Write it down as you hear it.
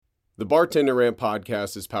The Bartender Rant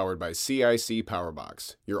podcast is powered by CIC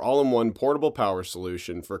Powerbox, your all-in-one portable power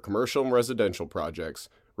solution for commercial and residential projects,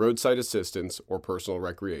 roadside assistance, or personal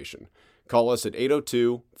recreation. Call us at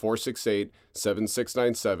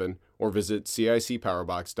 802-468-7697 or visit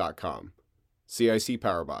cicpowerbox.com. CIC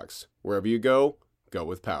Powerbox. Wherever you go, go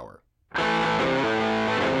with power.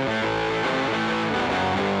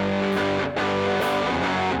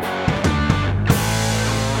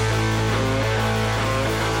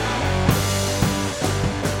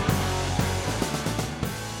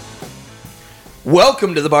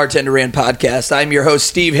 Welcome to the Bartender Rant podcast. I'm your host,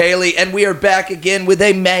 Steve Haley, and we are back again with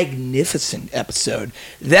a magnificent episode.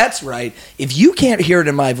 That's right. If you can't hear it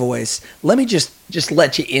in my voice, let me just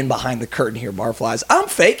let you in behind the curtain here, Barflies. I'm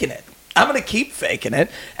faking it. I'm going to keep faking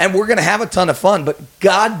it, and we're going to have a ton of fun, but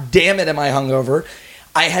god damn it, am I hungover.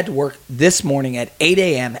 I had to work this morning at 8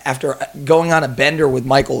 a.m. after going on a bender with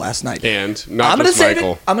Michael last night. And not just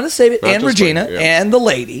Michael. I'm going to save it, and Regina, and the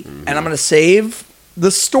lady, and I'm going to save the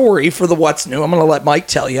story for the What's New. I'm going to let Mike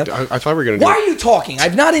tell you. I thought we were going to Why are you talking?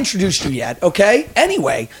 I've not introduced you yet, okay?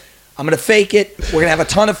 Anyway, I'm going to fake it. We're going to have a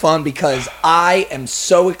ton of fun because I am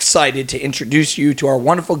so excited to introduce you to our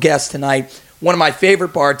wonderful guest tonight, one of my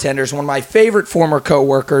favorite bartenders, one of my favorite former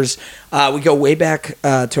coworkers. We go way back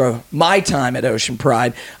to my time at Ocean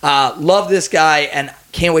Pride. Love this guy and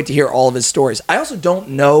can't wait to hear all of his stories. I also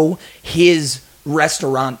don't know his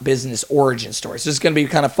restaurant business origin story. So this is going to be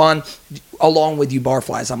kind of fun. Along with you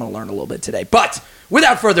barflies, I'm going to learn a little bit today. But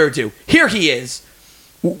without further ado, here he is,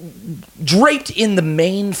 draped in the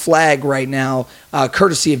main flag right now,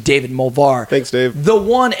 courtesy of David Mulvar. Thanks, Dave. The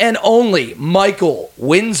one and only Michael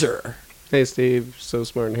Windsor. Hey, Steve. So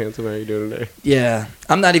smart and handsome. How are you doing today? Yeah.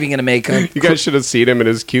 I'm not even going to make a... You guys should have seen him in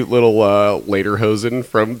his cute little lederhosen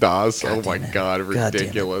from DOS. Oh, my God.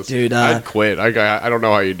 Ridiculous. Dude, I'd quit. I don't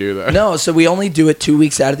know how you do that. No, so we only do it 2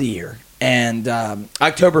 weeks out of the year. And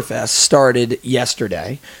Oktoberfest started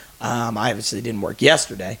yesterday. I obviously didn't work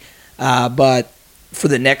yesterday. But for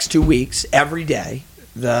the next 2 weeks, every day,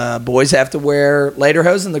 the boys have to wear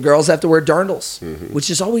lederhosen, the girls have to wear dirndls, which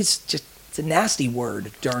is always just... It's a nasty word,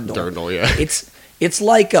 dirndl. Dirndl, yeah. It's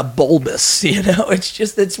like a bulbous, you know?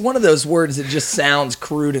 It's one of those words that just sounds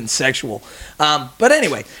crude and sexual. But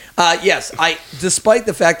anyway, yes, despite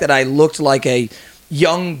the fact that I looked like a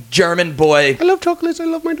young German boy. I love chocolates. I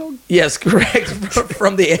love my dog. Yes, correct.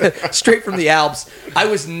 Straight from the Alps. I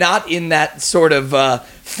was not in that sort of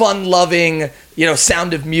fun-loving,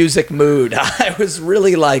 Sound of Music mood. I was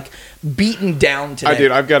really like beaten down today.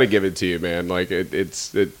 Dude, I've got to give it to you, man. Like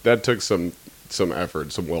that took some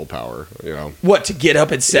effort, some willpower. What, to get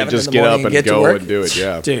up at 7 just in the morning get up and go to work? and do it.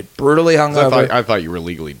 Yeah, dude, brutally hungover. I thought you were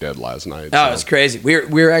legally dead last night. Oh, it was crazy. We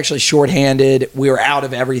were actually shorthanded. We were out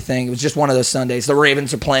of everything. It was just one of those Sundays. The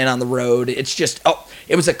Ravens are playing on the road. It's just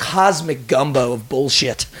it was a cosmic gumbo of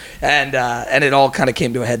bullshit, and it all kind of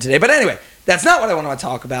came to a head today. But anyway, that's not what I want to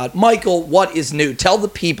talk about. Michael, what is new? Tell the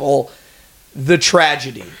people the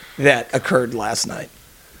tragedy that occurred last night.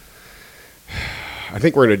 I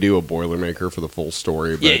think we're going to do a Boilermaker for the full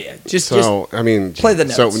story. But yeah. Just play the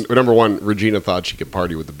notes. So, number one, Regina thought she could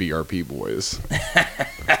party with the BRP boys.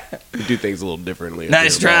 We do things a little differently.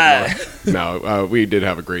 Nice try. No, we did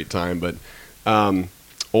have a great time, but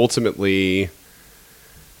ultimately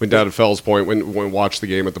went down to Fells Point, went watched the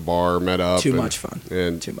game at the bar, met up. Too much fun.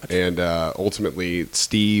 Too much. And ultimately,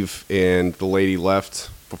 Steve and the lady left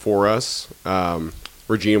before us.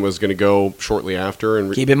 Regina was going to go shortly after.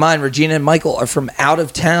 And keep in mind, Regina and Michael are from out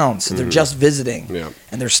of town, so they're just visiting. Yeah.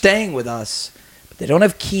 And they're staying with us, but they don't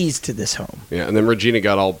have keys to this home. Yeah, and then Regina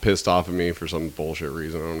got all pissed off at me for some bullshit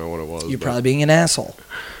reason. I don't know what it was. You're probably being an asshole.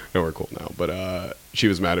 No, we're cool now. But she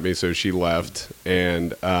was mad at me, so she left.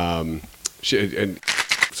 And sorry,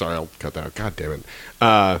 I'll cut that out. God damn it.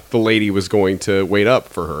 The lady was going to wait up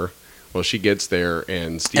for her. Well, she gets there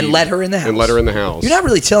and Steve... And let her in the house. You're not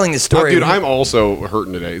really telling the story. Dude, I'm also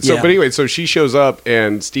hurting today. So, But anyway, so she shows up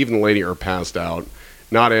and Steve and the lady are passed out,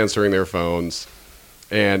 not answering their phones.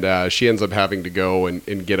 And she ends up having to go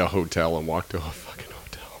and get a hotel and walk to a fucking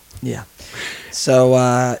hotel. Yeah. So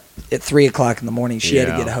at 3 o'clock in the morning, she had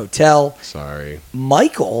to get a hotel. Sorry.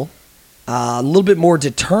 Michael, a little bit more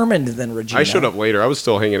determined than Regina. I showed up later. I was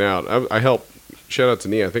still hanging out. I helped. Shout out to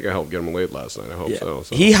Nee. I think I helped get him late last night. I hope so.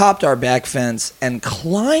 He hopped our back fence and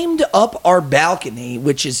climbed up our balcony,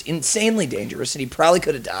 which is insanely dangerous, and he probably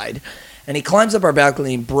could have died. And he climbs up our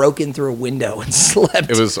balcony and broke in through a window and slept.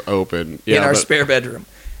 It was open. In our spare bedroom.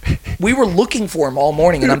 We were looking for him all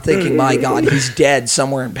morning, and I'm thinking, my God, he's dead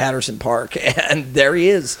somewhere in Patterson Park. And there he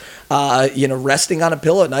is, resting on a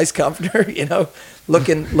pillow, nice comforter,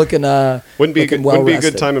 Looking Wouldn't be a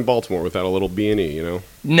well-rested. good time in Baltimore without a little B&E, you know?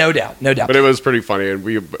 No doubt. But it was pretty funny, and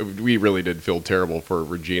we really did feel terrible for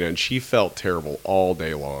Regina, and she felt terrible all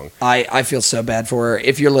day long. I feel so bad for her.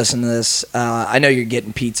 If you're listening to this, I know you're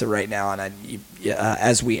getting pizza right now, and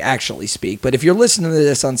as we actually speak. But if you're listening to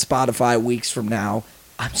this on Spotify weeks from now,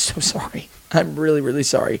 I'm so sorry. I'm really, really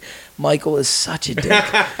sorry. Michael is such a dick.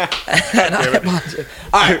 And I apologize.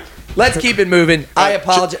 All right, let's keep it moving. I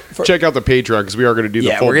apologize. Check out the Patreon, because we are going to do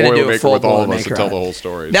the full Boilermaker with all of us and tell the whole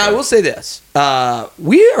story. Now, I will say this.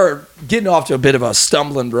 We are getting off to a bit of a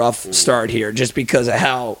stumbling rough start here just because of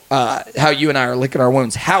how you and I are licking our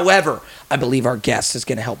wounds. However, I believe our guest is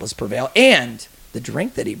going to help us prevail. And the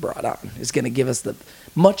drink that he brought on is going to give us the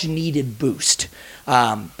much-needed boost.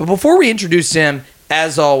 But before we introduce him,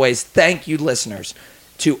 as always, thank you, listeners,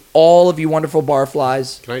 to all of you wonderful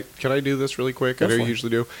barflies. Can I do this really quick? I know you usually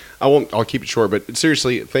do. I'll keep it short, but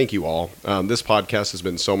seriously, thank you all. This podcast has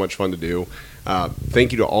been so much fun to do.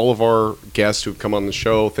 Thank you to all of our guests who've come on the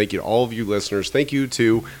show. Thank you to all of you listeners. Thank you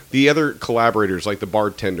to the other collaborators like the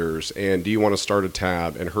bartenders and Do You Want to Start a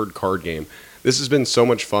Tab and Herd Card Game. This has been so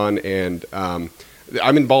much fun, and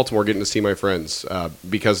I'm in Baltimore getting to see my friends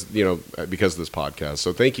because of this podcast.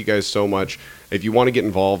 So thank you guys so much. If you want to get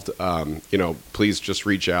involved, please just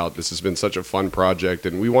reach out. This has been such a fun project,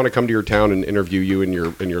 and we want to come to your town and interview you and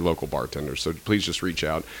your local bartenders. So please just reach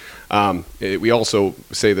out. We also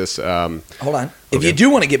say this. Hold on. If you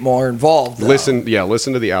do want to get more involved, listen to the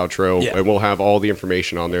outro, and we'll have all the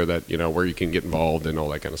information on there that where you can get involved and all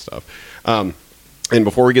that kind of stuff. And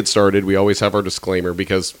before we get started, we always have our disclaimer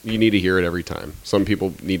because you need to hear it every time. Some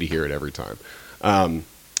people need to hear it every time.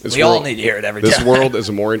 We all need to hear it every time. This world is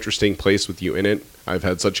a more interesting place with you in it. I've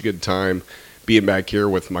had such a good time being back here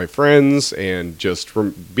with my friends and just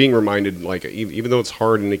being reminded, like, even though it's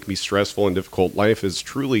hard and it can be stressful and difficult, life is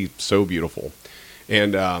truly so beautiful.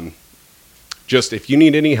 And just if you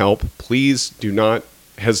need any help, please do not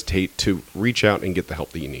hesitate to reach out and get the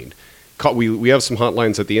help that you need. We have some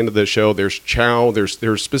hotlines at the end of the show. There's CHOW.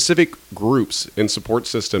 There's specific groups and support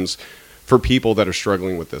systems for people that are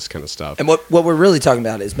struggling with this kind of stuff. And what we're really talking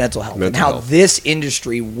about is mental health and how this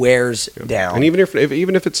industry wears down. And even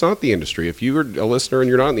if it's not the industry, if you're a listener and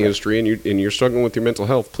you're not in the industry and you're struggling with your mental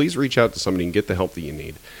health, please reach out to somebody and get the help that you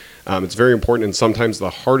need. It's very important, and sometimes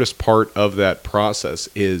the hardest part of that process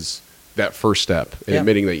is that first step in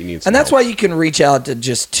admitting that you need some And that's help. why you can reach out to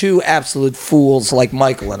just two absolute fools like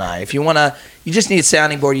Michael and I. If you you just need a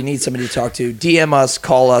sounding board, you need somebody to talk to, DM us,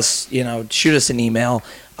 call us, shoot us an email.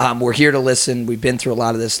 We're here to listen. We've been through a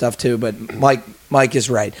lot of this stuff too, but Mike is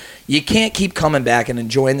right. You can't keep coming back and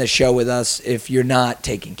enjoying the show with us if you're not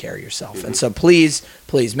taking care of yourself. Mm-hmm. And so please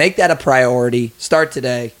make that a priority. Start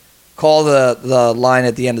today. Call the line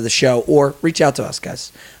at the end of the show or reach out to us,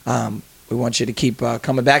 guys. We want you to keep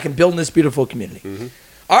coming back and building this beautiful community. Mm-hmm.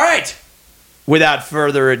 All right. Without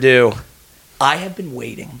further ado, I have been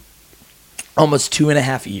waiting almost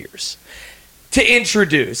 2.5 years to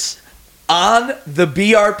introduce on the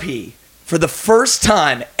BRP for the first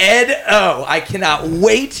time, Ed O. I cannot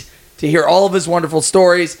wait to hear all of his wonderful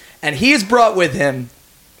stories, and he has brought with him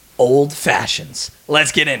old fashions.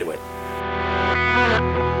 Let's get into it.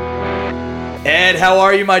 Ed, how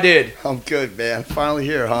are you, my dude? I'm good, man. Finally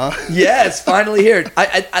here, huh? Yes, finally here.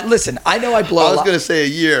 I listen, I know I blow I was going to say a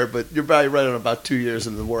year, but you're probably right on about 2 years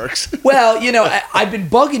in the works. Well, I've been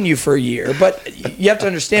bugging you for a year, but you have to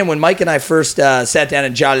understand, when Mike and I first sat down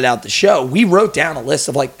and jotted out the show, we wrote down a list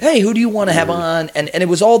of like, hey, who do you want to have on? And it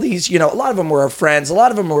was all these, a lot of them were our friends. A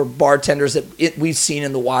lot of them were bartenders that we've seen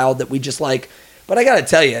in the wild that we just like. But I got to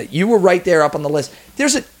tell you, you were right there up on the list.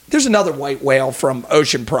 There's another white whale from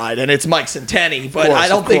Ocean Pride, and it's Mike Centeni. But I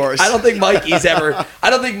don't think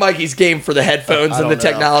Mikey's game for the headphones and the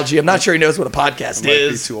technology. I'm not sure he knows what a podcast is.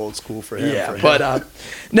 Might be too old school for him. Yeah, but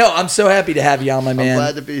no, I'm so happy to have you on, my man. I'm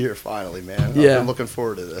glad to be here finally, man. I've been looking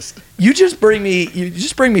forward to this. You just bring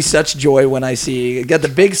me such joy when I see you. You got the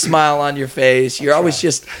big smile on your face. You're always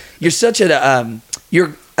you're such a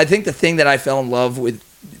I think the thing that I fell in love with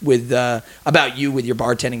about you with your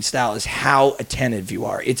bartending style is how attentive you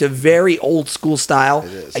are. It's a very old school style.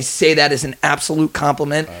 It is. I say that as an absolute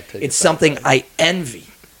compliment. It's something I envy.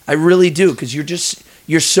 I really do, because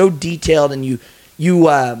you're so detailed, and you're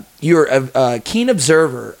a keen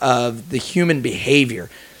observer of the human behavior.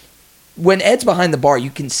 When Ed's behind the bar,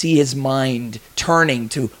 you can see his mind turning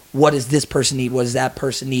to, what does this person need? What does that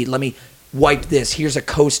person need? Let me wipe this. Here's a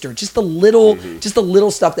coaster. Just the little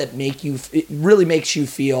stuff that it really makes you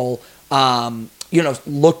feel,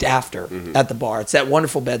 looked after at the bar. It's that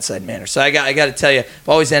wonderful bedside manner. So I got to tell you, I've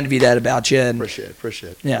always envied that about you. And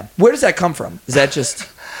Appreciate it. yeah, where does that come from? Is that just?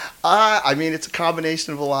 I mean, it's a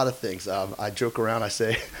combination of a lot of things. I joke around. I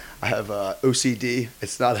say I have OCD.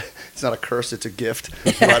 It's not a curse. It's a gift.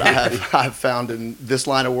 But I've found in this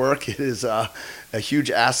line of work, it is a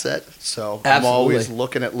huge asset. So I'm always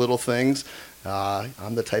looking at little things.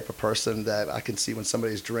 I'm the type of person that I can see when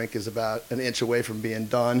somebody's drink is about an inch away from being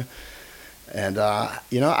done. And,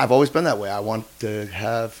 I've always been that way. I want to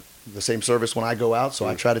have the same service when I go out, so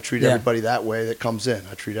I try to treat everybody that way that comes in.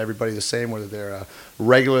 I treat everybody the same, whether they're a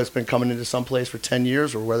regular that's been coming into some place for 10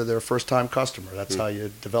 years or whether they're a first-time customer. That's how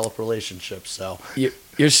you develop relationships. So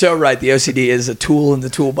You're so right. The OCD is a tool in the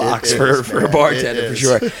toolbox for a bartender, for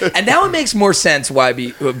sure. And now it makes more sense why,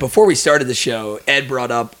 before we started the show, Ed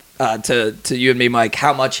brought up to you and me, Mike,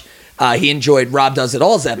 how much he enjoyed Rob Does It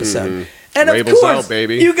All's episode. Mm-hmm. And labels of course, out,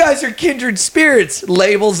 baby. You guys are kindred spirits.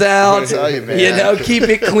 Labels out. Keep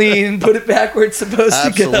it clean. Put it back where it's supposed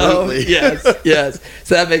to go. Absolutely. Yes.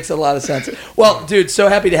 So that makes a lot of sense. Well, dude, so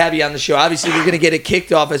happy to have you on the show. Obviously, we're going to get it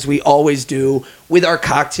kicked off, as we always do, with our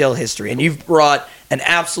cocktail history. And you've brought an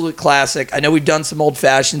absolute classic. I know we've done some old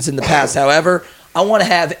fashions in the past. However, I want to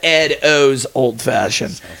have Ed O's old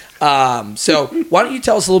fashioned. So why don't you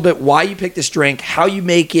tell us a little bit why you picked this drink, how you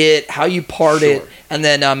make it, how you part it, and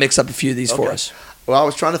then mix up a few of these for us. Well, I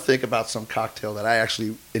was trying to think about some cocktail that I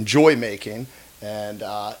actually enjoy making, and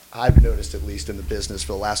I've noticed, at least in the business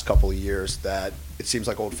for the last couple of years, that it seems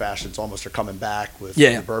like old fashions almost are coming back with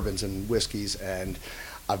the bourbons and whiskeys, and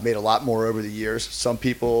I've made a lot more over the years. Some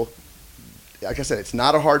people, like I said, it's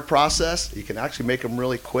not a hard process. You can actually make them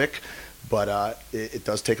really quick. But it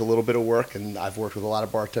does take a little bit of work, and I've worked with a lot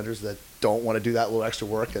of bartenders that don't want to do that little extra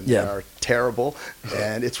work, and they are terrible.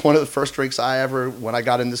 And it's one of the first drinks when I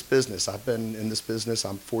got in this business. I've been in this business.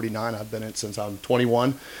 I'm 49. I've been in it since I'm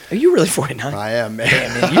 21. Are you really 49? I am,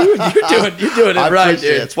 man. You're doing it right,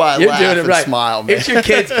 dude. That's why I laugh and smile, man. It's your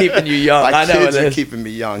kids keeping you young. My I know kids are keeping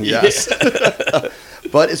me young, yes.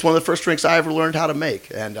 But it's one of the first drinks I ever learned how to make,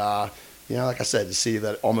 and like I said, to see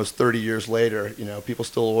that almost 30 years later, people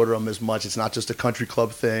still order them as much. It's not just a country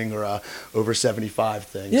club thing or a over 75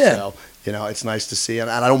 thing. Yeah. So, it's nice to see. And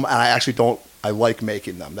I like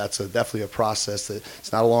making them. That's definitely a process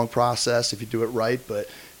it's not a long process if you do it right, but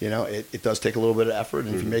it does take a little bit of effort.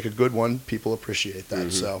 And if you make a good one, people appreciate that. Mm-hmm.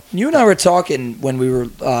 So you and I were talking when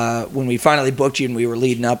we finally booked you and we were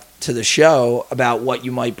leading up to the show about what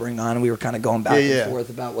you might bring on. And we were kind of going back and forth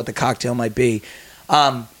about what the cocktail might be.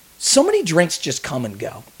 So many drinks just come and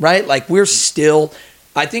go, right? Like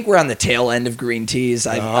I think we're on the tail end of green teas.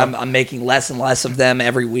 I'm making less and less of them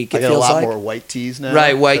every week. I get a lot more white teas now.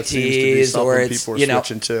 Right, white teas, or it's people are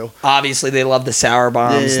switching to. Obviously, they love the sour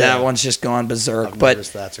bombs. That one's just gone berserk. But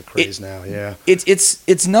that's a craze now. Yeah,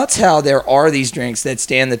 it's nuts how there are these drinks that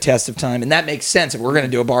stand the test of time, and that makes sense. If we're going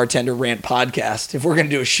to do a bartender rant podcast, if we're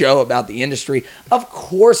going to do a show about the industry, of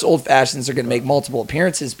course, old fashions are going to make multiple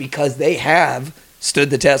appearances because they have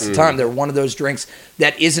stood the test of time. They're one of those drinks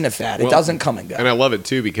that isn't a fad. It doesn't come and go. And I love it,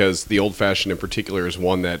 too, because the old-fashioned in particular is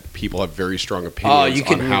one that people have very strong opinions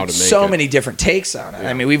on how to make it. So many different takes on it.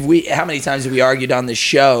 Yeah. I mean, how many times have we argued on this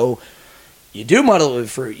show, you do muddle it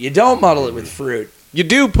with fruit, you don't muddle it with fruit. You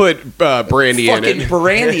do put brandy in it. Fucking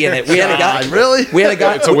brandy in it. We had a guy. Really? We had a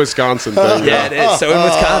guy. It's a Wisconsin thing. Yeah, it is. So in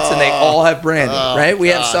Wisconsin, they all have brandy, right? We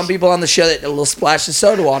have some people on the show that a little splash of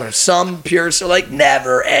soda water. Some purists are like,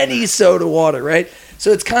 never any soda water, right?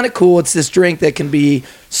 So it's kind of cool. It's this drink that can be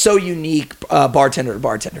so unique, bartender to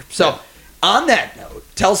bartender. So on that note,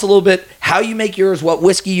 tell us a little bit how you make yours, what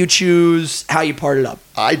whiskey you choose, how you part it up.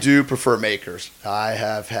 I do prefer makers. I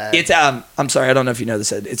have had. It's I'm sorry, I don't know if you know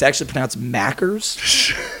this. It's actually pronounced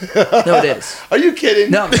Mackers. No, it is. Are you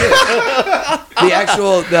kidding? No, I'm kidding.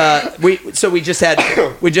 We just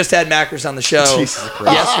had Mackers on the show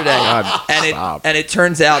yesterday, and it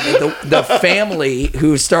turns out that the family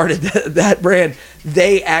who started that brand,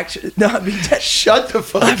 they actually shut the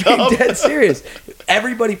fuck up. I'm being dead serious.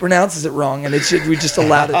 Everybody pronounces it wrong, and we just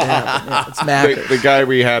allowed it to happen. Yeah, it's Mackers. The guy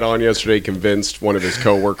we had on yesterday convinced one of his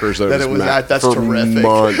coworkers that it was that's for terrific.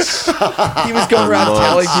 Months. He was going around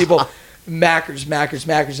telling people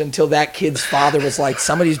Mackers until that kid's father was like,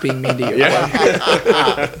 somebody's being mean to you. Yeah.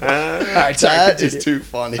 All right, sorry, that is too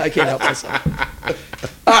funny. I can't help myself.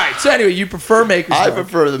 All right, so anyway, you prefer Maker's Mark. I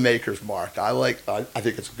prefer the Maker's Mark. I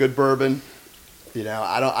think it's a good bourbon.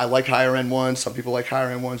 I like higher end ones. Some people like higher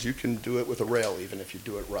end ones. You can do it with a rail even if you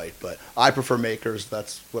do it right. But I prefer Makers.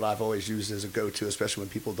 That's what I've always used as a go-to, especially when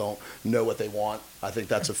people don't know what they want. I think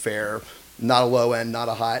that's a fair, not a low end, not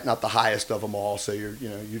the highest of them all. So you're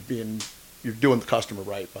being you're doing the customer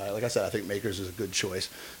right by it. Like I said, I think Makers is a good choice.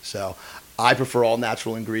 So I prefer all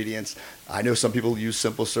natural ingredients. I know some people use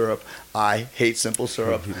simple syrup. I hate simple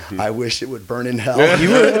syrup. I wish it would burn in hell.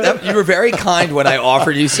 You were very kind when I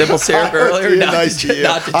offered you simple syrup earlier. Not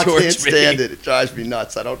to I can't stand it. It drives me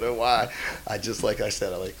nuts. I don't know why. I just, like I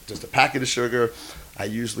said, I like just a packet of sugar. I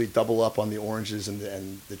usually double up on the oranges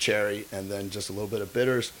and the cherry, and then just a little bit of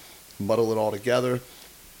bitters. Muddle it all together.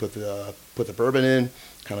 Put the bourbon in.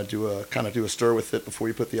 Kind of do a stir with it before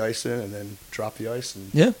you put the ice in, and then drop the ice,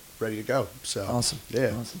 and ready to go. So awesome.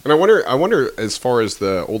 Yeah. Awesome. And I wonder as far as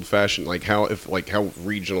the old fashioned, how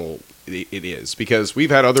regional it is, because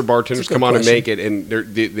we've had other bartenders come on and make it, and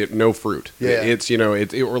they're no fruit. Yeah. It's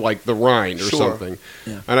or like the rind or something.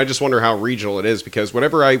 Yeah. And I just wonder how regional it is, because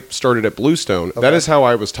whenever I started at Bluestone, that is how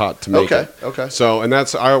I was taught to make it. Okay. So, and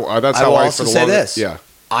that's how I will I also say this. Yeah.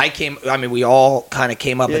 We all kind of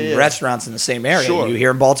came up in restaurants in the same area. Sure. You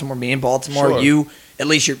here in Baltimore, me in Baltimore. Sure. You, at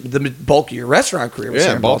least the bulk of your restaurant career was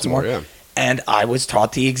here in Baltimore. Yeah. And I was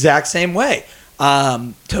taught the exact same way.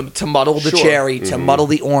 To muddle the cherry, to muddle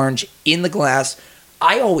the orange in the glass.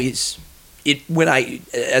 As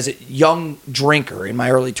a young drinker in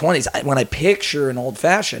my early 20s, when I picture an old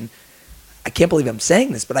fashioned, I can't believe I'm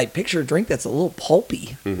saying this, but I picture a drink that's a little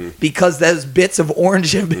pulpy because those bits of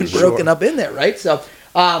orange have been broken up in there, right? So,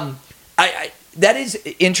 that is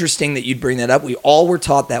interesting that you'd bring that up. We all were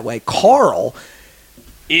taught that way. Carl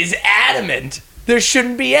is adamant there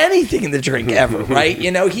shouldn't be anything in the drink ever, right?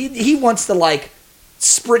 He wants to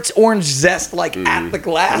spritz orange zest at the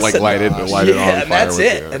glass, light it on fire. And that's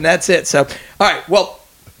it. And that's it. So, all right. Well,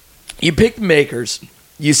 you picked Makers.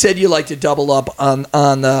 You said you like to double up on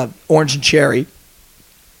orange and cherry.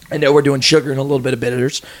 I know we're doing sugar and a little bit of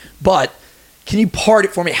bitters, but can you part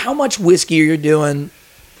it for me? How much whiskey are you doing?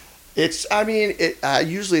 I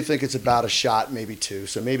usually think it's about a shot, maybe two.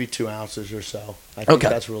 So maybe 2 ounces or so. I think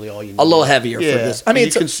that's really all you need. A little heavier for this.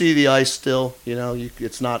 You can see the ice still.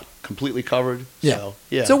 It's not completely covered. Yeah. So,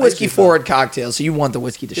 yeah. It's a whiskey-forward cocktail, so you want the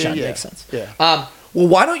whiskey to shine. Yeah. Makes sense. Yeah. Well,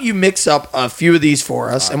 why don't you mix up a few of these for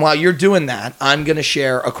us? And while you're doing that, I'm going to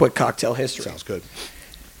share a quick cocktail history. Sounds good.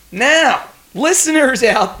 Now, listeners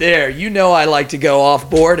out there, I like to go off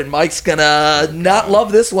board, and Mike's gonna not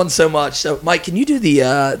love this one so much. So, Mike, can you do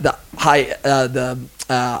the high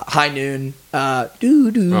noon? Do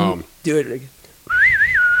it again.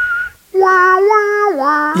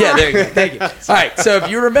 Yeah, there you go. Thank you. All right, so if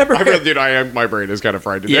you remember, my brain is kind of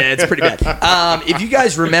fried today. Yeah, it's pretty bad. If you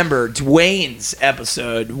guys remember Dwayne's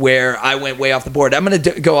episode where I went way off the board, I'm going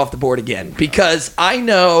to go off the board again because I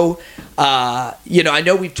know, I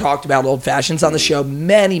know we've talked about old fashions on the show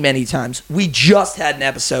many, many times. We just had an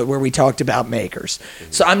episode where we talked about Makers,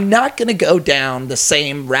 so I'm not going to go down the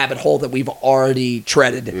same rabbit hole that we've already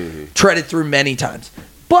treaded through many times,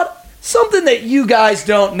 but. Something that you guys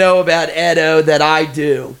don't know about Ed O that I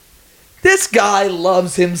do. This guy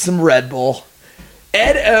loves him some Red Bull.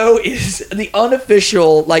 Ed O is the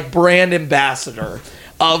unofficial brand ambassador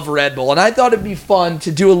of Red Bull, and I thought it'd be fun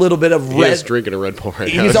to do a little bit of He is drinking a Red Bull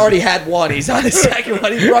right now. He's already had one. He's on his second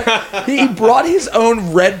one. He brought his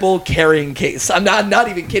own Red Bull carrying case. I'm not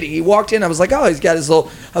even kidding. He walked in. I was like, oh, he's got his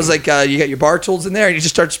little. I was like, you got your bar tools in there, and he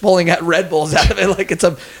just starts pulling out Red Bulls out of it like it's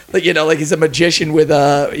like he's a magician with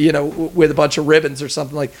with a bunch of ribbons or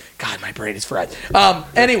something. Like, God, my brain is fried.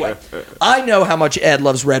 Anyway, I know how much Ed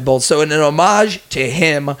loves Red Bull, so in an homage to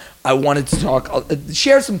him, I wanted to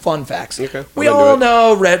share some fun facts. Okay, we all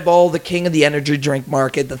know Red Bull, the king of the energy drink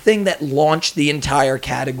market, the thing that launched the entire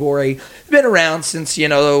category. It's been around since, the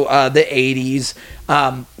 80s.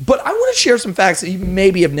 But I want to share some facts that you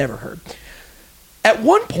maybe have never heard. At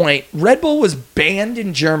one point, Red Bull was banned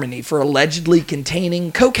in Germany for allegedly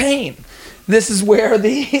containing cocaine. This is where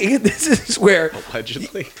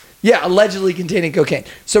Allegedly? Yeah, allegedly containing cocaine.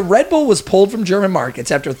 So Red Bull was pulled from German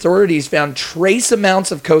markets after authorities found trace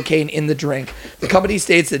amounts of cocaine in the drink. The company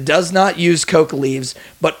states it does not use coca leaves,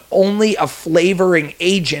 but only a flavoring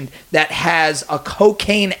agent that has a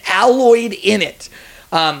cocaine alloyed in it.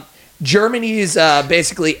 Germany's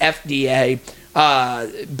basically FDA,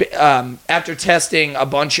 after testing a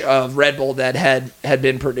bunch of Red Bull that had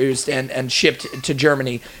been produced and shipped to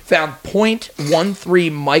Germany, found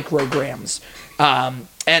 0.13 micrograms.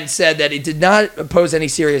 And said that it did not pose any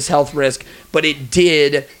serious health risk, but it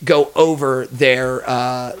did go over their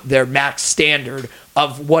max standard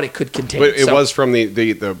of what it could contain. But it was from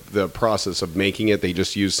the process of making it. They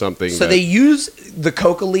just used something. So they use the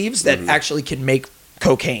coca leaves that actually can make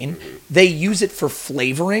cocaine. They use it for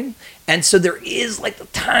flavoring, and so there is the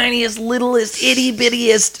tiniest, littlest, itty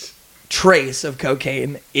bittiest trace of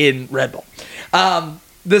cocaine in Red Bull.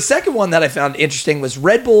 The second one that I found interesting was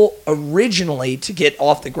Red Bull originally, to get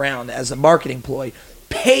off the ground as a marketing ploy,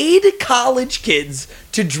 paid college kids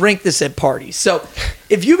to drink this at parties. So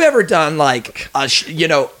if you've ever done like,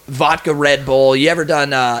 vodka Red Bull, you ever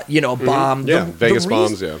done, a bomb. Yeah, Vegas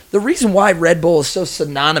bombs, yeah. The reason why Red Bull is so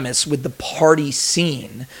synonymous with the party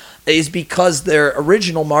scene is because their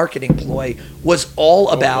original marketing ploy was all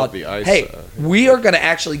about, we are going to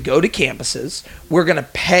actually go to campuses. We're going to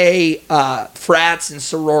pay frats and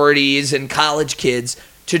sororities and college kids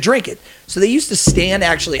to drink it. So they used to stand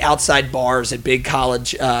actually outside bars at big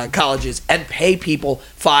colleges and pay people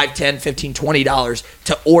 $5, $10, $15, $20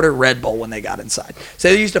 to order Red Bull when they got inside. So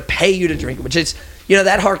they used to pay you to drink it, which is,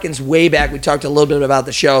 that harkens way back. We talked a little bit about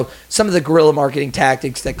the show, some of the guerrilla marketing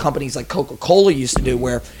tactics that companies like Coca-Cola used to do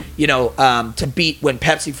where, to beat when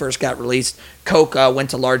Pepsi first got released, Coke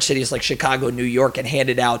went to large cities like Chicago, New York, and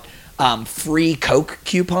handed out free Coke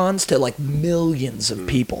coupons to like millions of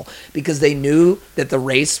people because they knew that the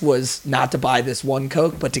race was not to buy this one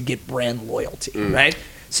Coke, but to get brand loyalty, right?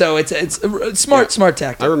 So it's a smart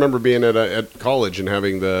tactic. I remember being at college and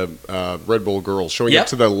having the Red Bull girls showing up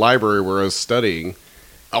to the library where I was studying,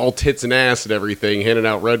 all tits and ass and everything, handing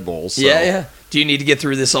out Red Bulls. So. Yeah. Do you need to get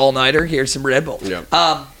through this all-nighter? Here's some Red Bull.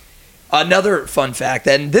 Yeah. Another fun fact,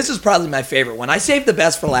 and this is probably my favorite one. I saved the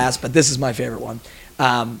best for last, but this is my favorite one.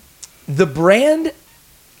 The brand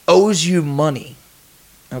owes you money,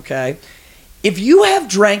 okay? If you have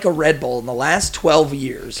drank a Red Bull in the last 12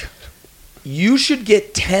 years, you should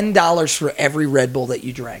get $10 for every Red Bull that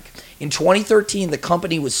you drank. In 2013, the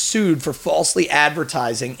company was sued for falsely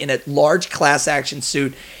advertising in a large class action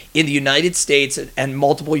suit in the United States and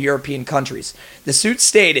multiple European countries. The suit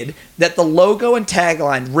stated that the logo and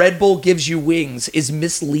tagline, Red Bull gives you wings, is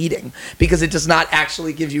misleading because it does not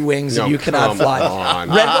actually give you wings and you cannot fly.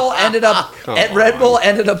 Red Bull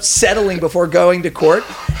ended up settling before going to court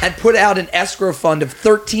and put out an escrow fund of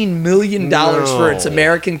 $13 million for its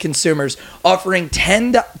American consumers, offering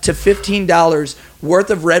 $10 to $15 worth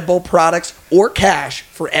of Red Bull products or cash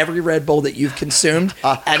for every Red Bull that you've consumed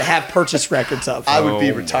and have purchase records of. I would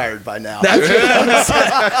be retired by now.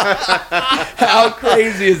 How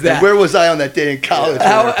crazy is that? And where was I on that day in college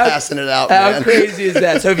when we were passing it out, man? How crazy is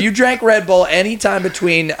that? So if you drank Red Bull anytime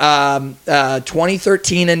between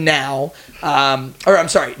 2013 and now,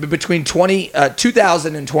 between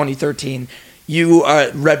 2000 and 2013,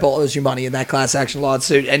 Red Bull owes you money in that class action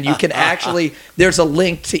lawsuit, and you can actually, there's a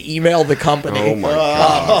link to email the company. Oh my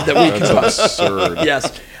God. That we can That's absurd.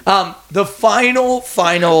 Yes. The final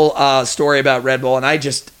story about Red Bull, and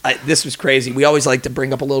this was crazy. We always like to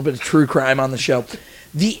bring up a little bit of true crime on the show.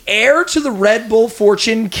 The heir to the Red Bull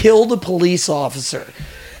fortune killed a police officer.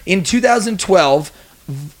 In 2012,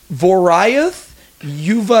 Vorayath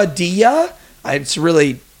Uvadia, it's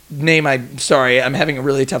really... I'm sorry, I'm having a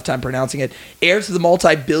really tough time pronouncing it. Heir to the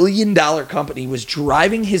multi-billion-dollar company was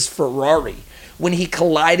driving his Ferrari when he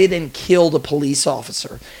collided and killed a police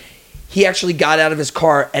officer. He actually got out of his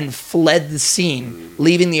car and fled the scene,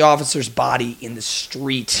 leaving the officer's body in the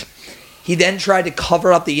street. He then tried to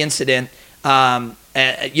cover up the incident, and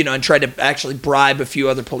tried to actually bribe a few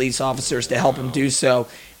other police officers to help him do so.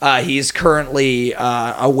 He is currently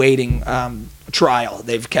awaiting trial.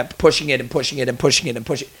 They've kept pushing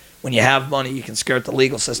it. When you have money, you can skirt the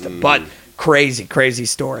legal system. But crazy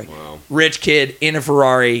story. Wow. Rich kid in a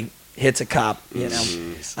Ferrari hits a cop.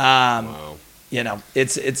 Wow.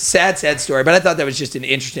 It's a sad story. But I thought that was just an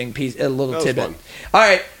interesting piece, a little tidbit. Fun. All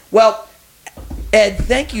right. Well, Ed,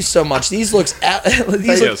 thank you so much. These look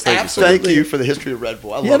absolutely. Thank you for the history of Red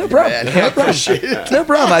Bull. I love no problem. man. No I problem. appreciate it. No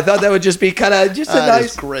problem. I thought that would just be kind of just a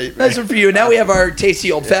nice, great, man. nice one for you. Now we have our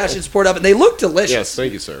tasty old fashions poured up, and they look delicious. Yes,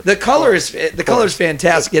 thank you, sir. The color is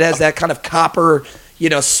fantastic. It has that kind of copper,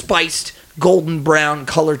 spiced golden brown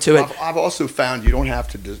color to it. I've also found you don't have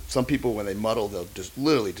to. Some people when they muddle, they'll just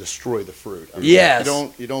literally destroy the fruit. Yes.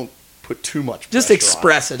 You don't put too much. Just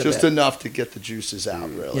express it a just bit. enough to get the juices out.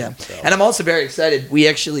 Really. Yeah. So. And I'm also very excited. We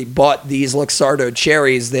actually bought these Luxardo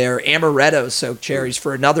cherries. They're amaretto soaked cherries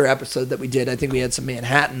for another episode that we did. I think we had some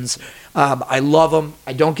Manhattans. I love them.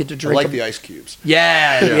 I don't get to drink them. the ice cubes.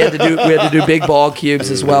 Yeah, we had to do big ball cubes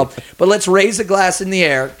as well. But let's raise a glass in the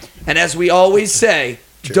air, and as we always say,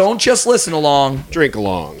 cheers. Don't just listen along. Drink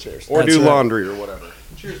along. Cheers. Or do laundry or whatever.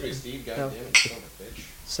 Cheers me, Steve. God damn it. Son of a bitch.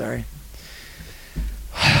 Sorry.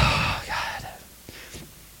 Oh, God.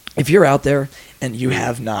 If you're out there and you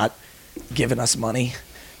have not given us money,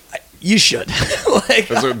 you should.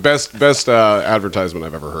 That's the best advertisement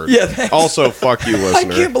I've ever heard. Yeah, thanks. Also, fuck you,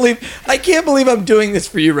 listener. I can't believe I'm doing this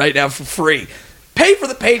for you right now for free. Pay for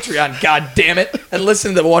the Patreon, God damn it, and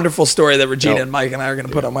listen to the wonderful story that Regina and Mike and I are going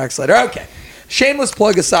to put on Mike's later. Okay. shameless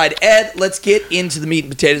plug aside, Ed, let's get into the meat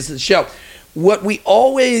and potatoes of the show. What we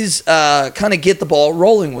always kind of get the ball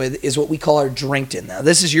rolling with is what we call our Drinked-In. Now,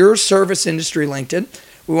 this is your service industry LinkedIn.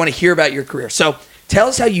 We want to hear about your career. So tell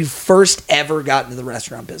us how you first ever got into the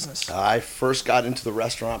restaurant business. I first got into the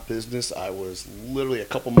restaurant business. I was literally a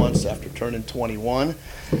couple months after turning 21.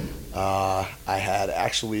 I had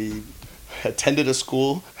actually attended a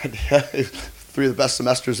school, 3 of the best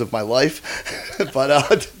semesters of my life,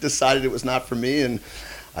 but decided it was not for me. And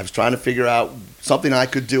I was trying to figure out something I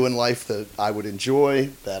could do in life that I would enjoy,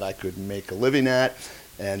 that I could make a living at.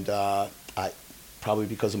 And I probably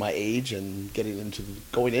because of my age and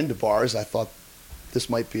going into bars, I thought this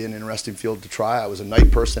might be an interesting field to try. I was a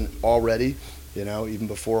night person already, even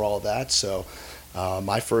before all that. So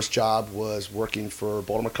my first job was working for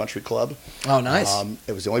Baltimore Country Club. Oh, nice.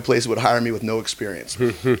 It was the only place that would hire me with no experience.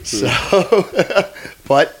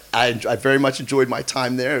 But I very much enjoyed my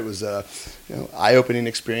time there. It was a eye-opening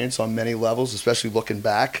experience on many levels, especially looking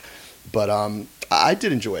back. But I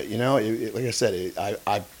did enjoy it. Like I said,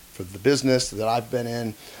 for the business that I've been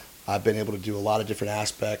in, I've been able to do a lot of different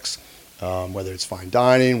aspects, whether it's fine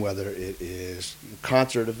dining, whether it is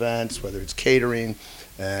concert events, whether it's catering,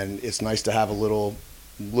 and it's nice to have a little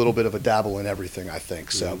bit of a dabble in everything, I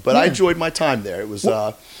think. So, but I enjoyed my time there. It was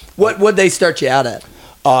What'd they start you out at?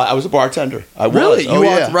 I was a bartender. Really? You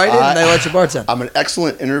walked right in and they let you bartend? I'm an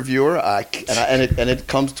excellent interviewer, and it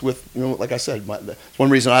comes with, like I said, it's one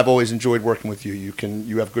reason I've always enjoyed working with you.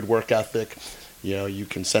 You have good work ethic. You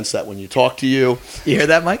can sense that when you talk to you. You hear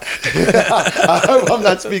that, Mike? I'm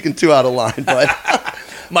not speaking too out of line, but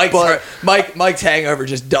Mike's hangover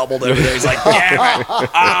just doubled over there. He's like, damn it.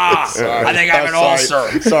 I think I have an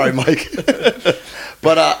ulcer. Sorry, Mike.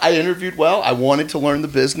 But I interviewed well. I wanted to learn the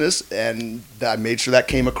business, and I made sure that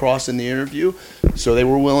came across in the interview. So they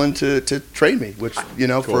were willing to train me, which,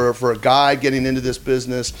 cool. for a guy getting into this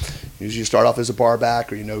business, usually you start off as a bar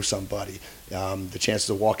back or somebody. The chances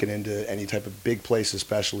of walking into any type of big place,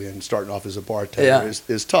 especially, and starting off as a bartender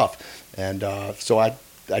is tough. And so I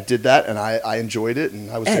did that, and I enjoyed it, and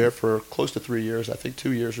I was there for close to 3 years, I think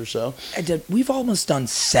 2 years or so. We've almost done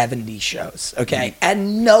 70 shows, okay?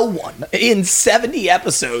 And no one in 70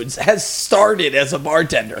 episodes has started as a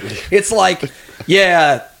bartender. It's like,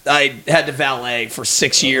 I had to valet for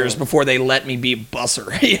 6 years before they let me be a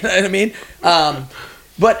busser. You know what I mean?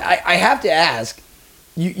 But I have to ask,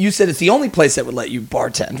 you said it's the only place that would let you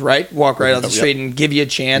bartend, right? Walk right off the street and give you a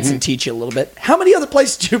chance and teach you a little bit. How many other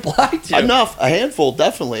places did you apply to? Enough. A handful,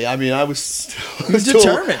 definitely. I mean, I was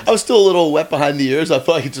determined. I was still a little wet behind the ears. I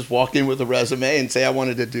thought I could just walk in with a resume and say I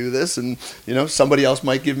wanted to do this, and, somebody else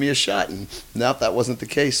might give me a shot. And no, that wasn't the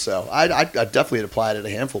case. So I definitely had applied at a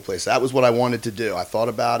handful of places. That was what I wanted to do. I thought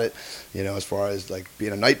about it, as far as like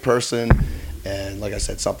being a night person. And like I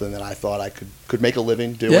said, something that I thought I could make a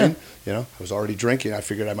living doing. I was already drinking. I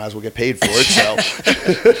figured I might as well get paid for it. So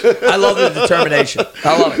I love the determination.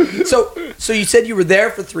 I love it. So you said you were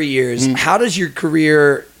there for 3 years. How does your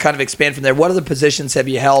career kind of expand from there? What other positions have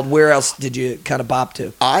you held? Where else did you kind of bop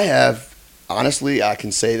to? I have, honestly, I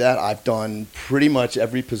can say that I've done pretty much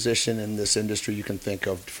every position in this industry you can think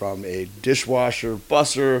of, from a dishwasher,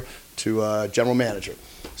 busser, to a general manager.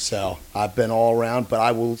 So I've been all around, but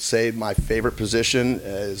I will say my favorite position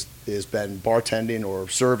has been bartending or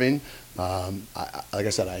serving. Like I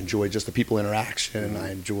said, I enjoy just the people interaction.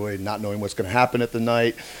 I enjoy not knowing what's going to happen at the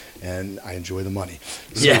night, and I enjoy the money.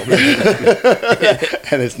 So,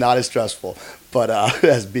 and it's not as stressful, but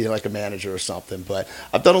as being like a manager or something. But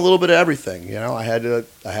I've done a little bit of everything. I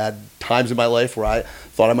had times in my life where I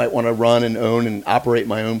thought I might want to run and own and operate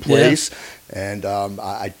my own place, and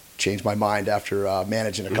I changed my mind after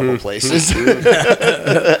managing a couple places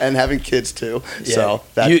and having kids too. Yeah. So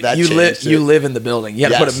that changed. You live in the building. You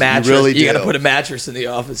got to put a mattress. You got to put a mattress in the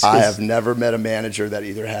office. I have never met a manager that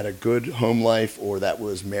either had a good home life or that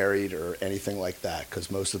was married or anything like that.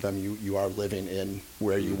 Because most of them, you are living in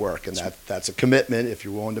where you work, and that's a commitment. If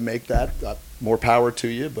you're willing to make that, more power to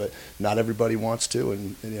you. But not everybody wants to.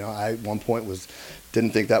 And I at one point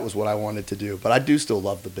didn't think that was what I wanted to do. But I do still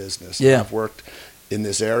love the business. Yeah. I've worked in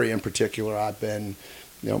this area in particular. I've been,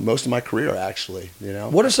 most of my career actually.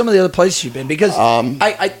 What are some of the other places you've been? Because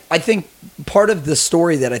I think part of the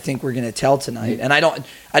story that I think we're going to tell tonight, and I don't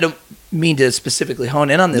mean to specifically hone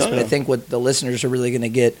in on this, but I think what the listeners are really going to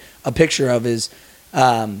get a picture of is,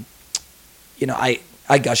 I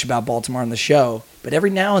gush about Baltimore on the show, but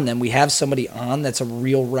every now and then we have somebody on that's a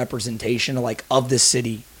real representation of the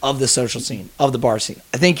city, of the social scene, of the bar scene.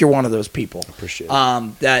 I think you're one of those people. Appreciate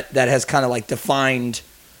it. That has kind of defined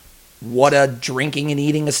what a drinking and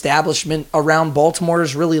eating establishment around Baltimore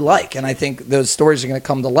is really like. And I think those stories are going to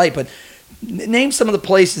come to light. But name some of the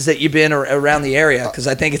places that you've been around the area, because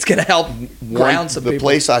I think it's going to help ground some people. The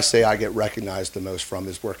place I say I get recognized the most from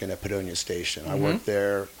is working at Padonia Station. I worked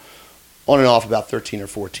there on and off about 13 or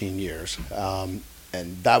 14 years.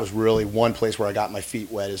 And that was really one place where I got my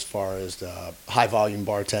feet wet as far as high volume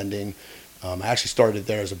bartending. I actually started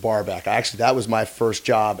there as a barback. That was my first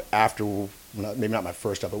job after, maybe not my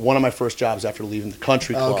first job, but one of my first jobs after leaving the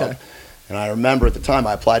country club. Okay. And I remember at the time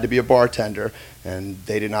I applied to be a bartender, and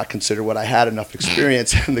they did not consider what I had enough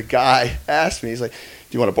experience. And the guy asked me, he's like, "Do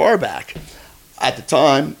you want a barback?" At the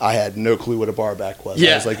time, I had no clue what a barback was.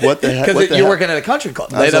 Yeah. I was like, "What the heck?" Because you're working at a country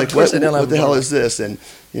club. I was like, "What the hell is this?" And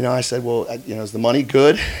I said, "Well, is the money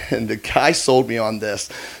good?" And the guy sold me on this.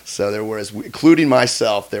 So there was, including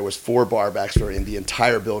myself, there was 4 barbacks in the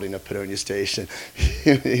entire building of Padonia Station.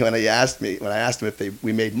 When I asked him if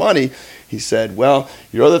we made money, he said, "Well,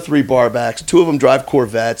 your other 3 barbacks, 2 of them drive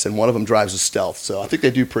Corvettes and one of them drives a Stealth. So I think they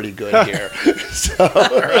do pretty good here." So.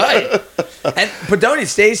 All right. And Padonia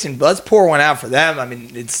Station, let's pour one out for them. I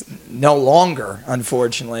mean, it's no longer,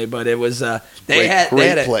 unfortunately, but it was they had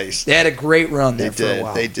a great run there for a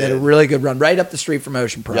while. They did. They had a really good run right up the street from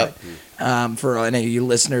Ocean Pride. Yep. For any of you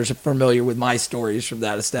listeners are familiar with my stories from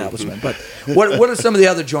that establishment, but what are some of the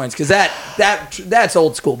other joints? Because that's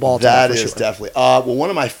old school Baltimore. That is definitely. Well,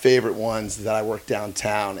 one of my favorite ones that I work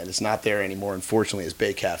downtown, and it's not there anymore, unfortunately, is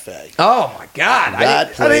Bay Cafe. Oh my God! I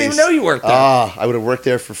didn't even know you worked there. I would have worked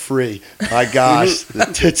there for free. My gosh, the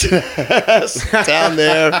tits and ass down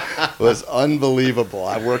there was unbelievable.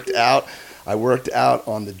 I worked out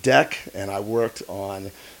on the deck, and I worked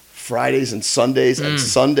on Fridays and Sundays. And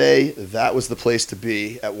Sunday, that was the place to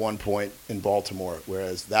be at one point in Baltimore,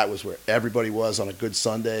 whereas that was where everybody was on a good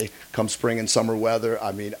Sunday, come spring and summer weather.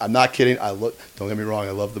 I mean, I'm not kidding. Don't get me wrong,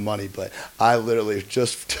 I love the money, but I literally,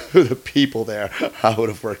 just to the people there, I would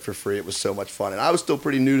have worked for free. It was so much fun. And I was still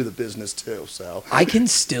pretty new to the business, too. So I can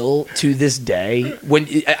still, to this day, when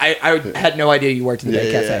I had no idea you worked in the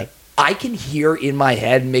Bay Cafe. Yeah. I can hear in my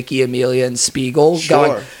head Mickey, Amelia, and Spiegel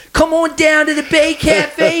going, "Come on down to the Bay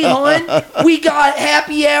Cafe, hon. We got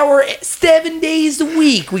happy hour 7 days a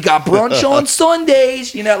week. We got brunch on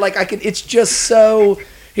Sundays." It's just so...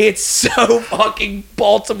 It's so fucking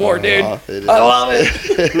Baltimore, dude. I love it.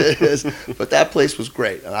 It is. But that place was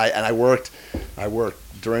great. And I worked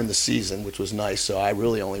during the season, which was nice. So I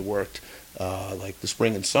really only worked the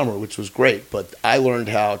spring and summer, which was great. But I learned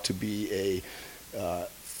how to be a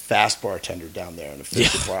fast bartender down there in a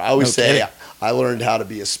fixed bar. I always say I learned how to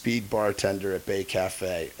be a speed bartender at Bay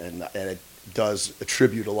Cafe, and it does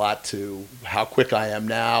attribute a lot to how quick I am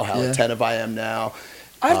now, how attentive I am now.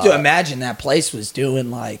 I have to imagine that place was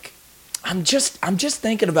doing I'm just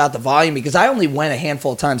thinking about the volume, because I only went a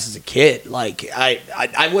handful of times as a kid.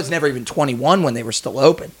 I was never even 21 when they were still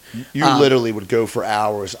open. You literally would go for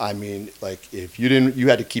hours. I mean, if you didn't, you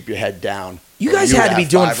had to keep your head down. You guys had to be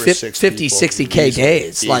doing 50, 60K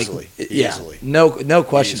days. Easily. No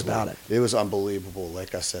question about it. It was unbelievable.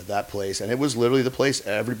 Like I said, that place. And it was literally the place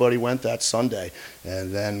everybody went that Sunday.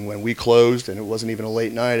 And then when we closed, and it wasn't even a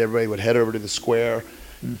late night, everybody would head over to the square.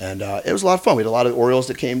 And it was a lot of fun. We had a lot of Orioles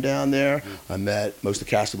that came down there. I met most of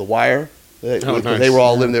the cast of The Wire. They were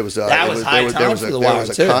all living there. There was a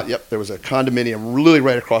condominium really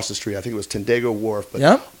right across the street. I think it was Tendago Wharf, but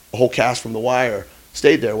the whole cast from The Wire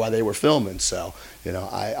stayed there while they were filming. So,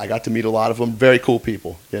 I got to meet a lot of them. Very cool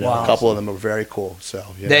people. A couple of them are very cool. So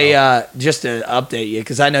they just to update you,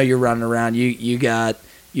 because I know you're running around. You got.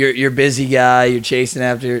 You're a busy guy. You're chasing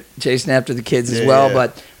after the kids as well. Yeah.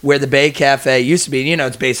 But where the Bay Cafe used to be,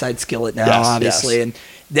 it's Bayside Skillet now, obviously, and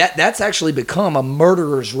that's actually become a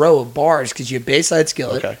murderer's row of bars, because you have Bayside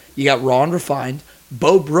Skillet, you got Raw and Refined.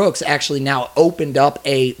 Bo Brooks actually now opened up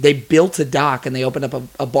they built a dock and they opened up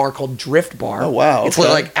a bar called Drift Bar. Oh wow! It's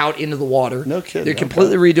out into the water. No kidding. They're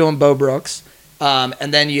completely redoing Bo Brooks.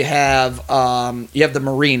 And then you have the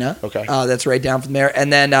marina. Okay. That's right down from there.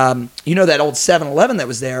 And then that old 7-Eleven that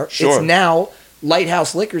was there. Sure. It's now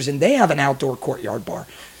Lighthouse Liquors, and they have an outdoor courtyard bar.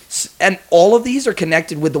 And all of these are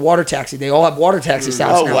connected with the water taxi. They all have water taxi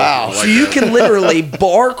stops now. Oh, wow. So you can literally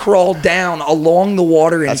bar crawl down along the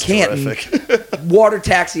water in Canton. Water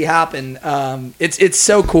taxi hopping. It's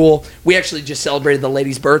so cool. We actually just celebrated the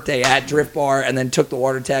lady's birthday at Drift Bar, and then took the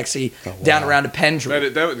water taxi down around to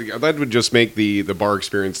Pendry. That would just make the bar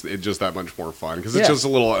experience just that much more fun, because it's just a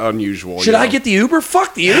little unusual. Should I get the Uber?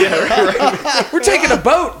 Fuck the Uber. We're taking a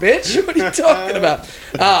boat, bitch. What are you talking about?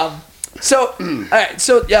 So, all right.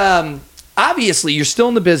 So, obviously you're still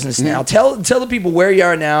in the business now. Tell the people where you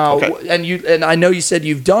are now, and I know you said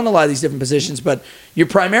you've done a lot of these different positions, but you're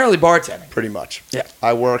primarily bartending. Pretty much. Yeah.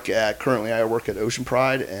 Currently I work at Ocean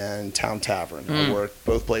Pride and Town Tavern. I work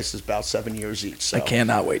both places about 7 years each. So. I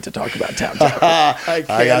cannot wait to talk about Town Tavern.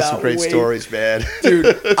 I got some great stories, man.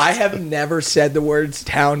 Dude, I have never said the words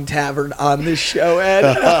Town Tavern on this show, Ed.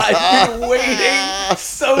 I've been waiting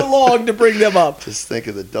so long to bring them up. Just think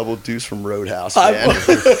of the double deuce from Roadhouse, man.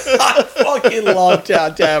 I fucking love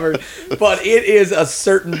Town Tavern, but it is a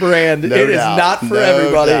certain brand. No it is doubt. not for No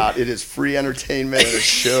everybody. doubt. It is free entertainment and a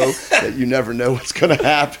show that you never know what's going to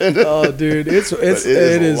happen. Oh, dude, it is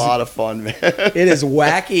a lot of fun, man. It is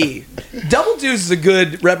wacky. Double Deuce is a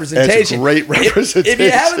good representation. It's a great representation. If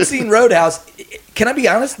you haven't seen Roadhouse, can I be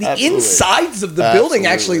honest? The Absolutely. insides of the building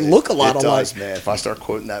actually look a lot alike. It does, man. If I start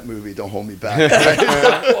quoting that movie, don't hold me back.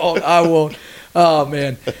 I won't. Oh,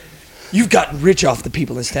 man. You've gotten rich off the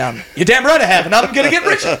people in this town. You're damn right I have, and I'm going to get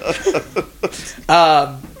richer.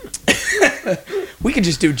 We could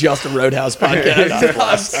just do just a Roadhouse podcast.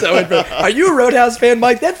 I'm so impressed. Are you a Roadhouse fan,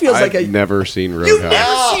 Mike? That feels like I've never seen Roadhouse. You've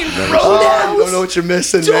never seen Roadhouse? I don't know what you're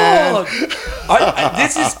missing, Dog. man.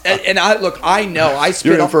 This is, and I know I You're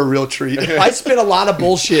spit in for a real treat. I spit a lot of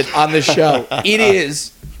bullshit on this show. It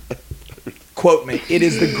is, quote me, it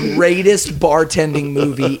is the greatest bartending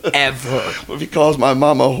movie ever. What if he calls my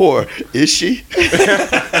mama a whore? Is she?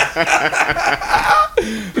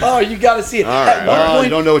 Oh, you got to see it. All At right. one point, you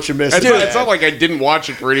don't know what you're missing. It's not like I didn't watch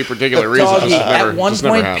it for any particular reason. Doggy, at one just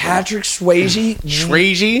never point, happened. Patrick Swayze.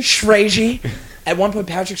 At one point,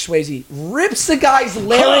 Patrick Swayze rips the guy's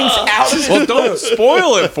larynx out of his Well, don't throat.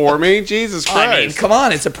 spoil it for me. Jesus Christ. I mean, come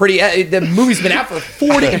on. It's a pretty... the movie's been out for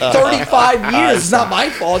 40, 35 years. It's not my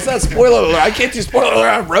fault. It's not spoiler alert. I can't do spoiler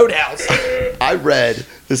alert on Roadhouse. I read,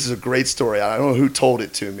 this is a great story. I don't know who told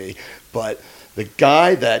it to me, but the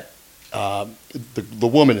guy that, the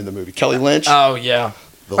woman in the movie, Kelly Lynch. Oh, yeah.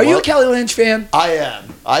 Are you a Kelly Lynch fan? I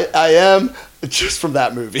am. I am just from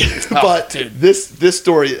that movie. But dude. this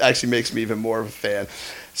story actually makes me even more of a fan.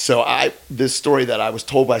 So this story that I was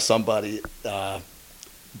told by somebody,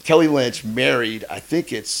 Kelly Lynch married, I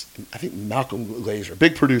think Malcolm Glazer,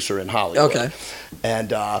 big producer in Hollywood. Okay.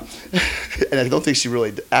 And and I don't think she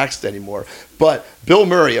really acts anymore. But Bill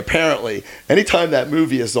Murray, apparently, anytime that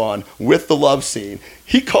movie is on with the love scene,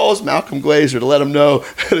 he calls Malcolm Glazer to let him know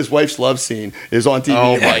that his wife's love scene is on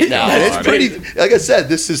TV right now. And it's pretty, like I said,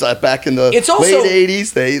 this is back in the late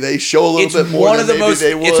 80s. They show a little bit more than maybe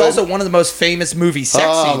they would. It's also one of the most famous movie sex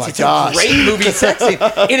scenes. It's a great movie sex scene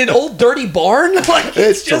in an old dirty barn. Like,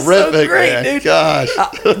 it's just terrific, so great, man. dude. Gosh.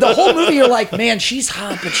 The whole movie, you're like, man, she's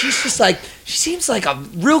hot, but she's just like, she seems like a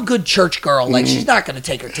real good church girl. Like, she's not going to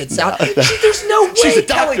take her tits out. There's no way. She's a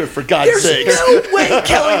doctor, for God's sake. There's no way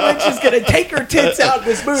Kelly Lynch is going to take her tits out in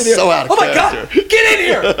this movie. So out of my God, get in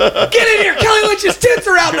here. Get in here. Kelly Lynch's tits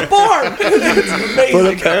are out in the barn. It's amazing.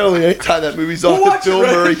 But apparently, anytime that movie's on, Bill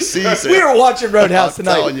Murray sees it. We were watching Roadhouse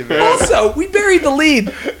tonight. telling you, man. Also, we buried the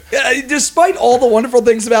lead. Despite all the wonderful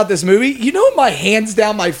things about this movie, you know what my hands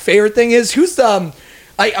down my favorite thing is? Who's the...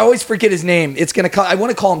 I always forget his name. I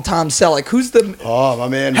want to call him Tom Selleck. Who's the... Oh, my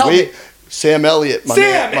man. Help Sam Elliott.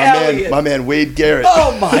 My man, Wade Garrett.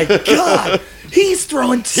 Oh, my God. He's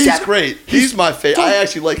throwing... He's great. He's my favorite. I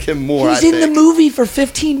actually like him more, He's in the movie for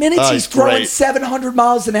 15 minutes. He's throwing great. 700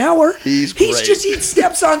 miles an hour. He's great. He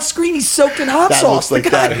steps on screen. He's soaked in hot That sauce. looks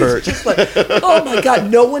like that hurt. Just like, oh, my God.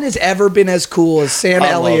 No one has ever been as cool as Sam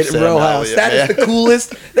Elliott in Roadhouse. That is the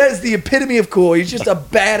coolest. That is the epitome of cool. He's just a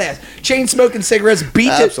badass. Chain smoking cigarettes.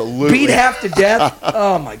 Beat half to death.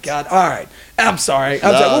 Oh, my God. All right. I'm sorry.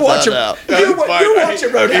 We're watching. You're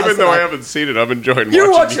watching Roadhouse. Even though I haven't seen it, I'm enjoying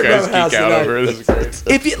You're watching you guys Roadhouse geek out over it. This is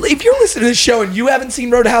great. If you're listening to this show and you haven't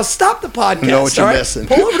seen Roadhouse, stop the podcast. You know what you're all right? missing.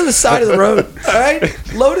 Pull over to the side of the road. All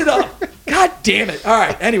right, load it up. God damn it! All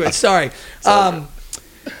right. Anyway, sorry. Town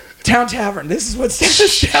Tavern. This is what sent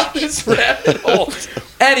us down this rabbit hole.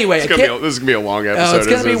 Anyway, this is gonna be a long episode. It's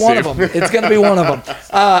gonna be one of them. It's gonna be one of them.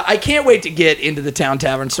 I can't wait to get into the Town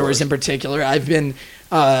Tavern stories in particular. I've been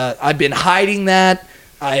hiding that.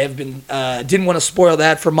 I have been didn't want to spoil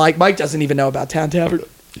that for Mike. Mike doesn't even know about Town Tavern.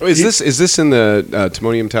 Oh, is this in the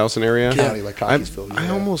Timonium Towson area? County, like Cockeysville. I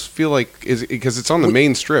almost feel like because it's on the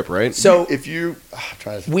main strip, right? So if you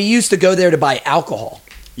we used to go there to buy alcohol.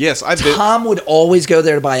 Yes, Tom would always go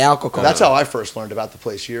there to buy alcohol. That's how I first learned about the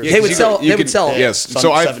place years ago. They would sell. They would sell. Yes,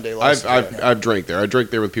 so I've I've drank there. I drank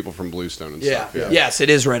there with people from Bluestone and stuff. Yeah. Yes, it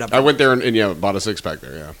is right up there. I went there and bought a 6-pack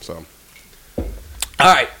there. Yeah. So.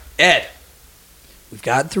 All right, Ed. We've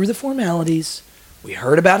gotten through the formalities. We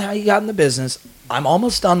heard about how you got in the business. I'm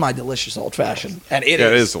almost done my delicious old fashioned, and it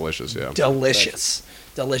is delicious. Yeah, delicious.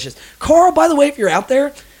 delicious. Carl, by the way, if you're out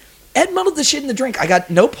there, Ed muddled the shit in the drink. I got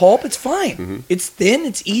no pulp. It's fine. Mm-hmm. It's thin.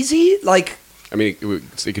 It's easy. Like, I mean,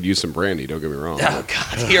 it could use some brandy. Don't get me wrong. oh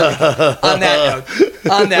God! Here we go. On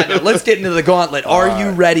that note, let's get into the gauntlet. Are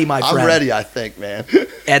you ready, my friend? I'm ready. I think, man.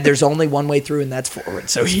 Ed, there's only one way through, and that's forward.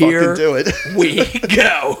 So Let's here fucking do it. we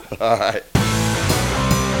go. All right.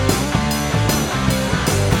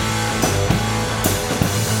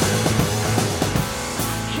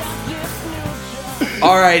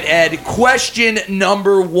 All right, Ed. Question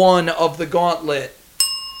number 1 of the gauntlet.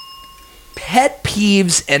 Pet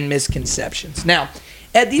peeves and misconceptions. Now,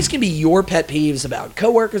 Ed, these can be your pet peeves about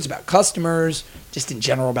coworkers, about customers, just in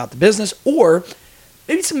general about the business, or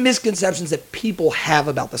maybe some misconceptions that people have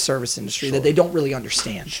about the service industry that they don't really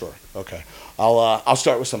understand. Sure. Okay. I'll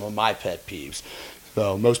start with some of my pet peeves.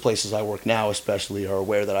 So most places I work now especially are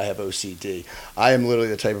aware that I have OCD. I am literally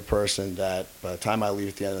the type of person that by the time I leave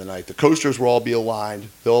at the end of the night, the coasters will all be aligned.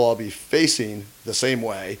 They'll all be facing the same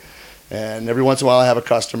way. And every once in a while I have a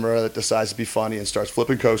customer that decides to be funny and starts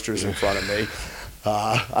flipping coasters in front of me.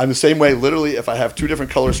 I'm the same way. Literally, if I have 2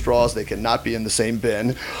 different color straws, they cannot be in the same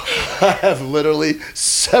bin. I have literally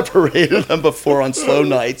separated them before on slow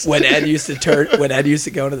nights. When Ed used to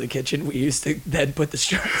go into the kitchen, we used to then put the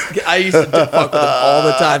straws. I used to fuck with him all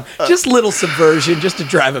the time. Just little subversion, just to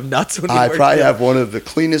drive him nuts. When I probably have one of the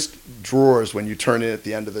cleanest drawers when you turn in at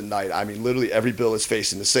the end of the night. I mean, literally every bill is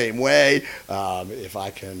facing the same way. If I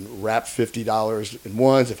can wrap $50 in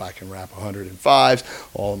ones, if I can wrap 100 in fives,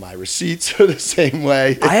 all of my receipts are the same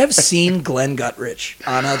way. I have seen Glenn Gutrich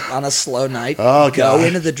on a slow night go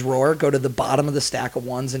into the drawer, go to the bottom of the stack of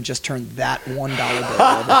ones, and just turn that $1 bill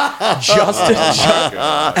over.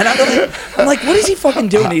 And I'm like, what is he fucking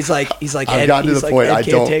doing? He's like, I've gotten to the point I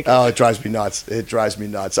don't. Take it. Oh, it drives me nuts. It drives me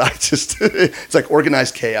nuts. I just, it's like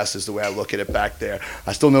organized chaos is the way I look at it back there.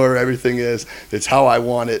 I still know where everything is. It's how I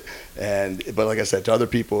want it. But like I said, to other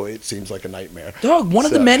people, it seems like a nightmare. Dog, one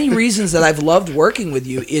of the many reasons that I've loved working with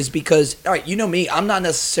you is because, all right, you know me, I'm not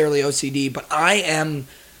necessarily OCD, but I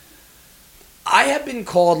have been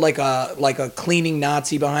called like a cleaning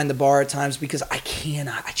Nazi behind the bar at times because I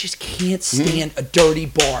just can't stand a dirty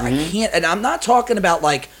bar. I can't, and I'm not talking about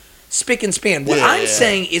like spick and span. What I'm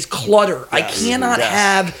saying is clutter. I cannot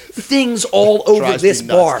have things all over this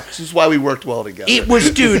bar. This is why we worked well together. It was,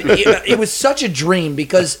 dude, it was such a dream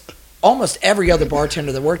because almost every other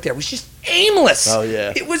bartender that worked there was just aimless. Oh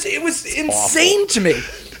yeah, it was insane to me.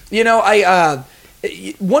 You know,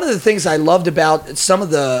 one of the things I loved about some of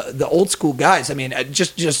the old school guys. I mean,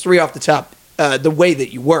 just 3 off the top, the way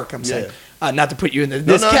that you work. I'm saying, not to put you in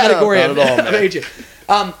this category. Not at all, man.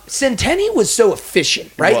 Centenni was so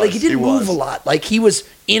efficient, right? He didn't move a lot. Like he was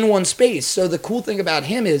in one space. So the cool thing about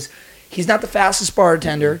him is he's not the fastest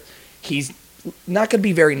bartender. He's not going to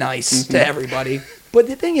be very nice to everybody. But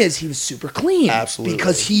the thing is, he was super clean. Absolutely.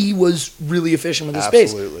 Because he was really efficient with his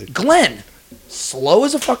space. Glenn, slow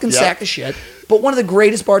as a fucking sack of shit, but one of the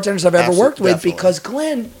greatest bartenders I've ever worked with because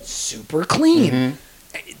Glenn, super clean.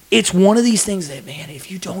 It's one of these things that, man,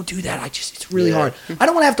 if you don't do that, it's really hard. I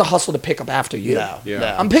don't want to have to hustle to pick up after you. No,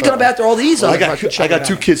 I'm picking up after all these other I got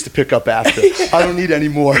 2 kids to pick up after. I don't need any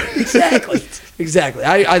more. Exactly.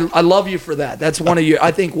 I love you for that. That's one of your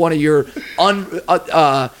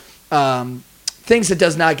things that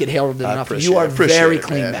does not get heralded enough. You are very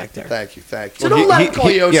clean back there. Thank you. So don't let him call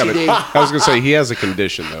you OCD. I was going to say, he has a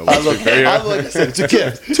condition, though. Like I said, it's a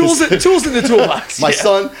gift. Tools in the toolbox. My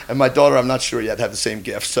son and my daughter, I'm not sure yet, have the same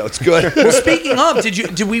gift, so it's good. Well, speaking of,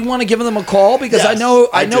 do we want to give them a call? Because I know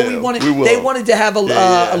they wanted to have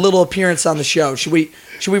a little appearance on the show. Should we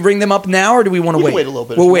ring them up now, or do we want to wait? Wait a little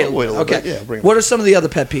bit. We'll wait a little bit. Okay. What are some of the other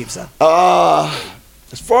pet peeves then?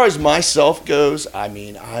 As far as myself goes, I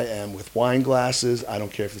mean, I am with wine glasses. I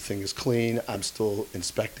don't care if the thing is clean. I'm still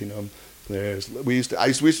inspecting them. We used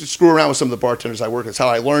to screw around with some of the bartenders I work with. That's how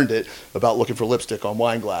I learned it about looking for lipstick on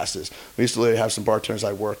wine glasses. We used to literally have some bartenders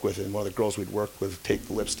I work with, and one of the girls we'd work with take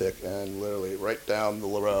the lipstick and literally right down the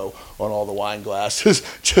row on all the wine glasses,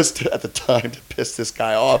 just at the time to piss this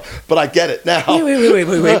guy off. But I get it now.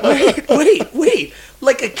 Wait.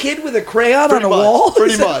 Like a kid with a crayon on a wall?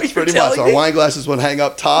 Pretty much. Our wine glasses would hang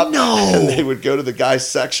up top. No. And they would go to the guy's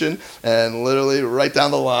section and literally right down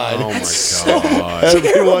the line. Oh, my God.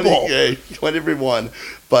 Everyone.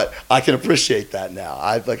 But I can appreciate that now.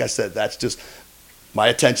 Like I said, that's just my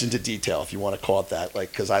attention to detail, if you want to call it that. Like,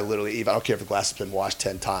 because I don't care if the glass has been washed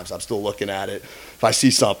 10 times. I'm still looking at it. If I see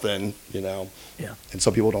something, Yeah. And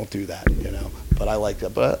some people don't do that, But I like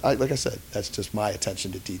that. But like I said, that's just my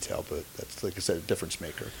attention to detail. But that's, like I said, a difference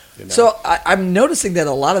maker. So I'm noticing that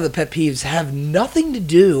a lot of the pet peeves have nothing to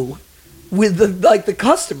do with the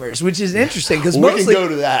customers, which is interesting because We mostly can go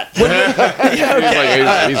to that. He's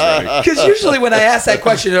ready. because usually when I ask that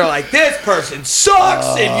question, they're like, "This person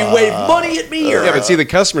sucks," and you wave money at me. Or Yeah, but see, the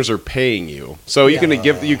customers are paying you, so you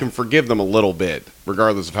can forgive them a little bit,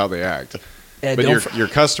 regardless of how they act. Ed, But don't your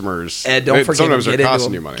customers, Ed, don't forget sometimes them. they're Get into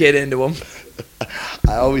costing them. you money. Get into them.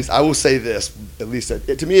 I will say this, at least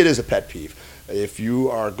to me it is a pet peeve. If you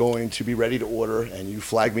are going to be ready to order and you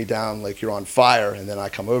flag me down like you're on fire, and then I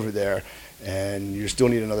come over there and you still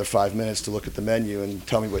need another 5 minutes to look at the menu and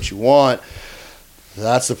tell me what you want,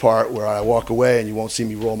 that's the part where I walk away and you won't see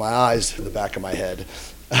me roll my eyes in the back of my head.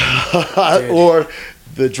 Or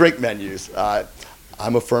the drink menus.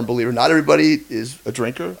 I'm a firm believer. Not everybody is a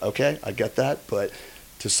drinker, okay? I get that. But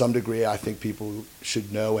to some degree, I think people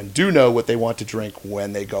should know and do know what they want to drink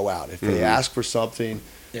when they go out. If they ask for something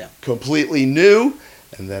completely new,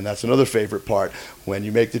 and then that's another favorite part, when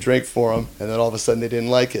you make the drink for them and then all of a sudden they didn't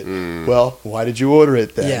like it. Well, why did you order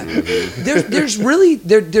it then? Yeah.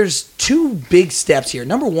 There's two big steps here.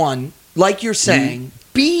 Number one, like you're saying,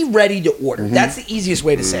 be ready to order. That's the easiest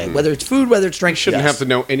way to say it. Whether it's food, whether it's drink, Shouldn't have to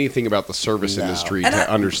know anything about the service industry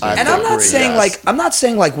to understand. And I'm not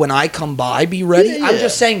saying like when I come by, be ready. I'm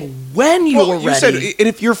just saying when you're ready. Said, and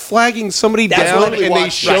if you're flagging somebody down and they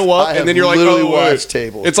show up, and then you're like,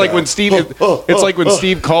 tables. It's like when Steve. It's like when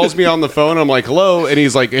Steve calls me on the phone. I'm like, hello, and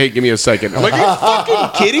he's like, hey, give me a second. I'm like, are you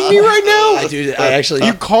fucking kidding me right now? I actually.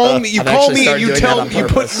 You call me. You call me, and you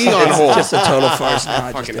put me on hold. It's just a total farce.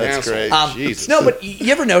 That's great. Jesus. No, but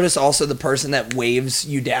you ever notice also the person that waves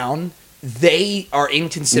you down? They are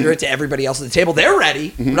inconsiderate to everybody else at the table. They're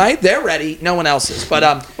ready, right? They're ready. No one else is.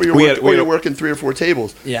 But you're working 3 or 4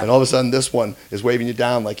 tables, and all of a sudden this one is waving you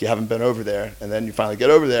down like you haven't been over there, and then you finally get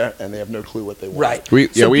over there, and they have no clue what they want. Right.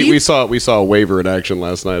 We saw a waiver in action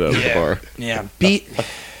last night at the bar. Yeah.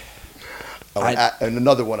 And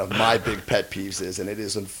another one of my big pet peeves is, and it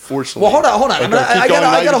is unfortunately. Well, hold on. I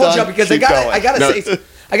gotta hold you up because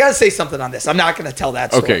I gotta say something on this. I'm not gonna tell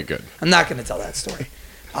that story. Okay, good. I'm not gonna tell that story.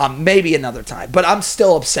 Maybe another time, but I'm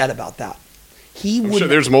still upset about that. I'm sure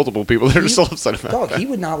there's multiple people that are still upset about that. He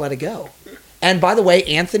would not let it go. And by the way,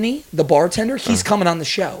 Anthony, the bartender, he's coming on the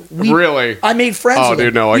show. Really? I made friends with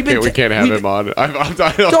him. Oh, dude, no, we can't have him on. I'm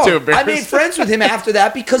too embarrassed. I made friends with him after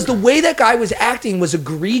that because the way that guy was acting was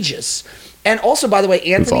egregious. And also, by the way,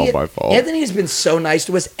 Anthony, it's all my fault. Anthony has been so nice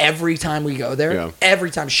to us every time we go there. Yeah.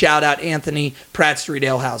 Every time. Shout out Anthony, Pratt Street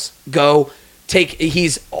Ale House. Go.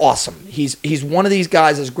 He's awesome. He's one of these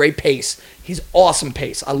guys that has great pace. He's awesome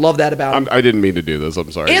pace. I love that about him. I didn't mean to do this. I'm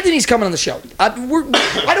sorry. Anthony's coming on the show. I don't want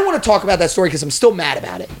to talk about that story because I'm still mad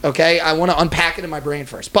about it. Okay, I want to unpack it in my brain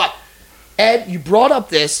first. But Ed, you brought up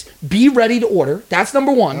this. Be ready to order. That's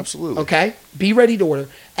number one. Absolutely. Okay, be ready to order.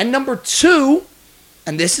 And number two,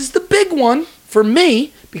 and this is the big one for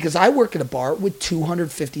me because I work at a bar with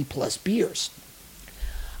 250 plus beers.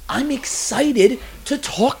 I'm excited to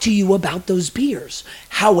talk to you about those beers.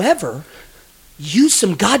 However, use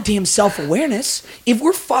some goddamn self-awareness. If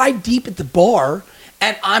we're 5 deep at the bar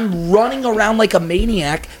and I'm running around like a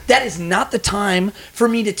maniac, that is not the time for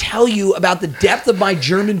me to tell you about the depth of my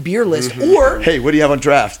German beer list. Or, hey, what do you have on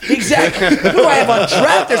draft? Exactly. What do I have on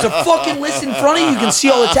draft? There's a fucking list in front of you. You can see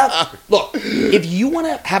all the tabs. Look, if you want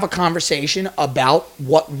to have a conversation about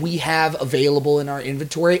what we have available in our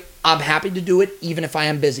inventory, I'm happy to do it, even if I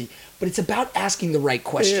am busy. But it's about asking the right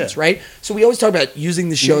questions, right? So we always talk about using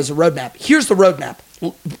the show as a roadmap. Here's the roadmap.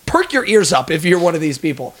 Perk your ears up if you're one of these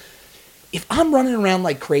people. If I'm running around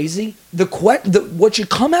like crazy, what should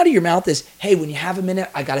come out of your mouth is, hey, when you have a minute,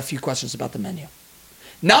 I got a few questions about the menu.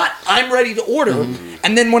 Not, I'm ready to order.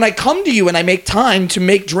 And then when I come to you and I make time to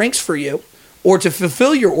make drinks for you or to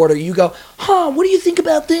fulfill your order, you go, what do you think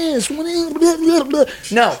about this?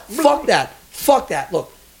 No, fuck that. Fuck that.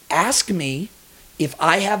 Look, ask me if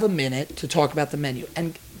I have a minute to talk about the menu.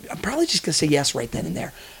 And I'm probably just going to say yes right then and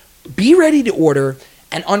there. Be ready to order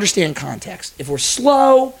and understand context. If we're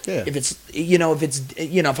slow,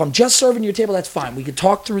 if I'm just serving your table, that's fine. We can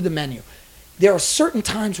talk through the menu. There are certain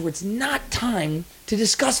times where it's not time to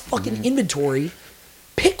discuss fucking inventory.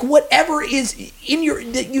 Pick whatever is in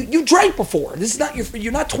that you drank before. This is not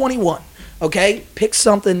you're not 21. Okay? Pick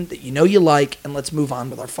something that you know you like and let's move on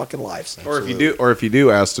with our fucking lives. Or if you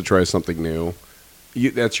do ask to try something new,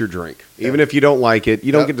 that's your drink. Even if you don't like it,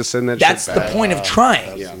 you don't get to send that shit back. That's the point of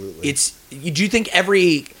trying. Absolutely. Do you think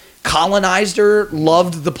every colonizer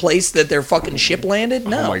loved the place that their fucking ship landed?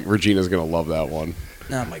 No. Regina's going to love that one.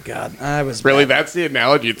 Oh my God. I was really bad. That's the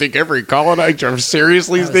analogy. You think every colonizer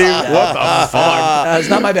seriously, Steve? What the fuck? It's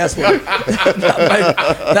not my best work.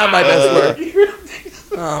 not my best work.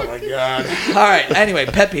 Oh my God. All right. Anyway,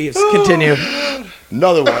 pet peeves. Continue.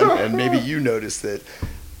 Another one, and maybe you noticed that.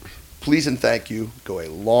 Please and thank you go a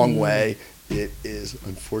long way. It is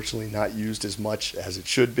unfortunately not used as much as it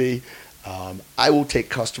should be. I will take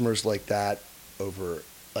customers like that over.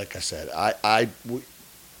 Like I said, I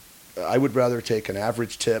would rather take an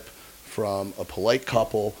average tip from a polite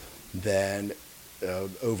couple than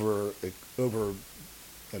over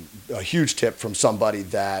a huge tip from somebody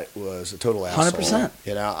that was a total asshole. 100%.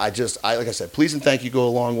 You know, like I said, please and thank you go a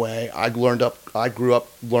long way. I grew up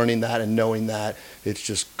learning that and knowing that it's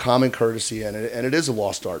just common courtesy, and it is a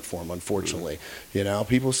lost art form, unfortunately. You know,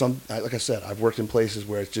 like I said, I've worked in places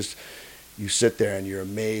where it's just, you sit there and you're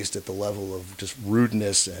amazed at the level of just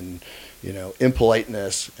rudeness and, you know,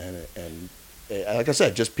 impoliteness and like I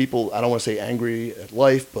said, just people, I don't want to say angry at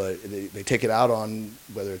life, but they take it out on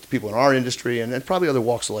whether it's people in our industry and probably other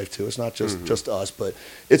walks of life too. It's not just us, but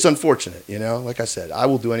it's unfortunate, you know. Like I said, I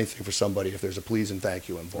will do anything for somebody if there's a please and thank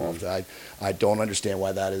you involved. I don't understand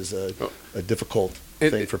why that is a difficult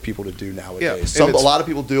thing for people to do nowadays. A lot of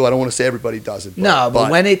people do. I don't want to say everybody does it. But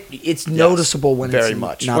when it's noticeable when very it's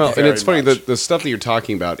much. Not well, there. and it's funny the stuff that you're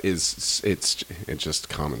talking about it's just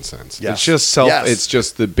common sense. Yes. It's just It's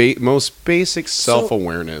just the most basic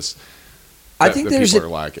self-awareness. I think people are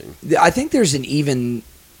lacking. I think there's an even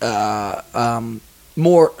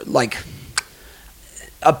more like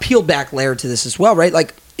a peeled back layer to this as well, right?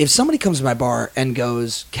 Like if somebody comes to my bar and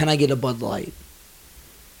goes, "Can I get a Bud Light?"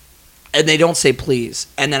 and they don't say please,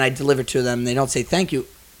 and then I deliver to them and they don't say thank you,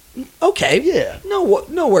 okay, yeah,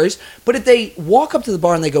 no worries. But if they walk up to the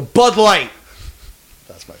bar and they go, "Bud Light,"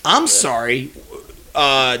 that's my favorite. I'm sorry.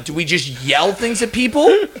 Do we just yell things at people?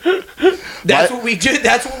 That's what we do.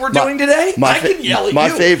 That's what we're doing today. I can yell at you. My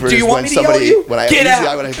favorite do you is want when me to yell at somebody you? when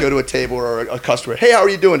I go to a table or a customer, "Hey, how are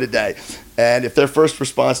you doing today?" And if their first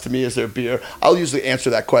response to me is their beer, I'll usually answer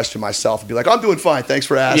that question myself and be like, "I'm doing fine. Thanks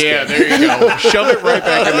for asking." Yeah, there you go. Shove it right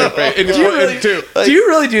back in their face. And do you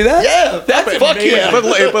really do that? Yeah, that's fuck amazing. yeah. But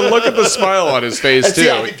look at the smile on his face And too. see,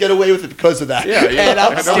 I could get away with it because of that. Yeah, And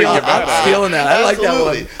I'm stealing that. I like that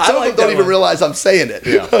one. Absolutely. Some of them don't even realize I'm saying it.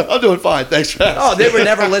 Yeah. I'm doing fine. Thanks for asking. Oh, they were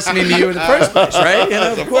never listening to you in the first place, right? You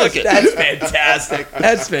know, of course. That's fantastic.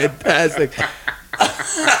 That's fantastic.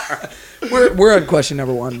 We're on question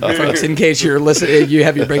number one, folks. In case you're listening, you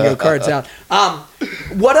have your bingo cards out.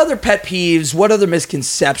 What other pet peeves? What other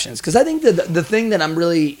misconceptions? Because I think the thing that I'm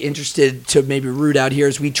really interested to maybe root out here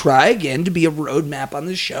is we try again to be a roadmap on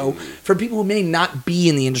the show for people who may not be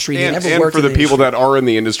in the industry. They never worked for in the people industry. that are in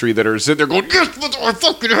the industry that are sitting there going, "Yes, I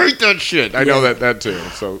fucking hate that shit." I know that too.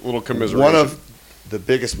 So a little commiseration. One of the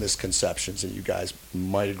biggest misconceptions, and you guys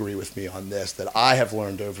might agree with me on this, that I have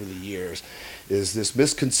learned over the years is this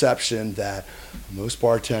misconception that most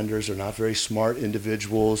bartenders are not very smart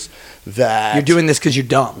individuals, that You're doing this because you're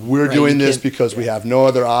dumb. we're right? doing You this can't- because we have no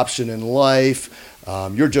other option in life.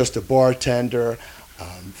 You're just a bartender.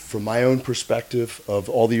 From my own perspective of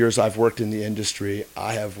all the years I've worked in the industry,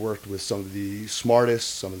 I have worked with some of the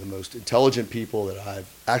smartest, some of the most intelligent people that I've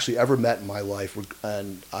actually ever met in my life.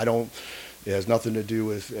 And it has nothing to do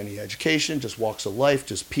with any education, just walks of life,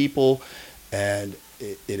 just people. And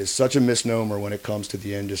it is such a misnomer when it comes to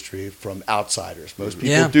the industry from outsiders. Most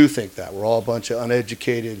people do think that. We're all a bunch of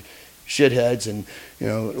uneducated shitheads, and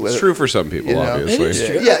it's true for some people, obviously. It is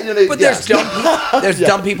true. Yeah, but there's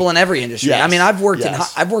dumb people in every industry. Yes. I mean, I've worked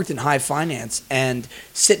Yes. in high finance, and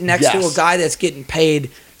sitting next to a Yes. guy that's getting paid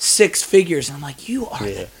six figures, and I'm like, you are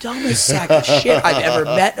the dumbest sack of shit I've ever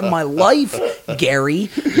met in my life, Gary.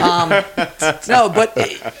 No, but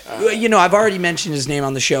I've already mentioned his name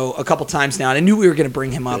on the show a couple times now, and I knew we were going to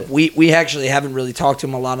bring him up. We actually haven't really talked to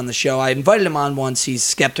him a lot on the show. I invited him on once. He's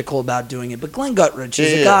skeptical about doing it, but Glenn Guttridge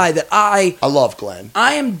is a guy that I love Glenn.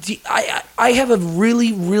 I have a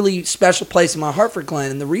really, really special place in my heart for Glenn,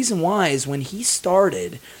 and the reason why is when he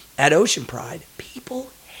started at Ocean Pride, people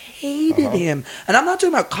hated him. And I'm not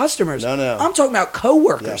talking about customers. No. I'm talking about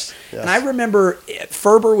coworkers. Yes. And I remember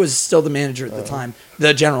Ferber was still the manager at the time,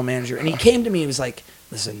 the general manager. And he came to me and was like,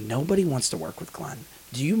 "Listen, nobody wants to work with Glenn.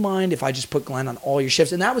 Do you mind if I just put Glenn on all your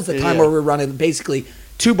shifts?" And that was the time where we were running basically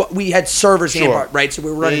we had servers and bar, right? So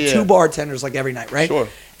we were running two bartenders like every night, right? Sure.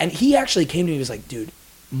 And he actually came to me and was like, "Dude,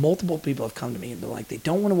 multiple people have come to me and been like, they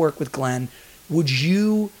don't want to work with Glenn. Would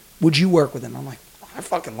you work with him?" I'm like, I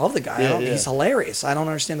fucking love the guy. He's hilarious. I don't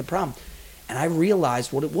understand the problem. And I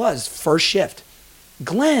realized what it was. First shift.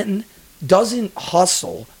 Glenn doesn't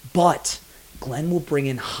hustle, but Glenn will bring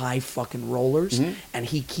in high fucking rollers, and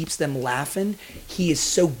he keeps them laughing. He is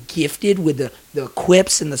so gifted with the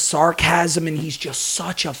quips and the sarcasm, and he's just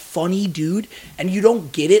such a funny dude. And you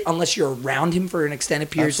don't get it unless you're around him for an extended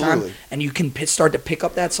period of time, and you can start to pick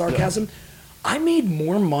up that sarcasm. I made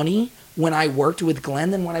more money when I worked with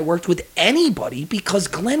Glenn than when I worked with anybody, because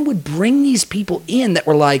Glenn would bring these people in that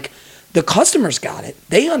were like, the customers got it.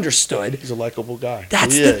 They understood. He's a likable guy.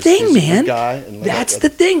 That's the thing, He's man. A good guy, and that's the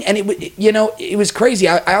thing. And it was crazy.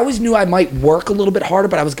 I always knew I might work a little bit harder,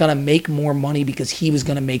 but I was going to make more money because he was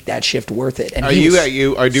going to make that shift worth it. And I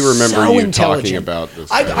do remember you talking about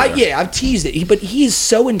this. I've teased it. But he is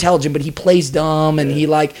so intelligent, but he plays dumb, and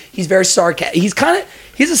he's very sarcastic.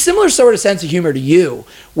 He's a similar sort of sense of humor to you,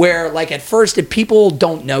 where like at first, if people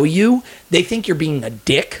don't know you, they think you're being a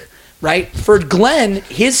dick. Right? For Glenn,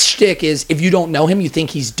 his shtick is if you don't know him, you think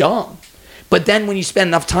he's dumb. But then when you spend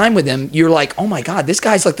enough time with him, you're like, oh my God, this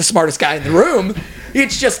guy's like the smartest guy in the room.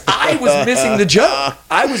 It's just, I was missing the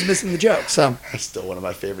joke. So that's still one of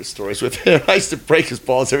my favorite stories with him. I used to break his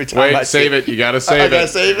balls every time. Wait, save it. You got to save it. I got to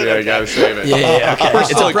save it? Yeah, you got to save it. Yeah. Okay.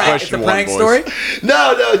 It's a prank story?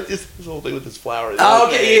 No, it's this whole thing with his flowers. Oh,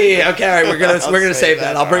 okay, yeah. Okay, all right. We're gonna save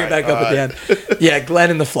that. I'll bring it back up at the end. Yeah, Glenn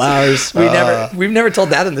and the flowers. We've never told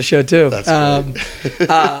that in the show too. That's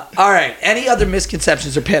all right. Any other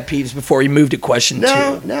misconceptions or pet peeves before we move to question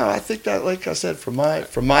two? No. I think that, like I said, from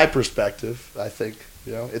my perspective, I think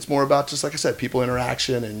it's more about, just like I said, people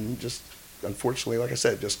interaction, and just, unfortunately, like I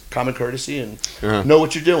said, just common courtesy and know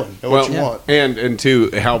what you're doing, what you want. And too,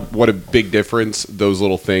 what a big difference those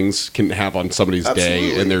little things can have on somebody's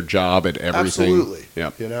day and their job and everything. Absolutely.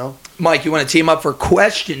 Yeah. Mike, you want to team up for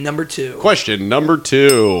question number two? Question number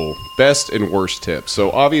two: best and worst tips. So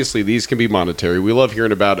obviously these can be monetary. We love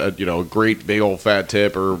hearing about a great big old fat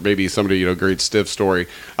tip, or maybe somebody great stiff story.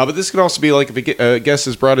 But this can also be like if a guest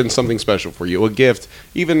has brought in something special for you, a gift,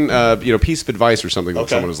 even piece of advice or something that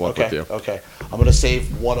someone has left with you. Okay. I'm going to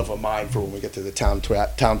save one of mine for when we get to the town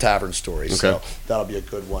tavern story. Okay. So that'll be a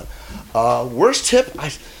good one. Worst tip,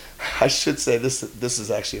 I should say this is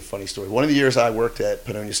actually a funny story. One of the years I worked at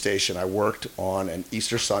Pannonia Station, I worked on an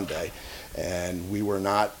Easter Sunday, and we were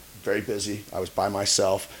not very busy. I was by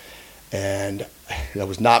myself, and I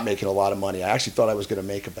was not making a lot of money. I actually thought I was going to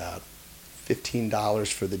make about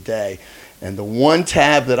 $15 for the day. And the one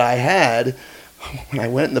tab that I had, when I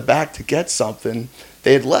went in the back to get something,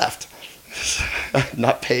 they had left.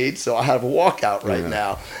 Not paid, so I have a walkout right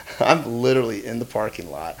now. I'm literally in the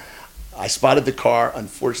parking lot. I spotted the car.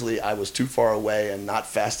 Unfortunately, I was too far away and not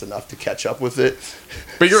fast enough to catch up with it.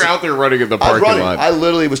 But you're out there running in the parking lot. I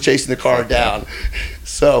literally was chasing the car down.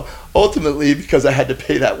 So ultimately, because I had to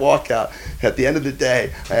pay that walkout, at the end of the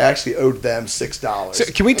day, I actually owed them $6. So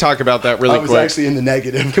can we talk about that really quick? I was actually in the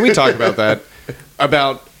negative. Can we talk about that?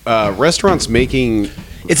 About restaurants making...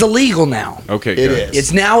 It's illegal now. Okay, it good. is.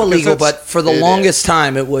 It's now illegal, but for the longest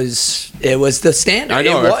time, it was the standard. I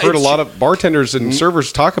know. I've heard a lot of bartenders and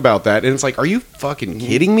servers talk about that, and it's like, are you fucking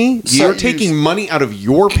kidding me? You're taking money out of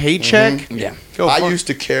your paycheck? Yeah. I used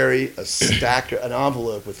to carry an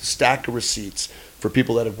envelope with a stack of receipts for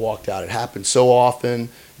people that had walked out. It happened so often.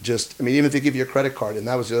 Even if they give you a credit card, and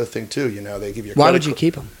that was the other thing too. They give you a credit card. Why would you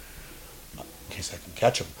keep them? In case I can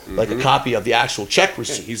catch them. Like a copy of the actual check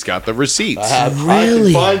receipt. He's got the receipts. I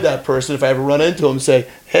can find that person if I ever run into him and say,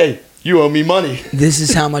 hey, you owe me money. This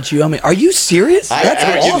is how much you owe me. Are you serious?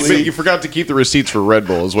 That's awesome. You forgot to keep the receipts for Red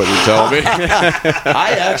Bull is what you're telling me.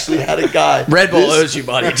 I actually had a guy. Red Bull owes you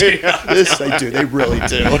money, too. This they do. They really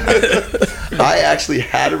do. I actually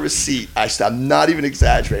had a receipt. I'm not even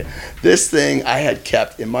exaggerating. This thing I had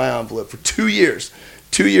kept in my envelope for 2 years.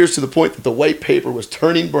 2 years to the point that the white paper was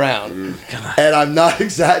turning brown. And I'm not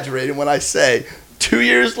exaggerating when I say 2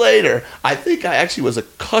 years later, I think I actually was a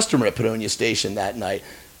customer at Pannonia Station that night.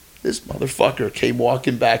 This motherfucker came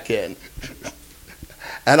walking back in.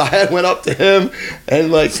 And I went up to him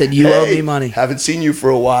and said, you owe me money. Haven't seen you for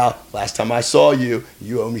a while. Last time I saw you,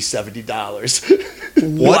 you owe me $70.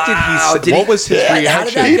 What did he say? What was his reaction? How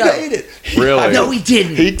did that He go? paid it. Really? No, he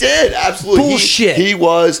didn't. He did, absolutely. Bullshit. He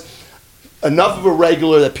was enough of a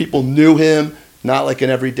regular that people knew him, not like an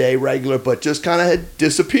everyday regular, but just kind of had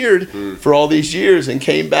disappeared for all these years and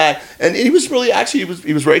came back. And he was really, he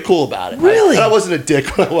was very cool about it. Really? And I wasn't a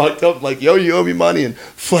dick when I walked up like, yo, you owe me money, and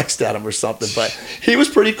flexed at him or something. But he was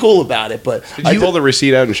pretty cool about it. But did you pull the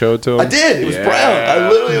receipt out and show it to him? I did. It was brown. I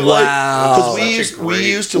literally because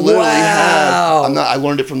we used to literally have. I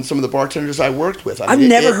learned it from some of the bartenders I worked with. I've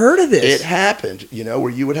never heard of this. It happened, where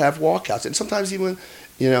you would have walkouts, and sometimes even,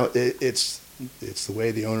 it's the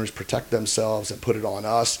way the owners protect themselves and put it on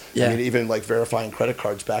us. Yeah. I mean, even like verifying credit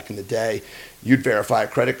cards back in the day, you'd verify a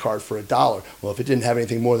credit card for $1. Well, if it didn't have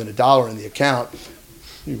anything more than $1 in the account,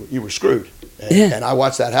 you were screwed. And I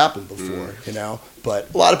watched that happen before, you know.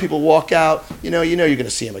 But a lot of people walk out, you're going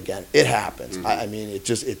to see him again. It happens. I mean, it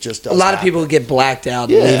just does. A lot of people get blacked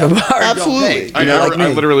out and leave a bar. Absolutely. I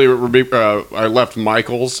literally I left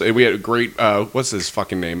Michael's and we had a great what's his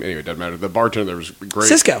fucking name? Anyway, it doesn't matter. The bartender there was great.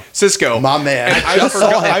 Cisco, my man. And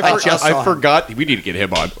I forgot. We need to get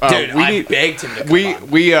him on. Dude, I begged him to come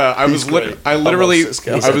on. I literally was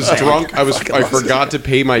drunk. I forgot to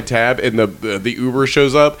pay my tab and the Uber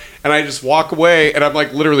shows up and I just walk away and I'm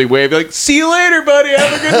like literally waving like, see you later, buddy.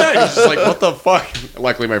 Have a good night. He's just like, what the fuck?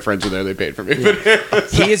 Luckily, my friends were there. They paid for me.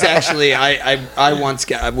 He is actually. I once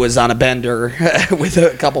was on a bender with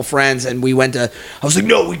a couple friends, and we went to. I was like,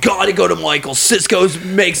 no, we got to go to Michael's. Cisco's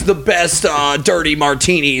makes the best dirty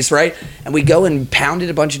martinis, right? And we go and pounded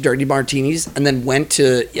a bunch of dirty martinis, and then went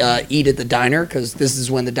to eat at the diner because this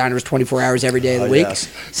is when the diner was 24 hours every day of the week. Yes.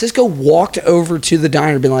 Cisco walked over to the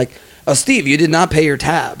diner, and been like, oh, Steve, you did not pay your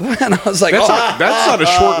tab. And I was like, that's not a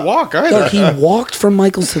short walk either. No, he walked from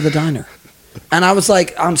Michael's to the diner. And I was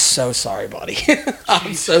like, I'm so sorry, buddy.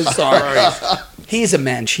 I'm so sorry. He's a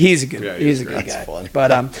mensch. He's a good guy. Funny.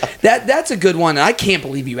 But that's a good one. I can't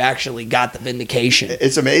believe you actually got the vindication.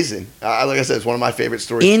 It's amazing. Like I said, it's one of my favorite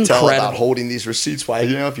stories to tell about holding these receipts. Why,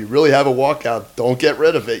 if you really have a walkout, don't get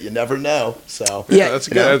rid of it. You never know. So that's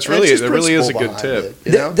good. That really is a good tip.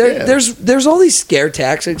 There's all these scare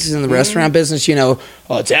tactics in the restaurant business.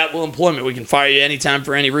 It's at will employment. We can fire you anytime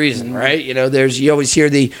for any reason, right? You always hear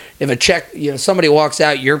if a check, somebody walks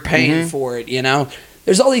out, you're paying for it.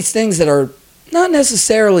 There's all these things that are not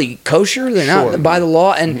necessarily kosher. They're not by the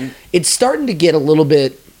law. And it's starting to get a little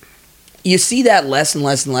bit, you see that less and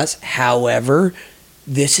less and less. However,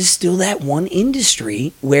 this is still that one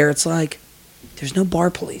industry where it's like, there's no bar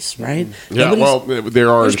police, right? Yeah, there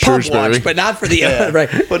are in Shrewsbury, but not for the right.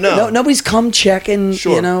 But no, nobody's come checking.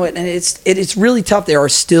 And it's really tough. There are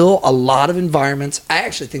still a lot of environments. I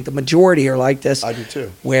actually think the majority are like this. I do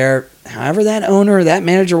too. Where however that owner or that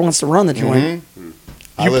manager wants to run the joint,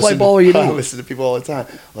 you play ball or you don't. I listen to people all the time.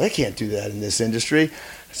 Well, they can't do that in this industry.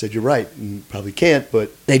 I said, you're right. You probably can't, but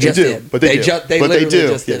they just do. Did. But they do. They literally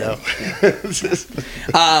just did.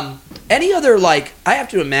 Any other I have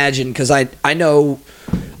to imagine because I know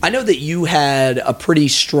that you had a pretty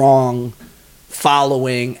strong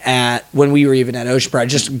following at when we were even at Ocean Pride,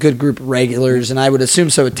 just a good group of regulars, and I would assume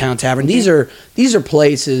so at Town Tavern. These are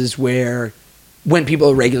places where when people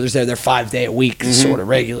are regulars there, they're 5 day a week sort of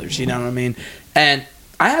regulars. You know what I mean? And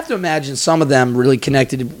I have to imagine some of them really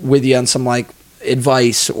connected with you on some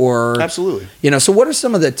advice or absolutely. So what are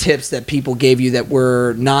some of the tips that people gave you that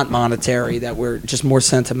were not monetary, that were just more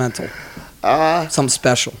sentimental? Something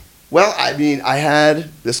special. Well, I mean, I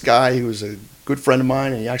had this guy who was a good friend of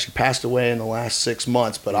mine, and he actually passed away in the last 6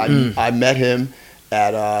 months. But I met him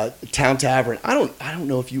at Town Tavern. I don't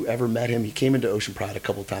know if you ever met him. He came into Ocean Pride a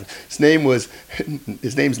couple of times.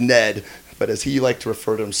 His name's Ned. But as he liked to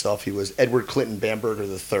refer to himself, he was Edward Clinton Bamberger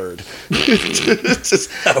III. Just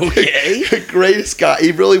greatest guy.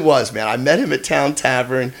 He really was, man. I met him at Town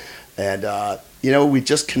Tavern, and we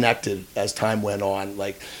just connected as time went on.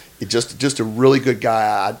 Just a really good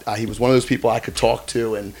guy. He was one of those people I could talk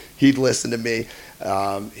to, and he'd listen to me.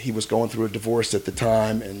 He was going through a divorce at the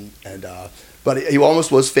time, but he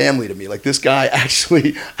almost was family to me. This guy,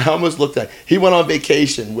 actually, I almost looked at. He went on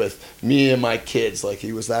vacation with me and my kids.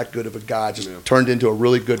 He was that good of a guy. Just turned into a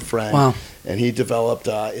really good friend. Wow. And he developed.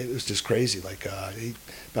 It was just crazy.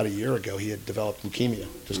 About a year ago, he had developed leukemia,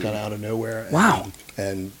 just kind of out of nowhere. Wow.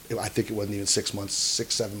 And I think it wasn't even 6 months,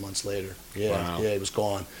 7 months later. Yeah, wow. Yeah, he was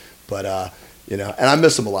gone. But and I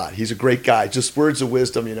miss him a lot. He's a great guy. Just words of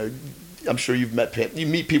wisdom. I'm sure you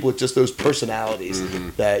meet people with just those personalities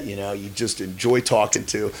that you just enjoy talking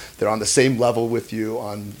to. They're on the same level with you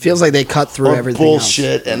on feels like they cut through everything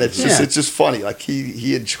bullshit, else. And it's just funny.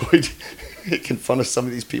 He enjoyed making fun of some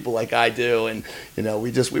of these people like I do, and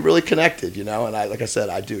we really connected. And like I said,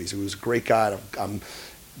 I do. He was a great guy.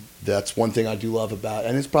 That's one thing I do love about,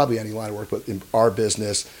 and it's probably any line of work, but in our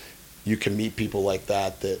business, you can meet people like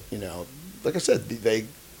that. Like I said,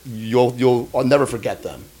 I'll never forget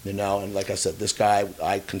them, and like I said, this guy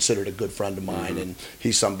I considered a good friend of mine, and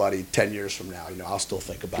he's somebody 10 years from now, I'll still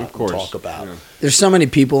think about and talk about. Yeah. There's so many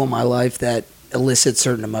people in my life that elicit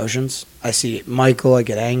certain emotions. I see Michael, I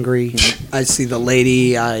get angry. I see the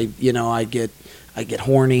lady, I get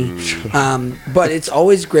horny. But it's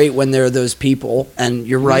always great when there are those people, and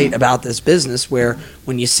you're right about this business, where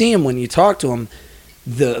when you see them, when you talk to them,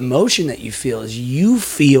 the emotion that you feel is you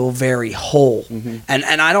feel very whole. And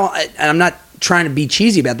I'm not trying to be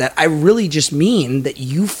cheesy about that. I really just mean that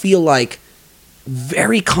you feel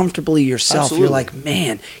very comfortably yourself. Absolutely. You're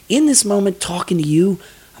man, in this moment talking to you,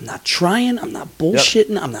 I'm not trying. I'm not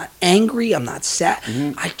bullshitting. I'm not angry. I'm not sad.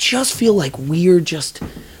 I just feel like we're just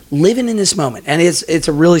living in this moment, and it's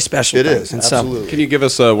a really special thing. It is, and absolutely. So, can you give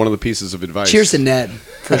us one of the pieces of advice? Cheers to Ned,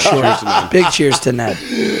 for sure. Cheers to Ned. Big cheers to Ned.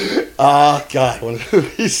 Oh, God, one of the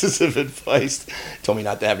pieces of advice told me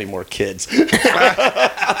not to have any more kids.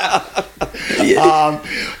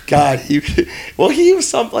 God, he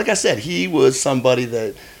was like I said, he was somebody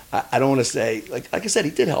that I don't want to say, like I said,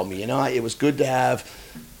 he did help me. It was good to have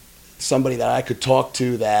somebody that I could talk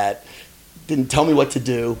to that didn't tell me what to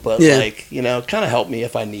do, but kind of helped me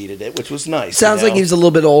if I needed it, which was nice. Sounds like he was a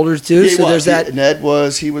little bit older too. Yeah, so there's that. Ned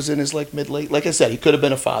he was in his mid-late. Like I said, he could have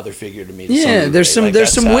been a father figure to me. There's just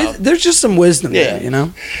some wisdom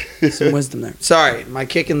there. Some wisdom there. Sorry, am I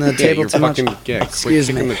kicking the table too much?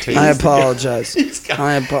 Excuse me. I apologize.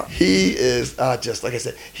 He is just like I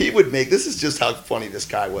said. He would make. This is just how funny this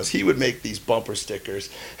guy was. He would make these bumper stickers.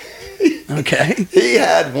 Okay. He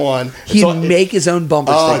had one. He'd make his own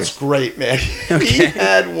bumper stickers. Oh, it's great, man. Okay. He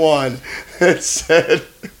had one that said,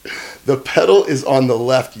 "The pedal is on the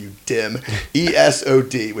left, you dim."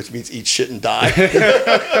 ESOD, which means eat shit and die.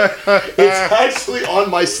 It's actually on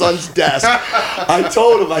my son's desk. I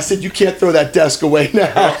told him, I said, "You can't throw that desk away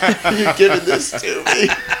now. You're giving this to me."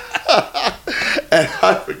 And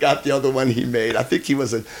I forgot the other one he made. I think he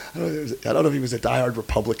was I don't know if he was a diehard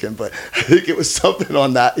Republican, but I think it was something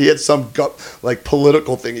on that. He had some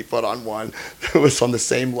political thing he put on one that was on the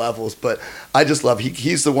same levels. But I just love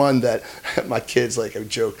he's the one that my kids a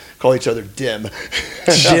joke call each other dim.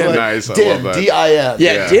 Dim. Nice. I Dim. love that. DIM.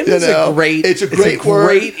 Yeah, dim is a great. It's a great word.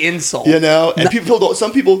 Great insult. And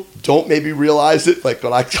some people don't maybe realize it. Like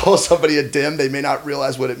when I call somebody a dim, they may not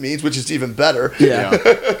realize what it means, which is even better. Yeah.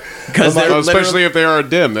 Because especially if they are a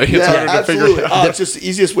dim, it's harder to figure it out. It's just the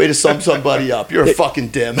easiest way to sum somebody up. You're a fucking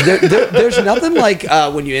dim. There's nothing like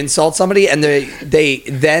when you insult somebody and they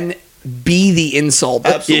then be the insult.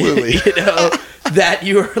 Absolutely. That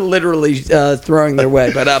you are literally throwing their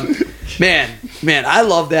way. But man, I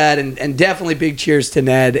love that, and definitely big cheers to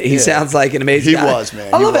Ned. He sounds like an amazing guy. He was,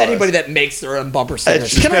 man. I love anybody that makes their own bumper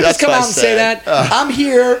stickers. Can I just come out and say that? I'm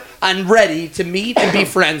here. I'm ready to meet and be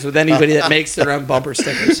friends with anybody that makes their own bumper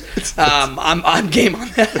stickers. I'm game on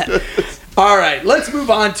that. All right, let's move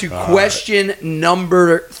on to question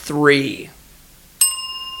number 3.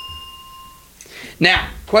 Now,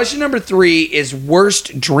 question number 3 is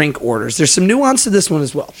worst drink orders. There's some nuance to this one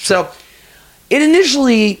as well. So, it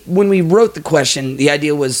initially, when we wrote the question, the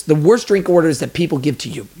idea was the worst drink orders that people give to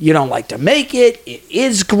you. You don't like to make it. It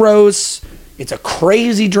is gross. It's a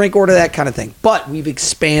crazy drink order, that kind of thing. But we've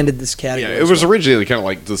expanded this category. Yeah, it was originally kind of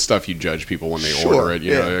like the stuff you judge people when they order it.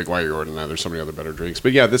 You know, like why you're ordering that. There's so many other better drinks.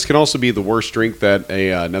 But yeah, this can also be the worst drink that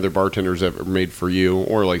another bartender's ever made for you,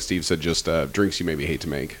 or like Steve said, just drinks you maybe hate to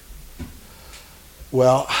make.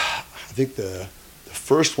 Well, I think the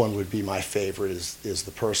first one would be my favorite is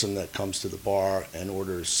the person that comes to the bar and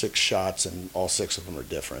orders 6 shots and all 6 of them are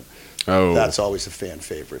different. Oh, that's always a fan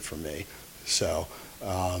favorite for me. So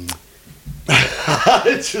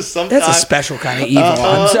it's just sometimes that's a special kind of evil.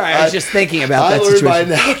 I'm sorry, I was just thinking about that situation. I learned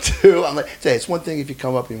by now too. I'm like, it's one thing if you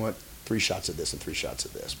come up and you want 3 shots of this and 3 shots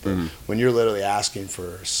of this, but when you're literally asking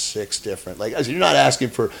for 6 different, you're not asking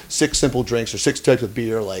for 6 simple drinks or 6 types of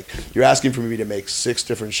beer, like you're asking for me to make 6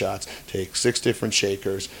 different shots, take 6 different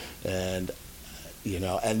shakers, and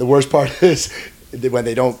and the worst part is when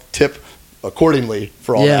they don't tip accordingly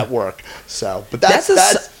for all that work. So, but that's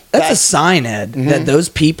a sign, Ed, that those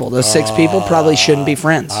 6 people probably shouldn't be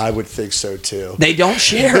friends. I would think so too. They don't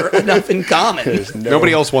share enough in common.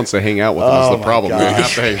 Nobody else wants to hang out with them. Is the problem. They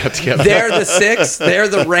have to hang out together. They're the 6. They're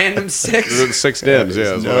the random 6. They're the 6 dims.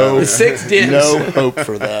 Yeah, the 6 dims. No hope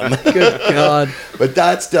for them. Good God. But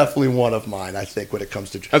that's definitely one of mine. I think when it comes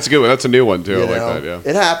to that's a good one. That's a new one too. I like that. Yeah,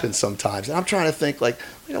 it happens sometimes, and I'm trying to think like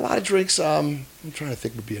a lot of drinks. I'm trying to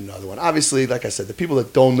think would be another one. Obviously, like I said, the people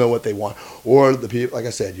that don't know what they want, or the people, like I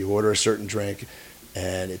said, you order a certain drink,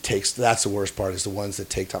 and it takes. That's the worst part is the ones that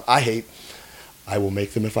take time. I will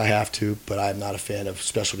make them if I have to, but I'm not a fan of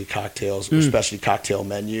specialty cocktails or specialty cocktail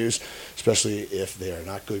menus, especially if they are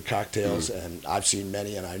not good cocktails. And I've seen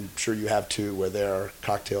many, and I'm sure you have too, where there are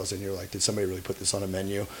cocktails and you're like, did somebody really put this on a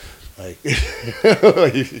menu? Like, you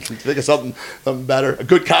can think of something better. A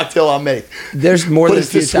good cocktail I'll make. There's more than a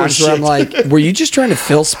few times where I'm like, were you just trying to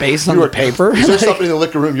fill space on the paper? Is there something in the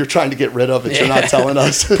liquor room you're trying to get rid of that you're not telling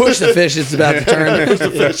us? Push the fish, it's about to turn. Push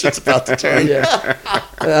the fish, it's about to turn. Yeah.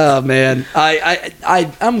 Oh, man.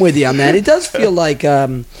 I'm with you on that. It does feel like,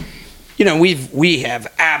 we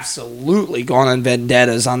have absolutely gone on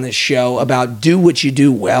vendettas on this show about do what you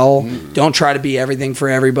do well. Don't try to be everything for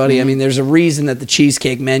everybody. I mean, there's a reason that the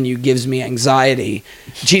Cheesecake menu gives me anxiety.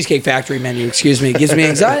 The Cheesecake Factory menu, excuse me, gives me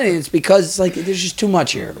anxiety. It's because it's like there's just too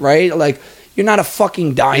much here, right? Like you're not a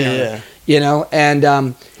fucking diner,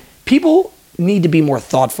 and people need to be more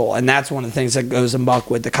thoughtful, and that's one of the things that goes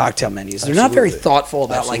amok with the cocktail menus. They're not very thoughtful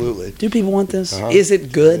about like, do people want this? Is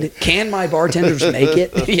it good? Can my bartenders make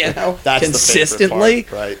it? That's consistently, the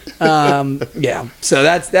favorite part, right? So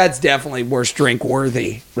that's definitely worst drink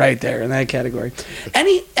worthy right there in that category.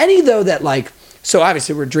 Any though that like, so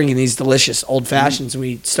obviously we're drinking these delicious old fashions.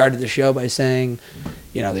 We started the show by saying,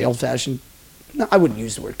 the old fashioned. No, I wouldn't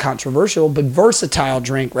use the word controversial, but versatile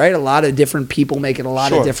drink, right? A lot of different people make it a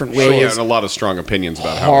lot of different ways. And a lot of strong opinions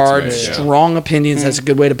about how it's made. Strong opinions, that's a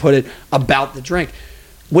good way to put it, about the drink.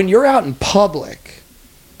 When you're out in public,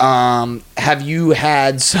 have you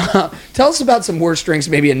had some... Tell us about some worse drinks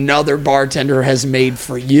maybe another bartender has made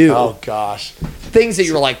for you. Oh, gosh. Things that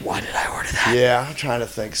you're like, why did I order that? Yeah, I'm trying to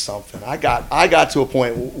think something. I got to a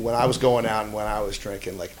point when I was going out and when I was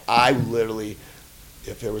drinking, like I literally...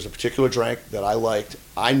 If there was a particular drink that I liked,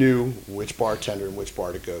 I knew which bartender and which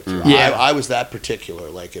bar to go to. I was that particular.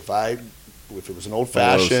 Like if it was an old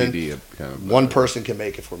fashioned, one person can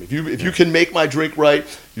make it for me. If you can make my drink right,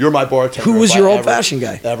 you're my bartender. Who was your old fashioned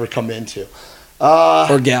guy? Ever come into?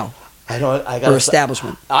 Or gal? Or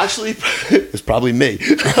establishment? Actually, it was probably me.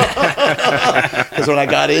 Because when I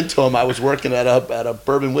got into them, I was working at a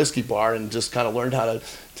bourbon whiskey bar and just kind of learned how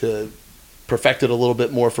to perfect it a little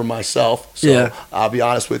bit more for myself. So I'll be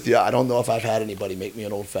honest with you, I don't know if I've had anybody make me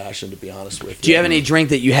an old fashioned, to be honest with you. Do you have any drink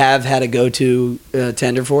that you have had a go-to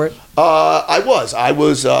tender for it? I was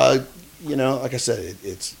like I said,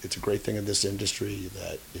 it's a great thing in this industry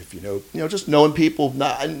that if just knowing people,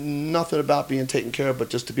 nothing about being taken care of, but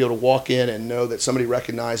just to be able to walk in and know that somebody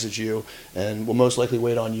recognizes you and will most likely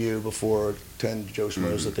wait on you before 10 Joe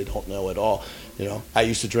Schmoes that they don't know at all. I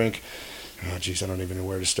used to drink, I don't even know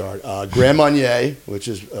where to start. Grand Marnier, which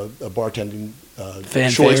is a bartending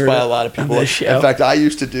choice by a lot of people. In fact, I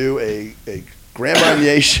used to do a Grand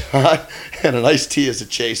Marnier shot and an iced tea as a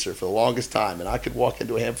chaser for the longest time. And I could walk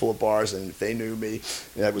into a handful of bars, and if they knew me,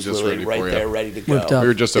 that was just literally right there, ready to go. We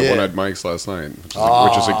were just at One Eyed Mike's last night, which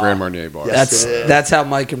is a Grand Marnier bar. Yes, that's how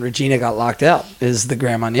Mike and Regina got locked out, is the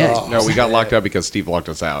Grand Marnier. No, we we locked out because Steve locked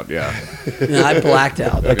us out, No, I blacked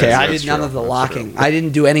out. Okay, I did none of the locking. I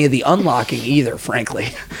didn't do any of the unlocking either, frankly.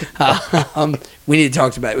 We need to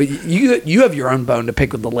talk about it. You have your own bone to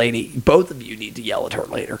pick with the lady. Both of you need to yell at her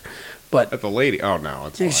later. But at the lady, oh no,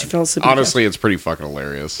 it's fine. She fell asleep. Honestly, it's pretty fucking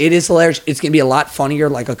hilarious. It is hilarious. It's gonna be a lot funnier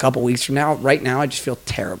like a couple weeks from now. Right now, I just feel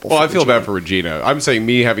terrible. Well, I feel bad for Regina. I'm saying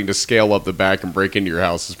me having to scale up the back and break into your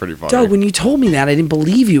house is pretty funny. Doug, when you told me that, I didn't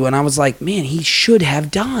believe you, and I was like, man, he should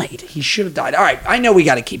have died. All right, I know we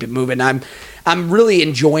got to keep it moving. I'm really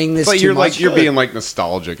enjoying this. But you're being like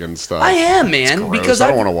nostalgic and stuff. I am, man, because I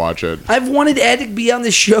don't want to watch it. I've wanted Ed to be on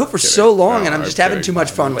the show for so long, and I'm just having too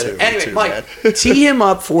much fun with it. Anyway, Mike, tee him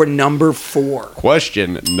up for number 4.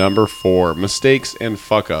 Question number 4: mistakes and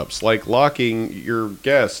fuck ups, like locking your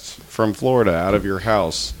guest from Florida out of your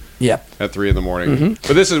house. At 3 a.m.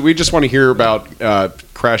 But we just want to hear about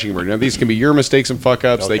crashing. Now, these can be your mistakes and fuck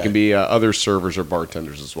ups. Okay. They can be other servers or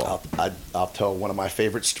bartenders as well. I'll tell one of my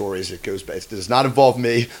favorite stories. It does not involve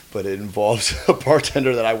me, but it involves a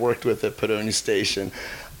bartender that I worked with at Padonia Station.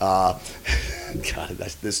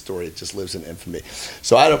 This story, it just lives in infamy.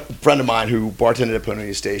 So I had a friend of mine who bartended at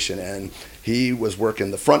Padonia Station, and he was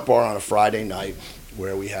working the front bar on a Friday night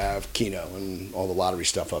where we have Keno and all the lottery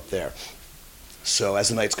stuff up there. So as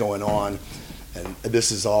the night's going on, and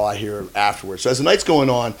this is all I hear afterwards. So as the night's going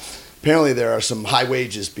on, apparently there are some high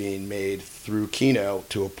wages being made through Keno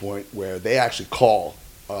to a point where they actually call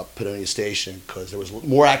Padonia Station because there was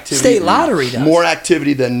more activity. State lottery does. More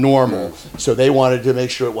activity than normal. So they wanted to make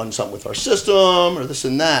sure it wasn't something with our system or this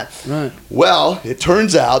and that. Right. Well, it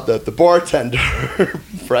turns out that the bartender,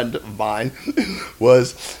 friend of mine,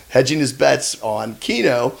 was hedging his bets on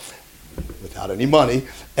Keno without any money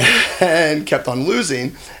and kept on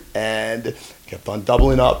losing and kept on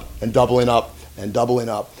doubling up and doubling up and doubling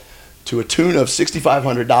up to a tune of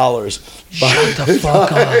 $6,500. Shut the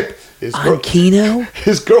fuck up. On Keno?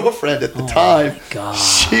 His girlfriend at the time,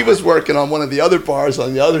 she was working on one of the other bars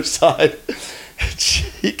on the other side.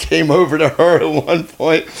 She came over to her at one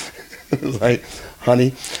point and was like, honey,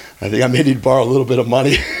 I think I may need to borrow a little bit of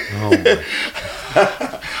money. Oh my.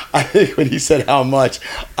 I think when he said how much,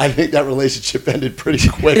 I think that relationship ended pretty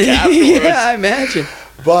quick afterwards. Yeah, I imagine.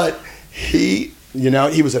 But he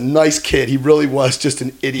he was a nice kid. He really was just an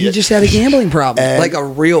idiot. He just had a gambling problem, And like a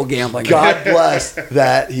real gambling God bless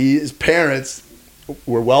that his parents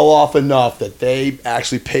were well off enough that they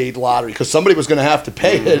actually paid lottery because somebody was going to have to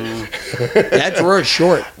pay it. That drawer is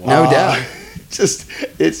short, no doubt.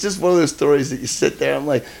 It's just one of those stories that you sit there. I'm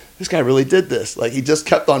like, this guy really did this. Like he just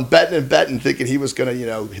kept on betting and betting, thinking he was gonna,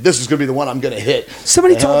 this is gonna be the one I'm gonna hit.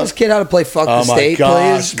 Somebody told this kid how to play Fuck the State,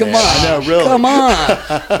 gosh, please. Come man. on, I know, really. Come on.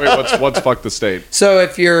 Wait, what's Fuck the State? So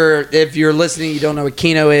if you're listening, you don't know what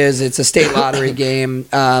Keno is. It's a state lottery game.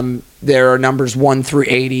 There are numbers 1 through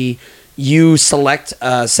 80. You select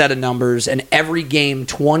a set of numbers, and every game,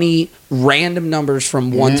 20 random numbers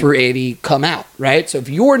from 1 through 80 come out. Right. So if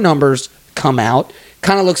your numbers come out,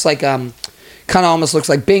 kind of almost looks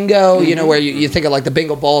like bingo, where you think of like the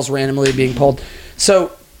bingo balls randomly being pulled.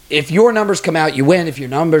 So if your numbers come out, you win. If your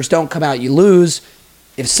numbers don't come out, you lose.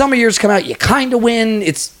 If some of yours come out, you kind of win.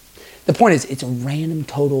 The point is, it's a random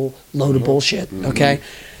total load of bullshit, okay?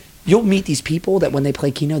 You'll meet these people that when they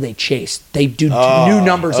play Keno, they chase. They do new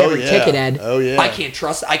numbers every ticket, Ed. Oh, yeah. I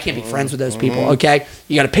can't be friends with those people, okay?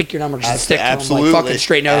 You got to pick your numbers and stick to them like fucking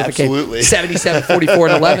straight notification. Absolutely. 77, 44,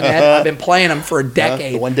 and 11, Ed. I've been playing them for a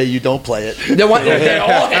decade. The one day you don't play it. They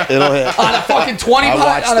all hit. It'll hit. On a fucking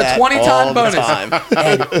 20-time bonus.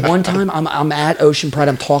 And one time I'm at Ocean Pride.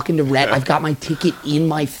 I'm talking to Rhett. I've got my ticket in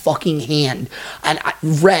my fucking hand. And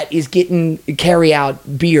Rhett is getting carry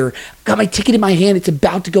out beer. Got my ticket in my hand. It's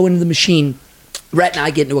about to go into the machine. Rhett and I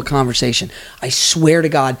get into a conversation. I swear to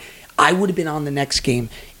God, I would have been on the next game.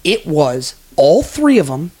 It was all three of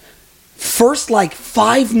them. First,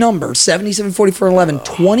 5 numbers, 77, 44, 11,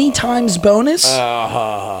 20 times bonus.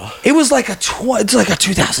 It was like it's like a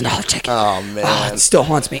 $2,000 ticket. Oh, man. It still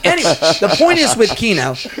haunts me. Anyway, the point is with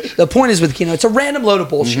Keno, it's a random load of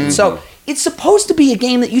bullshit. So it's supposed to be a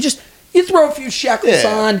game that you throw a few shekels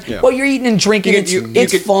on while you're eating and drinking.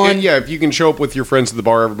 It's fun. If you can show up with your friends at the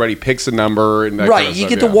bar, everybody picks a number. And that right, kind of you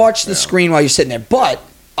stuff, get to watch the screen while you're sitting there. But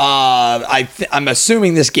I'm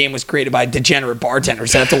assuming this game was created by degenerate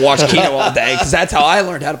bartenders that have to watch Keno all day because that's how I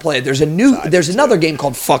learned how to play it. There's another game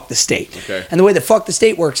called Fuck the State. Okay. And the way that Fuck the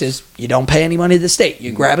State works is you don't pay any money to the state.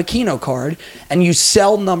 You grab a Keno card and you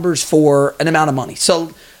sell numbers for an amount of money.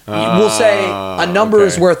 So we'll say a number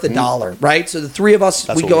is worth $1, right? So the three of us,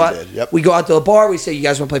 we go out to the bar. We say, you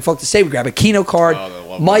guys want to play Fuck the State? We grab a Keno card.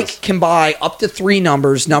 Mike can buy up to 3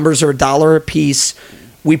 numbers. Numbers are $1 a piece.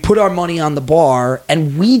 We put our money on the bar,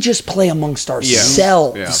 and we just play amongst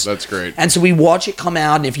ourselves. Yeah, that's great. And so we watch it come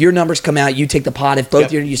out, and if your numbers come out, you take the pot. If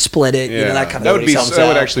both you split it. That kind of thing. That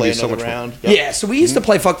would actually be so much fun. Yeah, so we used to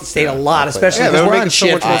play Fuck the State a lot, especially because we're on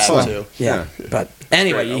shift. Yeah, but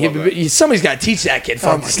anyway, somebody's got to teach that kid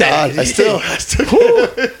Fuck the State. I still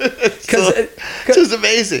it's just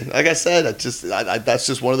amazing. Like I said, that's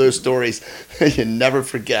just one of those stories you never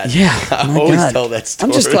forget. Yeah, I always tell that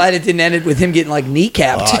story. I'm just glad it didn't end with him getting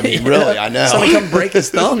kneecapped. Really, I know. Somebody come break his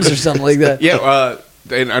thumbs or something like that. Yeah,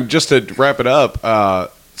 and just to wrap it up, how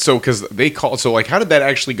did that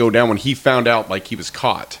actually go down when he found out he was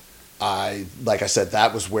caught? Like I said,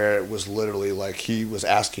 that was where it was literally he was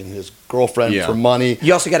asking his girlfriend for money.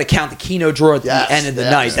 You also got to count the Keno drawer at the end of the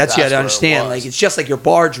night. That's you got to understand. It's just like your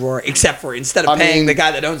bar drawer, except for instead of paying the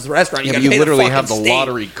guy that owns the restaurant, you literally have the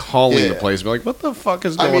lottery calling the place, be like, "What the fuck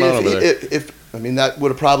is going on over there?" That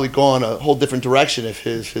would have probably gone a whole different direction if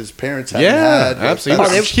his parents hadn't had.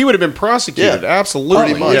 Absolutely. He would have been prosecuted.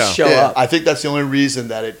 Absolutely. Show up. I think that's the only reason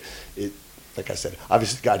that it. Like I said,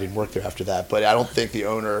 obviously the guy didn't work there after that, but I don't think the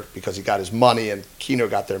owner, because he got his money and Keno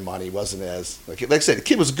got their money, wasn't as like I said, the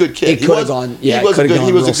kid was a good kid. He was a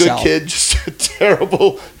good kid, just a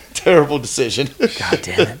terrible decision. God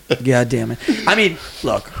damn it. I mean,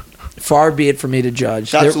 look, far be it for me to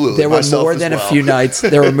judge. Absolutely. There were more than a few nights.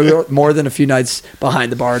 There were more than a few nights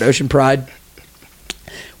behind the bar at Ocean Pride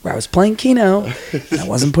where I was playing Keno, and I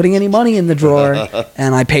wasn't putting any money in the drawer,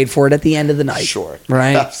 and I paid for it at the end of the night. Sure.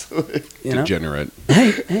 Right? Absolutely. Degenerate.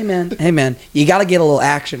 Hey, man. You got to get a little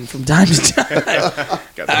action from time to time.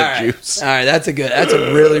 Got that juice. All right, that's a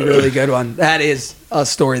really, really good one. That is a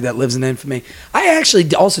story that lives in infamy. I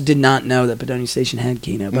actually also did not know that Padonia Station had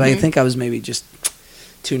Keno, but I think I was maybe just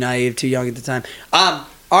too naive, too young at the time. All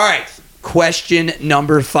right, question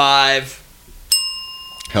number 5.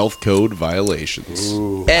 Health code violations.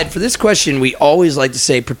 Ooh. Ed, for this question, we always like to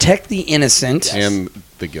say protect the innocent. And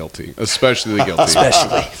the guilty. Especially the guilty.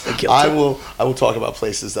 Especially the guilty. I will talk about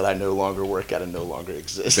places that I no longer work at and no longer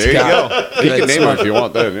exist. There you go. You can name them if you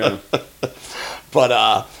want that, yeah.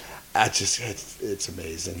 But it's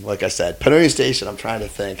amazing. Like I said, Padonia Station, I'm trying to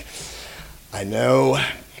think. I know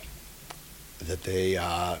that they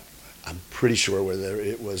I'm pretty sure whether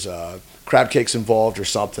it was crab cakes involved or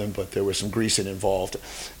something, but there was some greasing involved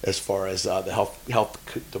as far as the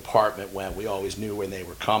health department went. We always knew when they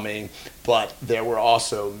were coming, but there were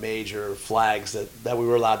also major flags that we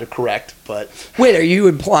were allowed to correct. But wait, are you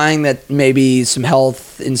implying that maybe some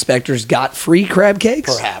health inspectors got free crab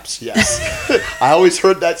cakes? Perhaps, yes. I always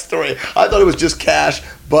heard that story. I thought it was just cash,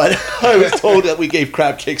 but I was told that we gave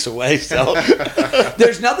crab cakes away. So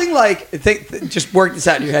there's nothing like, just work this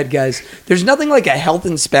out in your head, guys. There's nothing like a health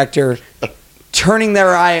inspector turning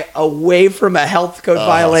their eye away from a health code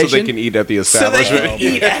violation. So they can eat at the establishment. So they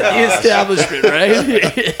can eat at the establishment,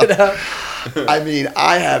 right? You know? I mean,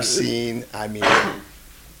 I have seen,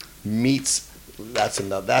 meats, that's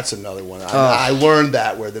another one. I learned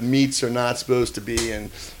that where the meats are not supposed to be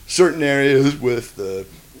in certain areas with the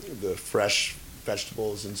fresh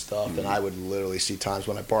vegetables and stuff, and I would literally see times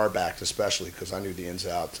when I bar backed, especially because I knew the ins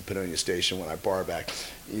and outs of Pannonia Station. When I bar backed,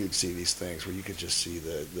 you'd see these things where you could just see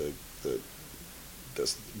the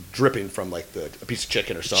dripping from like a piece of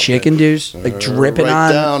chicken or something. Chicken juice, like dripping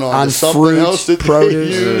right on something fruits, else that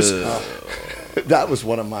produce. That was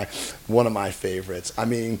one of my favorites. I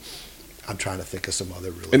mean, I'm trying to think of some other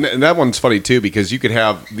really. And that one's funny too, because you could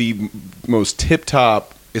have the most tip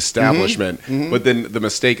top establishment, but then the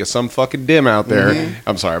mistake of some fucking dim out there.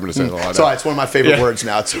 I'm sorry, I'm going to say it a lot. Sorry, it's one of my favorite words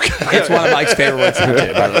now. It's okay. It's one of Mike's favorite words now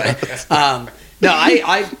too, by the way. No,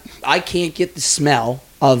 I can't get the smell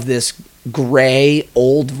of this gray,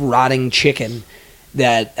 old, rotting chicken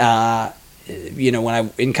that, when I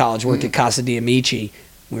in college worked at Casa di Amici,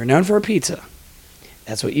 we were known for a pizza.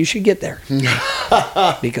 That's what you should get there.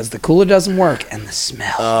 Because the cooler doesn't work, and the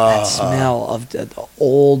smell, that smell of the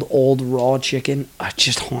old raw chicken, it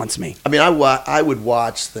just haunts me. I mean, I would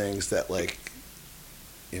watch things that, like,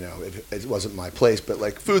 if it wasn't my place, but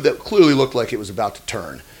like food that clearly looked like it was about to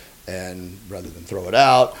turn. And rather than throw it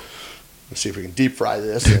out, let's see if we can deep fry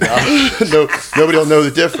this. And, nobody will know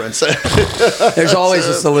the difference. There's always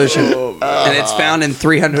a solution, and it's found in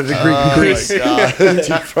 300 degree grease.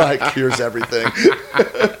 Deep fry cures everything.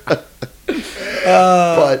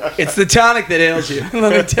 But it's the tonic that ails you.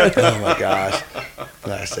 Let me tell you. Oh my gosh!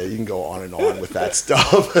 Like I say, you can go on and on with that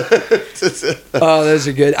stuff. Oh, those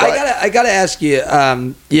are good. I gotta ask you.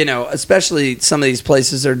 Especially some of these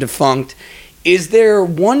places are defunct. Is there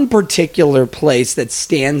one particular place that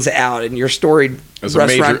stands out in your storied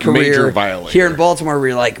restaurant career here in Baltimore where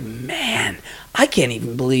you're like, man, I can't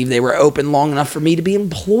even believe they were open long enough for me to be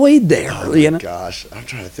employed there? Oh my gosh. I'm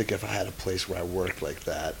trying to think if I had a place where I worked like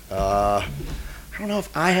that. I don't know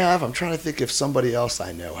if I have. I'm trying to think if somebody else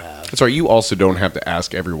I know have. That's right. You also don't have to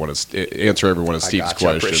answer every one of Steve's questions.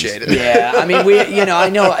 I appreciate it. Yeah, I mean, I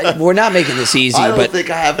know we're not making this easy. I don't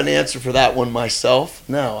think I have an answer for that one myself.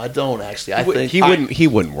 No, I don't actually. I think he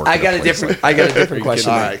wouldn't work. I got a different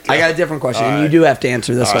question. Right, I got a different question, and you do have to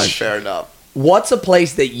answer this one. Fair enough. What's a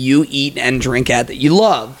place that you eat and drink at that you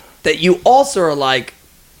love that you also are like,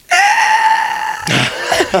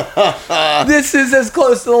 this is as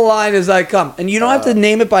close to the line as I come? And you don't have to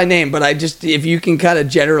name it by name, but if you can kind of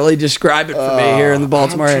generally describe it for me here in the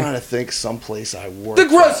Baltimore area. I'm trying to think someplace I work. The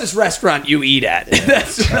grossest restaurant you eat at.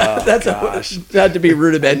 That's not to be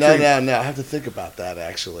rudimentary. No. I have to think about that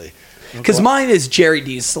actually. Because mine is Jerry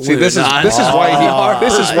D's Saloon. See, this is why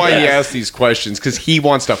he asks these questions, because he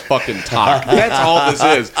wants to fucking talk. That's all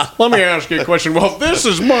this is. Let me ask you a question. Well, this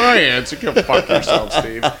is my answer. Go fuck yourself,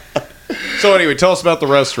 Steve. So anyway, tell us about the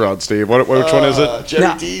restaurant, Steve. Which one is it?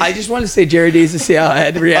 Jerry D's. I just wanted to say Jerry D's to see how I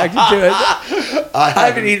had reacted to it. I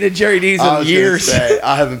haven't eaten at Jerry D's in years.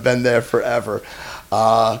 I haven't been there forever.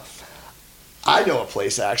 I know a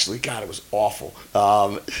place, actually. God, it was awful.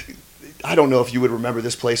 I don't know if you would remember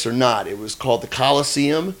this place or not. It was called the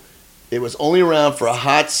Coliseum. It was only around for a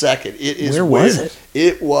hot second. Where was it?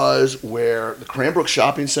 It was where the Cranbrook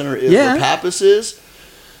Shopping Center is, where Pappas is.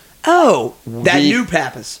 Oh, that new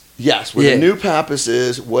Pappas. Yes, where the new Pappas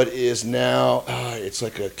is, what is now, it's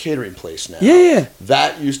like a catering place now. Yeah.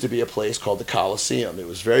 That used to be a place called the Coliseum. It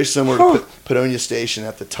was very similar to Pannonia Station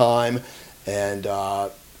at the time, and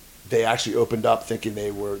they actually opened up thinking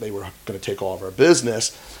they were going to take all of our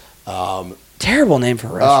business. Terrible name for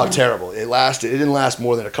a restaurant. Oh, terrible. It didn't last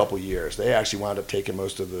more than a couple years. They actually wound up taking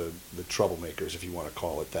most of the troublemakers, if you want to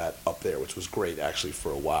call it that, up there, which was great actually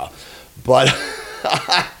for a while. But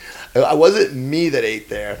it wasn't me that ate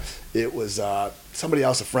there. It was somebody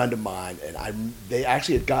else, a friend of mine, and they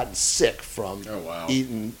actually had gotten sick from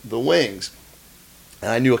eating the wings.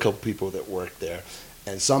 And I knew a couple people that worked there.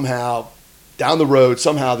 And somehow, down the road,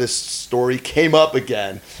 this story came up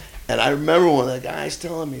again. And I remember one of the guys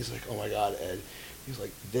telling me, he's like, oh my God, Ed. He's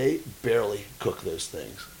like, they barely cook those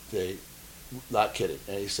things. not kidding.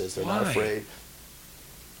 And he says they're not Why? afraid.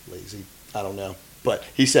 Lazy. I don't know. But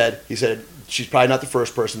he said she's probably not the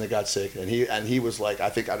first person that got sick, and he was like, I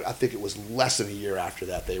think it was less than a year after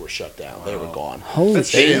that they were shut down. Wow. They were gone. Holy They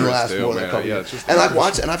didn't dangerous, last too, more than a man. couple Yeah, years. it's just And like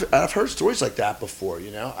dangerous. once, and I've heard stories like that before.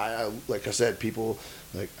 You know, I like I said, people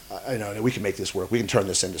like I know we can make this work. We can turn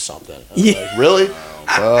this into something. And I'm like, really?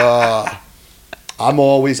 I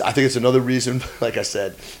think it's another reason. Like I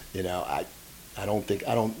said, you know, I don't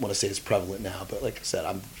want to say it's prevalent now, but like I said,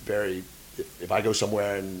 I'm very. If I go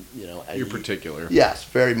somewhere and, you know... You're particular. Yes,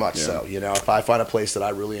 very much so. You know, if I find a place that I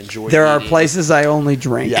really enjoy There are eating, places I only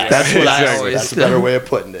drink. Yeah, That's what I Exactly. always that's a better way of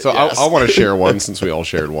putting it. So yes. I want to share one since we all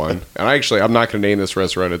shared one. And I'm not going to name this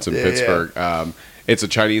restaurant. It's in Pittsburgh. It's a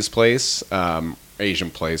Chinese place, Asian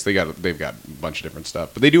place. They've got a bunch of different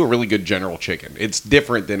stuff, but they do a really good General Chicken. It's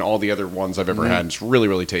different than all the other ones I've ever had. It's really,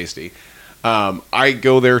 really tasty. I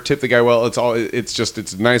go there, tip the guy well. It's a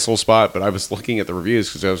nice little spot. But I was looking at the reviews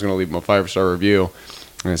because I was going to leave him a 5-star review,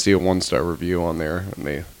 and I see a 1-star review on there,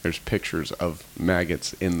 and there's pictures of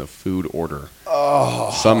maggots in the food order. Oh,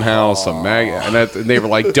 somehow some maggot, and they were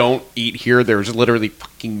like, "Don't eat here." There's literally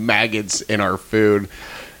fucking maggots in our food,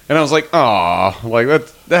 and I was like, "Oh, like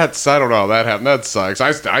that's I don't know, that happened. That sucks." I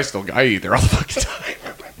eat there all the fucking time.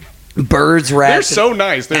 Birds, rats. They're so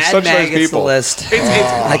nice. They're add such nice maggots to people. the list.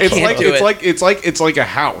 It's can't do it's like a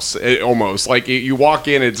house almost. Like you walk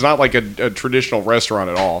in, it's not like a traditional restaurant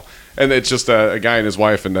at all, and it's just a guy and his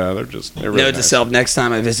wife, and they're really Note to nice. self: next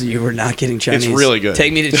time I visit you, we're not getting Chinese. It's really good.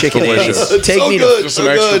 Take me to Chicken Delicious. Annie's. Take so me good, to Just so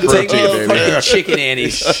some extra good. Take me protein, to baby. fucking Chicken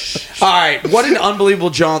Annie's. All right, what an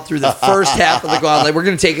unbelievable jaunt through the first half of the gauntlet. We're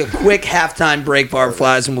going to take a quick halftime break,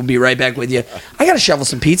 Barflies, and we'll be right back with you. I got to shovel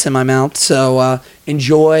some pizza in my mouth, so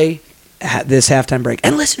enjoy this halftime break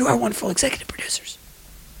and listen to our wonderful executive producers.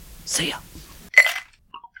 See ya.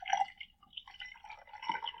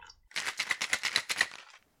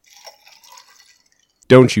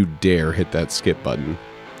 Don't you dare hit that skip button.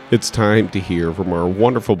 It's time to hear from our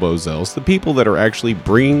wonderful Bozels, the people that are actually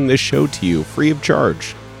bringing this show to you free of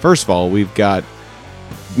charge. First of all, we've got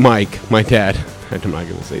Mike, my dad. I'm not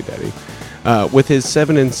going to say daddy. With his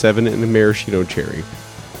 7 and 7 in a maraschino cherry.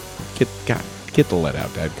 Get the let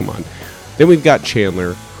out, Dad. Come on. Then we've got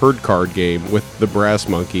Chandler, Herd Card Game with the Brass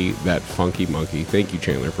Monkey, that funky monkey. Thank you,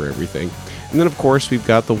 Chandler, for everything. And then, of course, we've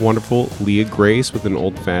got the wonderful Leah Grace with an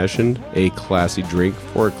old-fashioned, a classy drink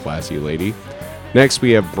for a classy lady. Next,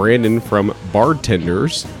 we have Brandon from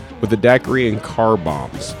Bartenders with the daiquiri and car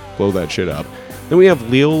bombs. Blow that shit up. Then we have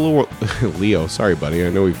Leo, sorry, buddy. I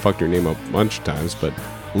know we fucked your name up a bunch of times, but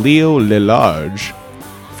Leo Lelage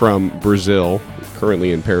from Brazil,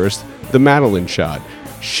 currently in Paris, the Madeline shot.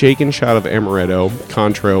 Shaken shot of amaretto,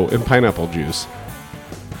 Contro, and pineapple juice.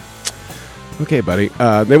 Okay, buddy.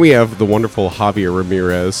 Then we have the wonderful Javier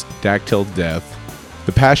Ramirez, Dactyl Death.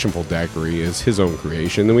 The Passionful Daiquiri is his own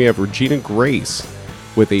creation. Then we have Regina Grace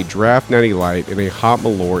with a Draft Natty Light and a Hot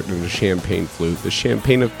Malort and a Champagne Flute. The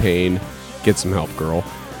Champagne of Pain. Get some help, girl.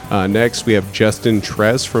 Next, we have Justin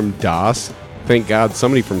Tress from DOS. Thank God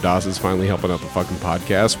somebody from DOS is finally helping out the fucking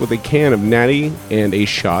podcast with a can of Natty and a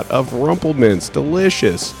shot of Rumplemints.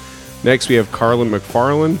 Delicious. Next, we have Carlin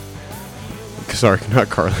McFarland. Sorry, not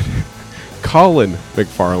Carlin. Colin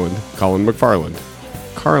McFarland.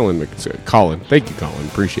 Colin. Thank you, Colin.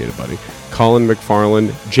 Appreciate it, buddy. Colin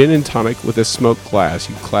McFarland. Gin and tonic with a smoked glass,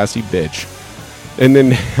 you classy bitch. And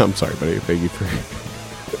then, I'm sorry, buddy. Thank you for...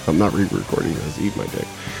 I'm not re-recording this. Eat my dick.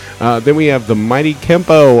 Then we have the Mighty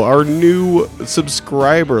Kempo, our new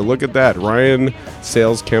subscriber. Look at that. Ryan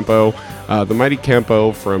Sales Kempo. The Mighty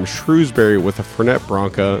Kempo from Shrewsbury with a Fernet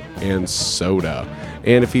Branca and soda.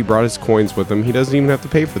 And if he brought his coins with him, he doesn't even have to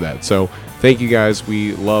pay for that. So thank you guys.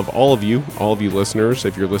 We love all of you listeners.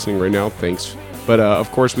 If you're listening right now, thanks. But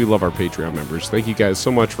of course, we love our Patreon members. Thank you guys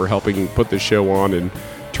so much for helping put this show on and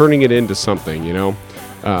turning it into something, you know.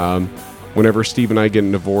 Whenever Steve and I get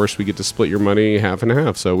a divorce, we get to split your money half and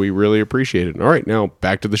half. So we really appreciate it. All right, now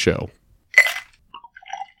back to the show.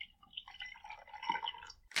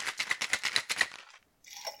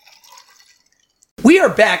 We are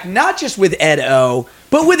back not just with Ed O,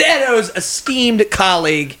 but with Ed O's esteemed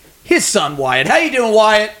colleague, his son Wyatt. How you doing,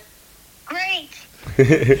 Wyatt? Great.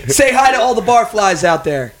 Say hi to all the barflies out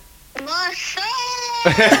there.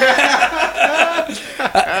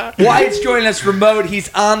 Wyatt's joining us remote.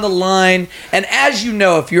 He's on the line. And as you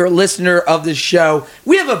know, if you're a listener of this show,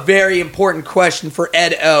 we have a very important question for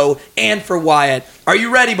Ed O and for Wyatt. Are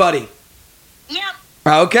you ready, buddy? Yep.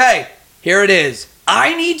 Okay, here it is.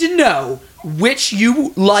 I need to know which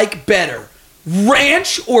you like better,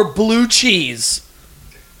 ranch or blue cheese?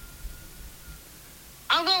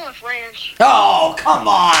 I'll go with beef ranch. Oh, come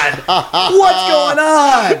on! What's going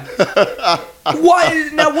on?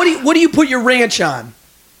 What do you put your ranch on?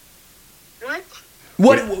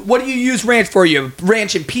 What? What do you use ranch for? You a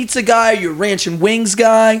ranch and pizza guy? You a ranch and wings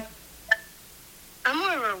guy? I'm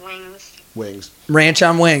more of a wings. Wings. Ranch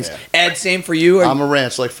on wings. Yeah. Ed, same for you? I'm a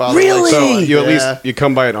ranch like father. Really? So you at Yeah. least you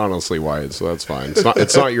come by it honestly, Wyatt. So that's fine.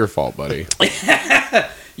 It's not your fault, buddy.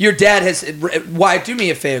 Your dad has. Wyatt, do me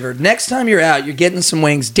a favor. Next time you're out, you're getting some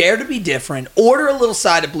wings. Dare to be different. Order a little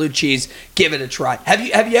side of blue cheese. Give it a try. Have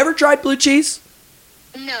you ever tried blue cheese?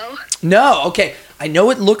 No. No. Okay. I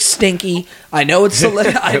know it looks stinky. I know it's a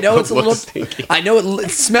little. I know it's a little. Stinky. I know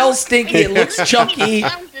it smells stinky. It looks chunky.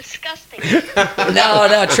 Sounds disgusting.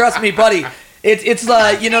 No. Trust me, buddy. It's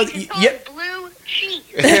you know. It's called blue cheese.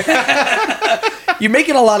 You're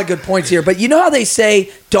making a lot of good points here, but you know how they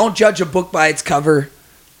say, "Don't judge a book by its cover."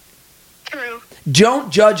 True.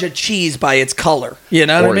 Don't judge a cheese by its color. You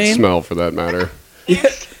know Or what I mean? its smell, for that matter.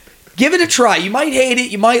 Give it a try. You might hate it,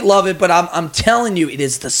 you might love it, but I'm telling you, it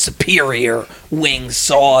is the superior wing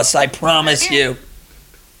sauce. I promise you.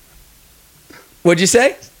 What'd you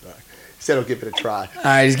say? He said he'll give it a try. All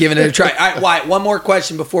right, he's giving it a try. All right, Wyatt, one more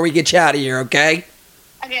question before we get you out of here, okay?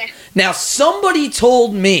 Okay. Now, somebody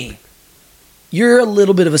told me you're a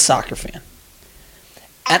little bit of a soccer fan.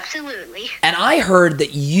 Absolutely. And I heard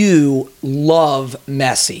that you love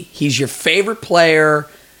Messi. He's your favorite player.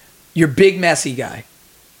 You're a big Messi guy.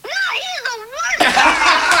 No, he's the worst.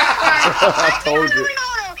 I told you.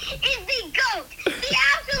 Ronaldo is the GOAT. The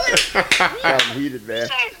absolute I'm heated, man. is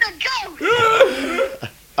the GOAT.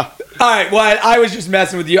 All right, Wyatt, I was just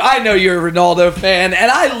messing with you. I know you're a Ronaldo fan, and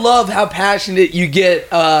I love how passionate you get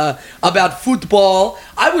about football.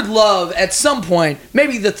 I would love, at some point,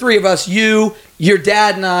 maybe the three of us, you, your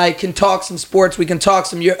dad, and I, can talk some sports. We can talk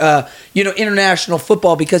some, international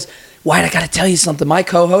football, because, Wyatt, I got to tell you something. My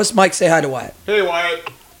co-host, Mike, say hi to Wyatt. Hey, Wyatt.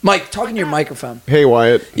 Mike, talking to your microphone. Hey,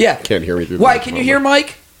 Wyatt. Yeah. Can't hear me through the Wyatt, can you hear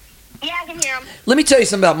Mike? Yeah, I can hear him. Let me tell you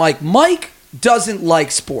something about Mike. Mike doesn't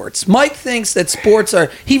like sports. Mike thinks that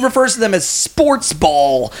he refers to them as sports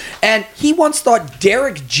ball. And he once thought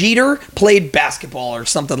Derek Jeter played basketball or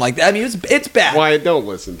something like that. I mean, it's bad. Wyatt, don't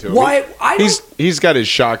listen to him. Wyatt, He's got his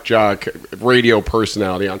shock jock radio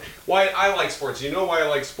personality on. Wyatt, I like sports. You know why I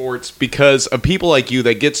like sports? Because of people like you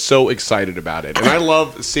that get so excited about it. And I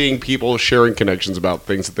love seeing people sharing connections about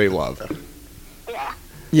things that they love. Yeah.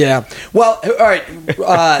 Yeah. Well, all right.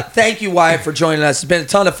 Thank you, Wyatt, for joining us. It's been a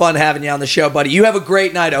ton of fun having you on the show, buddy. You have a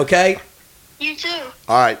great night, okay? You too.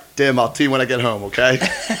 All right, Dim, I'll see you when I get home, okay?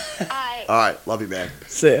 Bye. All right, love you, man.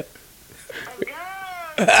 See ya.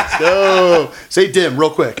 Let's go. Say Dim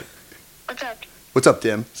real quick. What's up? What's up,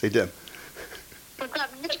 Dim? Say Dim. What's up?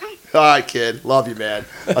 All right, kid. Love you, man.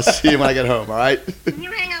 I'll see you when I get home, all right? You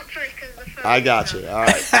hang up first because the phone. I got you. All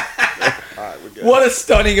right. All right, we're good. What a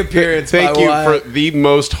stunning appearance Thank by you Wyatt. for the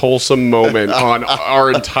most wholesome moment on our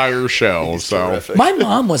entire show. So Terrific. My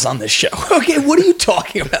mom was on this show. Okay, what are you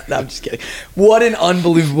talking about? No, I'm just kidding. What an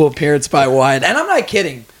unbelievable appearance by Wyatt. And I'm not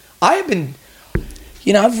kidding.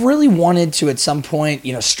 I've really wanted to at some point,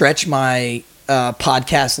 stretch my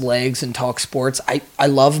podcast legs and talk sports. I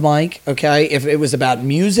love Mike, okay? If it was about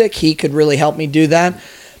music, he could really help me do that.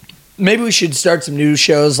 Maybe we should start some new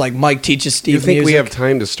shows like Mike Teaches Steve you think music. we have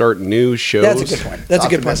time to start new shows? That's a good point. That's a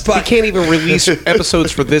good point. We But, can't even release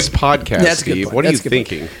episodes for this podcast, That's a good Steve. point. What are you That's a good point.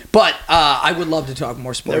 thinking? but I would love to talk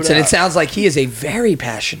more sports. No And it doubt. sounds like he is a very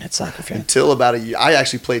passionate soccer fan. Until about a year. I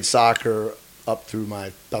actually played soccer up through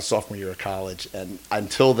my about sophomore year of college. And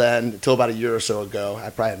until about a year or so ago, I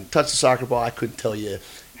probably hadn't touched a soccer ball. I couldn't tell you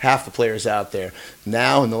half the players out there.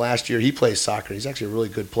 Now, in the last year, he plays soccer. He's actually a really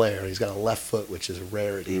good player. He's got a left foot, which is a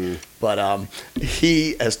rarity. But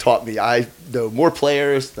he has taught me. I know more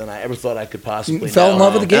players than I ever thought I could possibly You fell know. in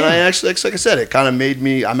love with the game. And I actually, like I said, it kind of made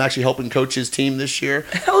me. I'm actually helping coach his team this year.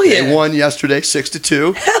 Hell yeah. They won yesterday,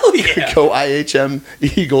 6-2. Hell yeah. Go IHM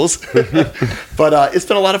Eagles. But it's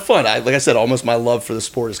been a lot of fun. Like I said, almost my love for the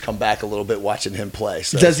sport has come back a little bit watching him play.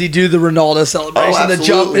 So. Does he do the Ronaldo celebration, the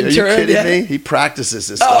jump and Are you turn? kidding Yeah. me? He practices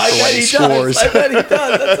this Oh, stuff I for when bet he he scores. does. I bet he does.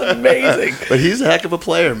 That's amazing. But he's a heck of a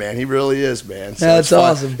player, man. He really is, man. So That's it's fun.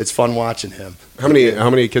 awesome. It's fun watching him. How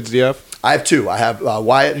many kids do you have? I have two. I have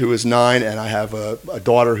Wyatt, who is 9, and I have a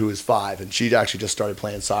daughter who is 5, and she actually just started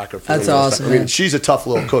playing soccer. For That's the first awesome, time. I mean, man. she's a tough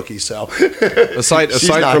little cookie. So Aside She's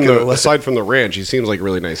not from gonna the let- aside from the ranch, he seems like a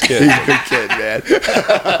really nice kid. he's a good kid, man.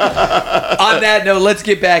 On that note, let's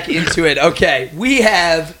get back into it. Okay, we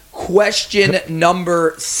have question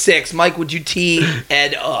number 6. Mike, would you tee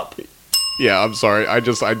Ed up? Yeah, I'm sorry. I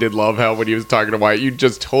did love how when he was talking to Wyatt, you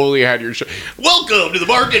just totally had your show. Welcome to the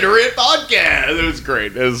Bartender It podcast. It was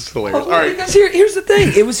great. It was hilarious. Well, all right. because here's the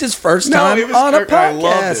thing. It was his first time on a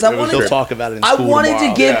podcast. I loved it. He'll talk about it in I school wanted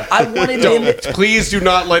tomorrow. to give. I wanted him. Please do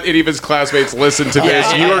not let any of his classmates listen to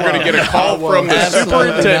this. You are going to get a call from the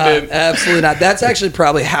superintendent. Absolutely not. That's actually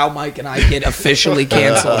probably how Mike and I get officially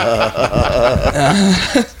canceled.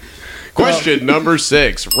 Question number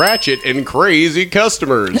 6: Ratchet and crazy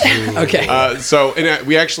customers. Okay.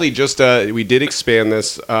 We actually just we did expand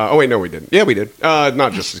this. Oh wait, no, we didn't. Yeah, we did.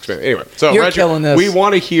 Not just expand. Anyway, so You're Ratchet, killing this. we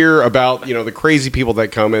want to hear about the crazy people that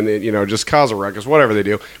come and just cause a ruckus, whatever they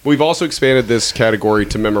do. But we've also expanded this category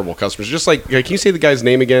to memorable customers. Just like, can you say the guy's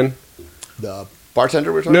name again? The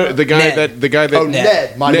bartender we're talking No, about? the guy Ned. that. Oh,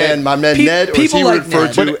 Ned. My man, Ned. Or is people he like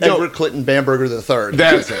referred Ned. to Edward Clinton Bamberger III?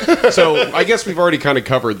 That's it. So I guess we've already kind of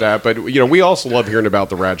covered that, but we also love hearing about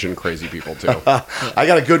the ratchet and crazy people too. I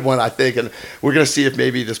got a good one, I think, and we're going to see if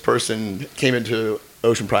maybe this person came into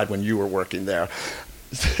Ocean Pride when you were working there.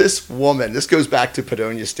 This woman, this goes back to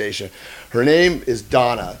Padonia Station. Her name is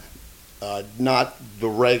Donna, not the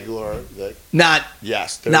regular.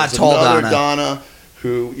 Yes, there not was tall another Donna. Donna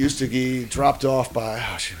who used to be dropped off by.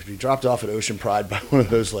 She would be dropped off at Ocean Pride by one of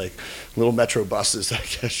those like little metro buses, I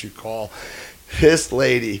guess you call. This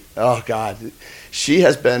lady, oh God, she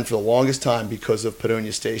has been for the longest time, because of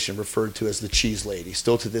Padonia Station, referred to as the cheese lady,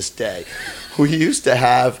 still to this day. We used to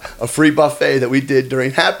have a free buffet that we did during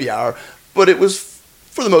happy hour, but it was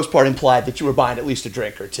for the most part implied that you were buying at least a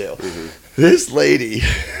drink or two. Mm-hmm. This lady,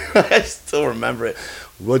 I still remember it,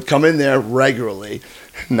 would come in there regularly,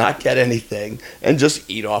 not get anything, and just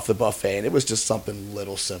eat off the buffet. And it was just something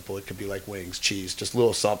little simple. It could be like wings, cheese, just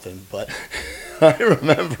little something. But I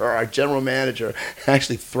remember our general manager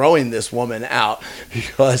actually throwing this woman out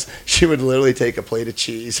because she would literally take a plate of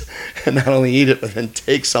cheese and not only eat it, but then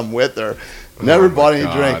take some with her. Never bought any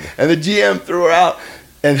drink. And the GM threw her out.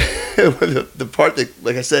 And the part that,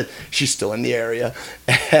 like I said, she's still in the area,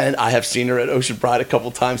 and I have seen her at Ocean Pride a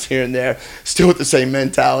couple times here and there, still with the same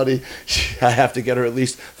mentality. I have to get her at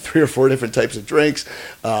least 3 or 4 different types of drinks,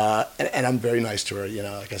 and I'm very nice to her,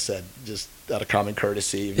 like I said, just out of common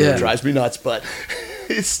courtesy. It drives me nuts, but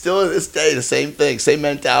it's still to this day the same thing, same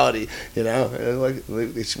mentality, and like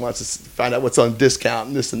she wants to find out what's on discount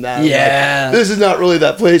and this and that. Yeah. Like, this is not really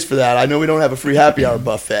that place for that. I know we don't have a free happy hour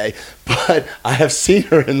buffet, but I have seen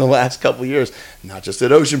her in the last couple of years, not just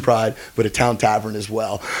at Ocean Pride, but at Town Tavern as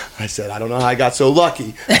well. I said, I don't know how I got so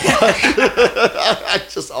lucky. I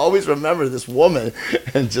just always remember this woman,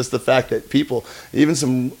 and just the fact that people, even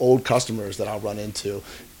some old customers that I'll run into,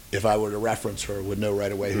 if I were to reference her, would know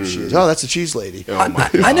right away who she is. Oh, that's the cheese lady. Oh my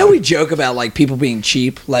God. I know we joke about like people being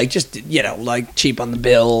cheap, like just like cheap on the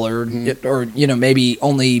bill, or maybe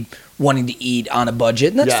only wanting to eat on a budget,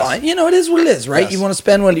 and that's fine. It is what it is, right? Yes. You want to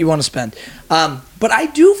spend what you want to spend. But I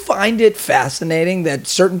do find it fascinating that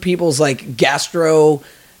certain people's like gastro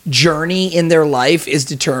journey in their life is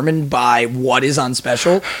determined by what is on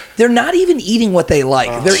special. They're not even eating what they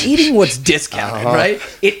like. They're eating what's discounted, right?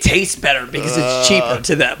 It tastes better because it's cheaper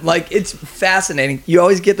to them. Like, it's fascinating. You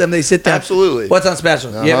always get them, they sit down. Absolutely. What's on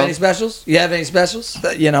special? You have any specials? You have any specials?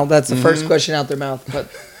 That's the first question out their mouth. But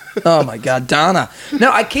oh my God, Donna.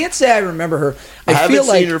 No, I can't say I remember her. I haven't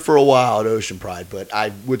seen her for a while at Ocean Pride, but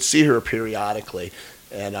I would see her periodically.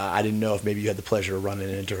 And I didn't know if maybe you had the pleasure of running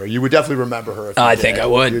into her. You would definitely remember her if you I did. think I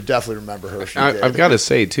would. You'd definitely remember her if you did. I've got to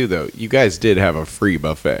say too, though, you guys did have a free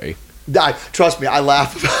buffet. Trust me, I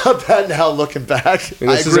laugh about that now looking back. And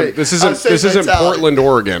I agree. This isn't Portland,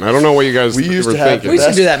 Oregon. I don't know what you guys We used were to have thinking. We used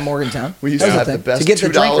to do that in Morgantown. We used That to was have the the thing. best To get the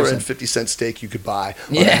drinkers in. $2.50 steak you could buy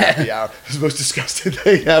on Yeah. a happy hour. It was the most disgusting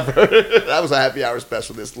thing ever. That was a happy hour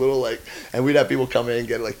special. This little and we'd have people come in and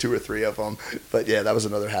get like 2 or 3 of them. But yeah, that was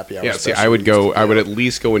another happy hour. Yeah, see, special I would we used go. to I do. would at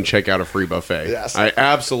least go and check out a free buffet. Yes. I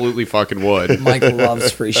absolutely fucking would. Mike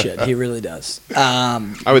loves free shit. He really does. I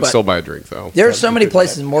would but still buy a drink though. There are so many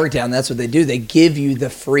places in Morgantown. That's what they do. They give you the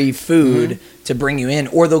free food to bring you in,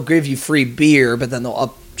 or they'll give you free beer, but then they'll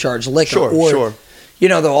upcharge liquor. Sure.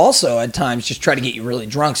 They'll also at times just try to get you really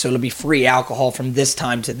drunk, so it'll be free alcohol from this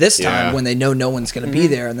time to this time when they know no one's going to be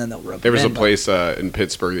there, and then they'll rub. There was it a in. place in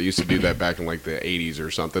Pittsburgh that used to do that back in like the 80s or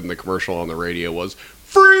something. The commercial on the radio was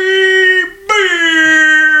free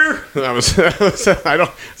beer.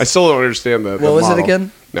 I still don't understand that. What was it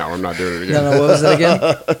again? No, I'm not doing it again. No, what was it again?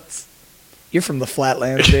 You're from the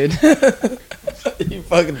Flatlands, dude. You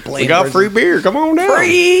fucking plain We got person. free beer. Come on down.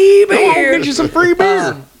 Free Come on, beer. get you some free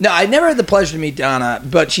beer. No, I never had the pleasure to meet Donna,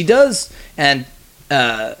 but she does, and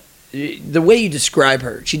the way you describe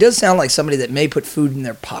her, she does sound like somebody that may put food in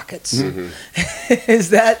their pockets.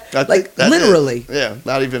 Is that literally? Yeah,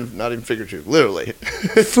 not even figurative. Literally,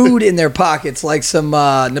 food in their pockets, like some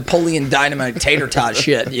Napoleon Dynamite tater tot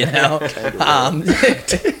shit. You know.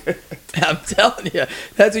 I'm telling you,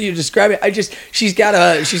 that's what you describe it. She's got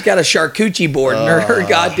a charcuterie board in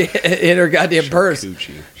her goddamn purse.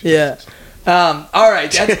 Yeah. All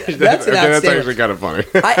right, that's actually kind of funny.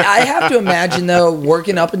 I have to imagine though,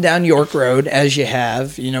 working up and down York Road as you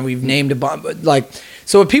have, we've named a bunch.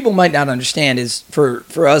 So what people might not understand is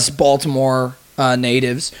for us Baltimore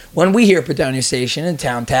natives, when we hear Padonia Station and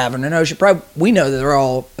Town Tavern and Ocean Pride, we know that they're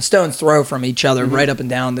all a stone's throw from each other, right up and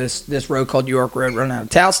down this road called York Road, running out of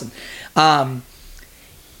Towson.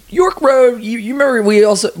 York Road, you remember we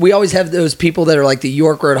always have those people that are like the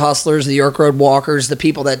York Road hustlers, the York Road walkers, the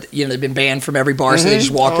people that they've been banned from every bar, so they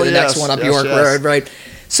just walk to the next one up York Road, right?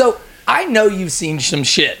 So I know you've seen some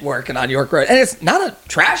shit working on York Road, and it's not a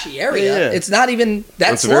trashy area. Yeah. It's not even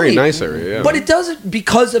that. It's a very nice area, yeah. But it does it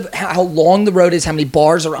because of how long the road is, how many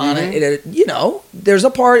bars are on it.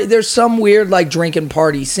 There's some weird like drinking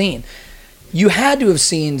party scene. You had to have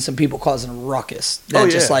seen some people causing a ruckus.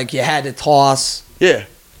 That just like you had to toss. Yeah.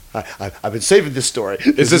 I've been saving this story.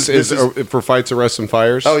 Is this for fights, arrests, and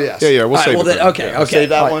fires? Oh, yes. Yeah, we'll save it. Okay. Save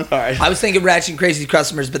that one? All right. I was thinking Ratchet and Crazy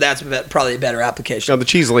customers, but that's probably a better application. No, the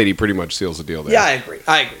cheese lady pretty much seals the deal there. Yeah, I agree.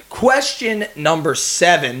 Question number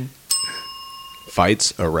 7.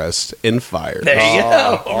 Fights, arrests, and fires. There you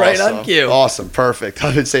go. Awesome. Right on cue. Awesome. Perfect.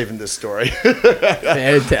 I've been saving this story.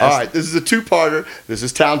 Fantastic. All right. This is a two-parter. This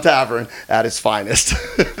is Town Tavern at its finest.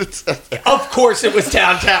 Of course it was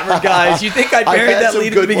Town Tavern, guys. You think I buried that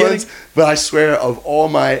lead at the beginning? Ones, but I swear, of all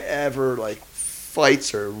my ever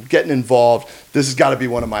fights or getting involved, this has got to be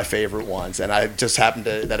one of my favorite ones. And I just happened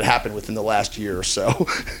that it happened within the last year or so.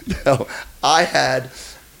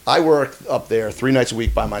 I work up there 3 nights a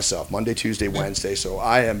week by myself, Monday, Tuesday, Wednesday, so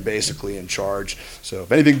I am basically in charge. So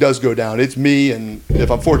if anything does go down, it's me, and if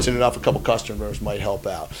I'm fortunate enough, a couple customers might help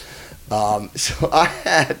out. So I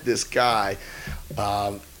had this guy,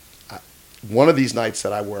 one of these nights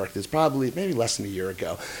that I worked is probably maybe less than a year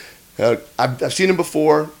ago. I've seen him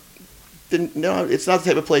before. It's not the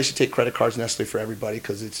type of place you take credit cards necessarily for everybody,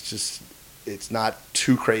 because it's not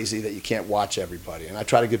too crazy that you can't watch everybody. And I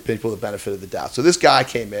try to give people the benefit of the doubt. So this guy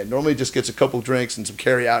came in, normally just gets a couple drinks and some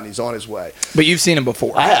carry out, and he's on his way. But you've seen him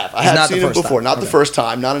before. I have seen him before. Not the first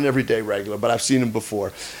time, not an everyday regular, but I've seen him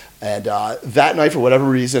before. And that night, for whatever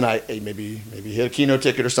reason, maybe he hit a Keno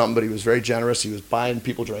ticket or something, but he was very generous. He was buying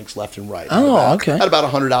people drinks left and right. Okay. Had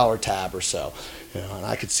about $100 tab or so. And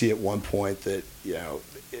I could see at one point that,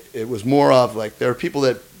 it was more of there are people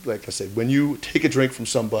that, like I said, when you take a drink from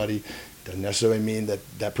somebody, doesn't necessarily mean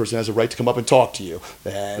that person has a right to come up and talk to you.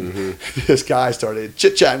 And this guy started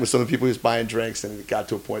chit-chatting with some of the people he was buying drinks, and it got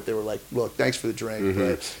to a point they were like, look, thanks for the drink,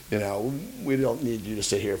 but, we don't need you to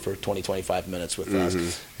sit here for 20, 25 minutes with us.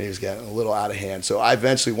 And he was getting a little out of hand. So I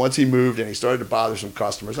eventually, once he moved and he started to bother some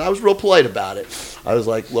customers, and I was real polite about it. I was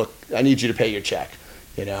like, look, I need you to pay your check.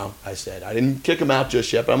 I said, I didn't kick him out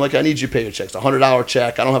just yet, but I'm like, I need you to pay your check. It's a $100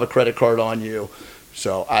 check. I don't have a credit card on you.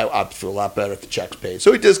 So I feel a lot better if the check's paid.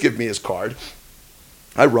 So he does give me his card.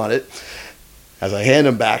 I run it. As I hand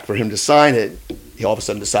him back for him to sign it, he all of a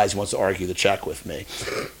sudden decides he wants to argue the check with me.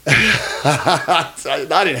 I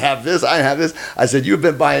didn't have this. I said, you've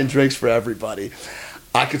been buying drinks for everybody.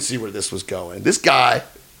 I could see where this was going. This guy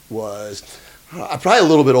was probably a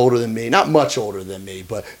little bit older than me. Not much older than me,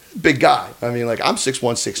 but big guy. I mean, I'm 6'1",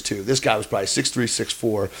 6'2". This guy was probably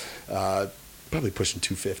 6'3", 6'4", probably pushing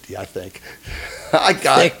 250, I think.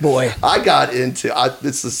 Thick boy. I got into,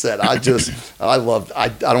 this is said, I don't want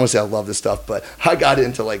to say I love this stuff, but I got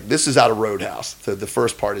into this is out of Roadhouse. The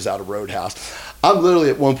first part is out of Roadhouse. I'm literally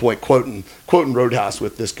at one point quoting Roadhouse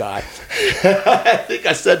with this guy. I think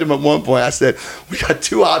I said to him at one point, I said, we got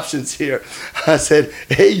 2 options here. I said,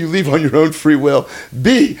 A, you leave on your own free will.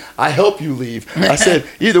 B, I help you leave. I said,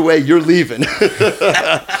 either way, you're leaving.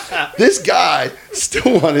 This guy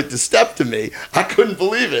still wanted to step to me. I couldn't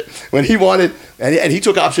believe it when he wanted, and he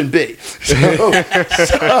took option B. So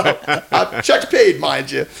check's paid, mind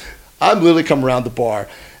you. I'm literally coming around the bar.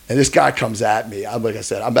 And this guy comes at me. Like I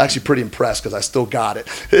said, I'm actually pretty impressed because I still got it.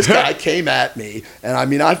 This guy came at me, and I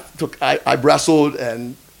mean, I wrestled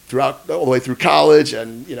and throughout all the way through college,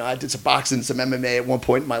 and I did some boxing, some MMA at one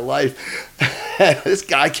point in my life. And this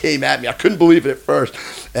guy came at me. I couldn't believe it at first,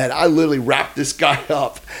 and I literally wrapped this guy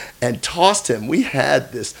up and tossed him. We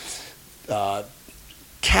had this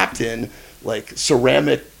Captain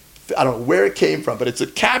ceramic I don't know where it came from, but it's a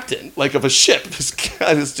captain, like of a ship. This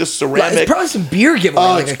guy is just ceramic. It's probably some beer giveaway,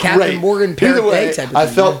 like a Captain great. Morgan Either way, parrot type of I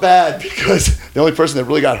thing. felt bad because the only person that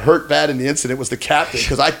really got hurt bad in the incident was the captain,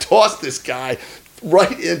 because I tossed this guy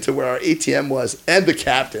right into where our ATM was, and the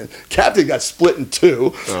captain. Captain got split in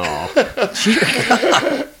two. Oh.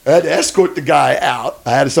 I had to escort the guy out.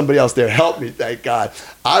 I had somebody else there help me, thank God.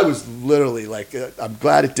 I was literally like, I'm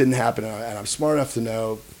glad it didn't happen, and I'm smart enough to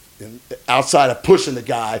know, outside of pushing the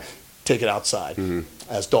guy, take it outside,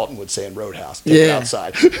 as Dalton would say in Roadhouse, take it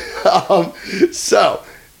outside. So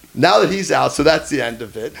now that he's out, so that's the end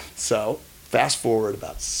of it. So fast forward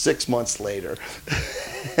about 6 months later,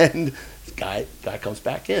 and this guy comes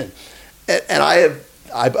back in. And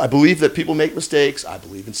I believe that people make mistakes. I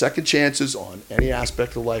believe in second chances on any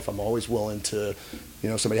aspect of life. I'm always willing to,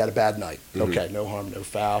 somebody had a bad night. Okay, no harm, no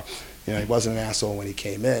foul. He wasn't an asshole when he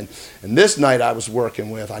came in. And this night I was working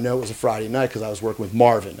with, I know it was a Friday night because I was working with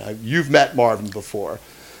Marvin. You've met Marvin before.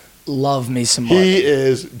 Love me some Marvin. He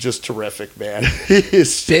is just terrific, man. He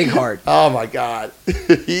is big heart. Oh my God.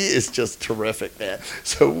 He is just terrific, man.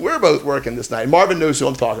 So we're both working this night. Marvin knows who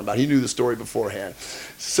I'm talking about. He knew the story beforehand.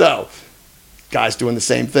 So, guy's doing the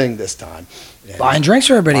same thing this time. And buying drinks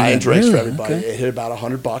for everybody. Buying drinks for everybody. Okay. It hit about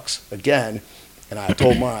 $100 again. And I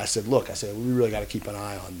told Marvin, I said, look, we really got to keep an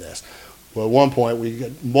eye on this. Well, at one point, we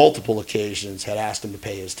got multiple occasions had asked him to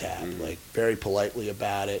pay his tab, like very politely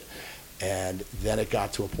about it. And then it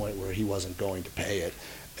got to a point where he wasn't going to pay it.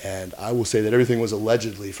 And I will say that everything was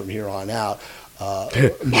allegedly from here on out.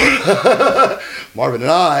 Marvin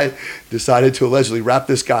and I decided to allegedly wrap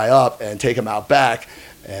this guy up and take him out back.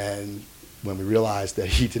 And when we realized that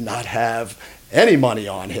he did not have any money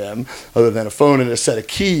on him other than a phone and a set of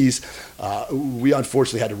keys, we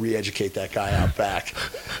unfortunately had to re-educate that guy out back.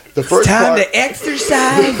 The first time part, to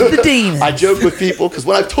exercise the demons. I joke with people because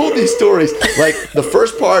when I've told these stories, like the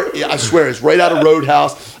first part, I swear, is right out of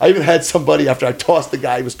Roadhouse. I even had somebody after I tossed the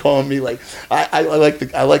guy, he was calling me like, I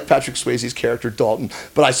like Patrick Swayze's character Dalton,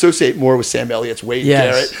 but I associate more with Sam Elliott's Wade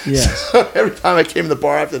Garrett. Yes. So every time I came in the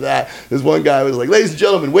bar after that, there's one guy who was like, "Ladies and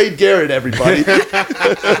gentlemen, Wade Garrett, everybody."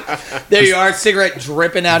 There you are, cigarette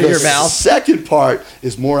dripping out of your mouth. The second part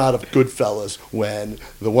is more out of Goodfellas, when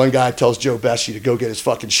the one guy tells Joe Pesci to go get his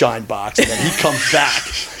fucking shine box, and then he comes back.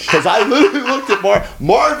 Because I literally looked at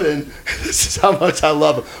Marvin. This is how much I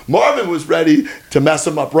love him. Marvin was ready to mess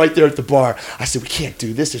him up right there at the bar. I said, "We can't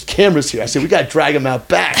do this. There's cameras here." I said, "We got to drag him out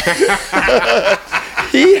back."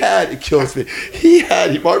 It kills me.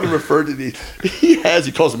 Marvin referred to these,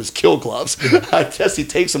 he calls them his kill gloves. I guess he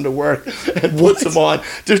takes them to work and puts them on.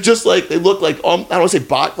 They're just like, they look like, I don't want to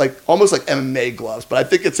say almost like MMA gloves, but I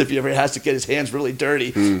think it's if he ever has to get his hands really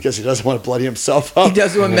dirty because he doesn't want to bloody himself up. He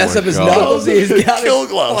doesn't want to mess up his God. knuckles. He's got Kill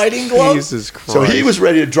his gloves. fighting gloves. Jesus Christ. So he was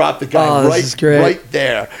ready to drop the guy right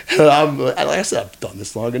there. And like I said, I've done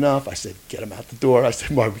this long enough. I said, "Get him out the door." I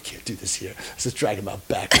said, "Mark, we can't do this here." I said, "Drag him out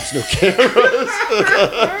back. There's no cameras."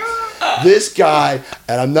 This guy,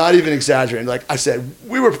 and I'm not even exaggerating, like I said,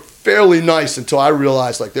 we were fairly nice until I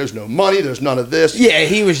realized, like, there's no money, there's none of this. Yeah,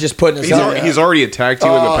 he was just putting us up. He's already attacked you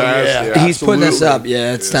in the past. Yeah, he's putting us up.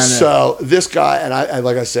 Yeah, it's time to... So this guy, and I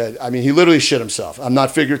like I said, I mean, he literally shit himself. I'm not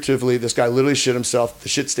figuratively. This guy literally shit himself. The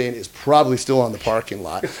shit stain is probably still on the parking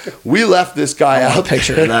lot. We left this guy out.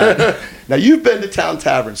 Picture of that. Now, you've been to Town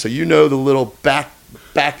Tavern, so you know the little back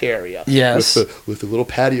area. Yes. With the little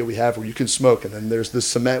patio we have where you can smoke, and then there's the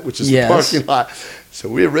cement, which is the parking lot. So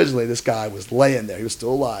this guy was laying there. He was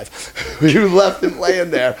still alive. We left him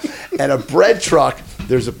laying there. And a bread truck,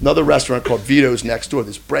 there's another restaurant called Vito's next door.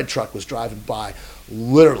 This bread truck was driving by,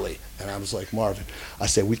 literally. And I was like, "Marvin," I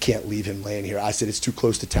said, "we can't leave him laying here." I said, "It's too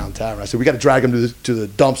close to Town Tavern." I said, "We got to drag him to the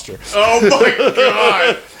dumpster." Oh my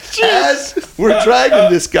God. As we're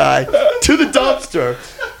dragging this guy to the dumpster,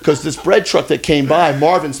 because this bread truck that came by,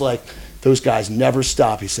 Marvin's like, "Those guys never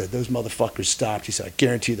stop." He said, "Those motherfuckers stopped." He said, "I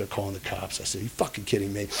guarantee they're calling the cops." I said, "Are you fucking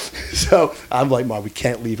kidding me?" So I'm like, "Marv, we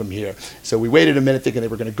can't leave him here." So we waited a minute thinking they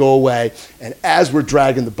were going to go away. And as we're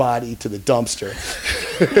dragging the body to the dumpster,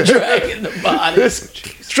 Dragging the body. this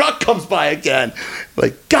truck comes by again.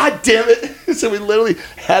 Like, God damn it. So we literally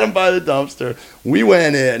had him by the dumpster. We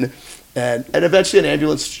went in, and eventually an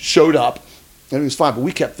ambulance showed up. And it was fine, but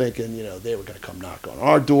we kept thinking, they were going to come knock on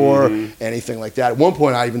our door, anything like that. At one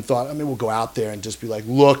point, I even thought, we'll go out there and just be like,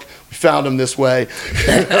 "Look, we found him this way."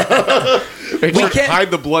 We can't hide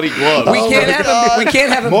the bloody glove. We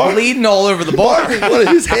can't have him bleeding all over the bar. One of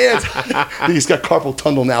his hands, he's got carpal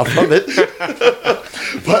tunnel now from it.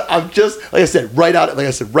 But I'm just like I said, right out of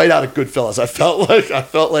Goodfellas. I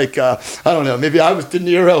felt like I don't know, maybe I was De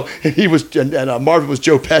Niro and he was and Marvin was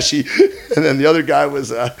Joe Pesci, and then the other guy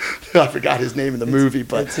was I forgot his name in the movie.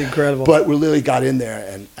 But it's incredible. But we literally got in there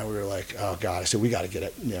and we were like, oh God! I said we got to get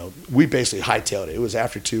it. We basically hightailed it. It was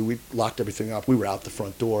after 2. We locked everything up. We were out the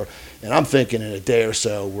front door, and I'm thinking in a day or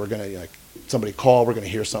so we're gonna somebody call. We're gonna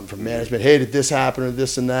hear something from management. Hey, did this happen or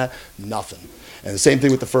this and that? Nothing. And the same thing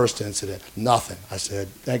with the first incident. Nothing. I said,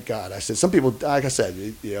 thank God. I said, some people, like I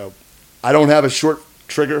said, I don't have a short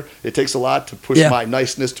trigger. It takes a lot to push my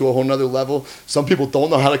niceness to a whole nother level. Some people don't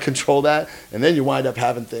know how to control that. And then you wind up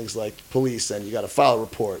having things like police and you got to file a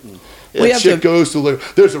report. And shit goes to,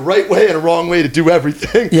 there's a right way and a wrong way to do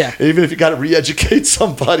everything. Yeah. Even if you got to re-educate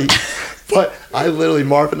somebody. But I literally,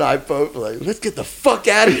 Marv and I both were like, let's get the fuck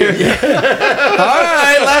out of here. All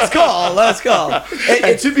right, let's call.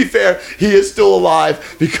 And to be fair, he is still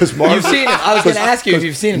alive because Marvin. You've seen him. I was going to ask you if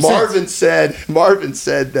you've seen him Marvin said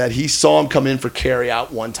that he saw him come in for carry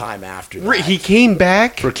out one time after that. He came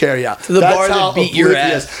back for carry out. To the bar that beat your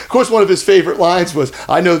ass. Of course, one of his favorite lines was,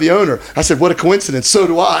 I know the owner. I said, what a coincidence. So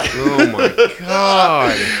do I. Oh, my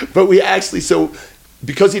God. But we actually,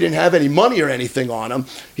 because he didn't have any money or anything on him,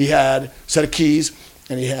 he had a set of keys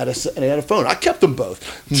and he had a phone. I kept them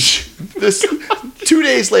both. This 2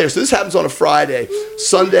 days later, so this happens on a Friday.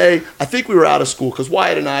 Sunday, I think we were out of school because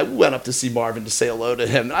Wyatt and I went up to see Marvin to say hello to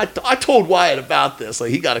him. And I told Wyatt about this.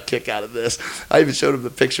 Like, he got a kick out of this. I even showed him the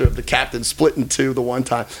picture of the captain split in two the one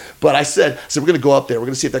time. But I said, we're going to go up there. We're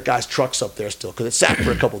going to see if that guy's truck's up there still because it sat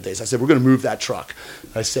for a couple of days. I said, we're going to move that truck.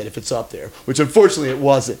 I said, if it's up there, which unfortunately it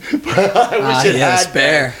wasn't. But I wish it had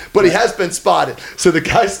spare. But he has been spotted. So the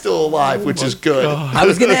guy's still alive, which is good. I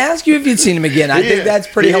was going to ask you if you'd seen him again. I think that's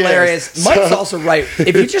pretty hilarious. Mike's also right.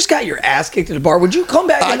 If you just got your ass kicked at a bar, would you come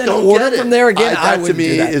back and then order from there again? That to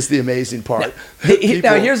me is the amazing part.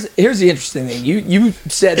 Now here's the interesting thing. You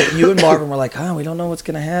said that you and Marvin were like, we don't know what's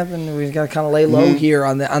going to happen. We've got to kind of lay low here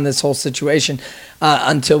on this whole situation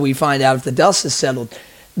until we find out if the dust is settled.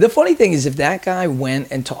 The funny thing is, if that guy went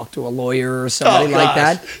and talked to a lawyer or somebody like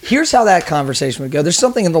that, here's how that conversation would go. There's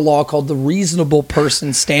something in the law called the reasonable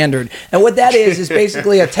person standard. And what that is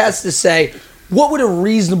basically a test to say, what would a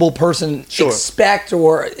reasonable person expect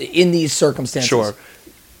or in these circumstances? Sure.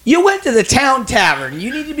 You went to the town tavern.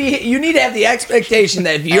 You need to have the expectation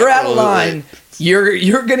that if you're out of line,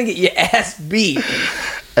 you're going to get your ass beat.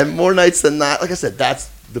 And more nights than not, like I said, that's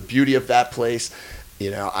the beauty of that place.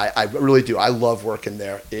 I really do. I love working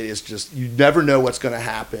there. It is just, you never know what's going to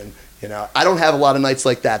happen. I don't have a lot of nights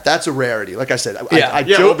like that. That's a rarity. Like I said, I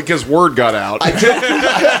joke, because word got out. I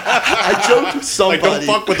joked with somebody. Like,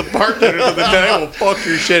 don't fuck with the bartender of the day. We'll fuck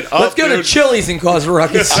your shit up. Let's go to Chili's and cause a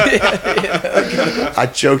ruckus. I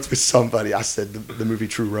joked with somebody. I said the movie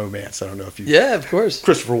True Romance. I don't know if you. Yeah, of course.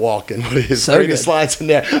 Christopher Walken. One of his greatest lines in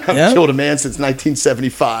there. I've killed a man since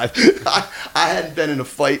 1975. I hadn't been in a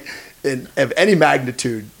fight of any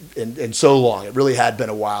magnitude in so long. It really had been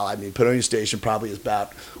a while. I mean, Padonia Station probably is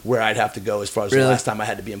about where I'd have to go as far as the last time I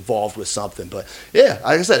had to be involved with something. But yeah,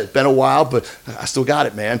 like I said, it's been a while, but I still got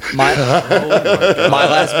it, man. My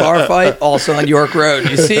last bar fight, also on York Road.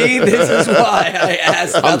 You see, this is why I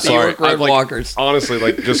asked about the York Road walkers. Honestly,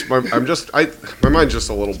 my mind's just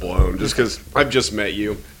a little blown just because I've just met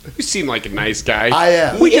you. You seem like a nice guy. I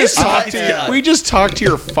am. We just talked to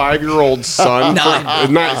your 5-year-old son.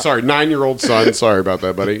 9-year-old son. Sorry about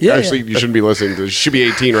that, buddy. Actually, you shouldn't be listening to this. You should be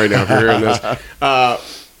 18 right now if you're hearing this.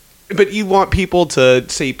 But you want people to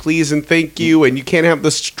say please and thank you, and you can't have the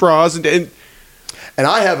straws. And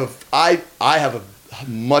I have a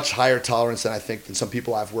much higher tolerance than I think than some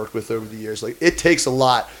people I've worked with over the years. Like, it takes a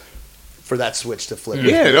lot for that switch to flip.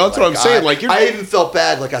 Yeah, that's what I'm saying. I even felt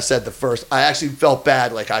bad, like I said I actually felt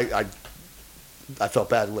bad, like I felt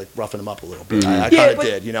bad, like roughing him up a little bit. I kind of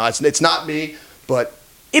did. It's not me, but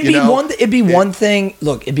it'd be one thing.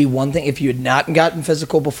 Look, it'd be one thing if you had not gotten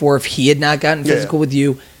physical before, if he had not gotten physical with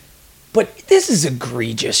you. But this is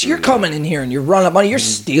egregious. You're coming in here and you're running up money. You're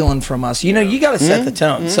stealing from us. You got to set the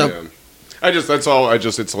tone. So. It's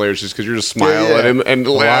hilarious just because you're just smiling at him and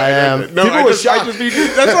laughing. No, people were shocked.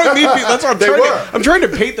 That's what I mean. That's what I'm trying to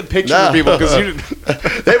paint the picture for people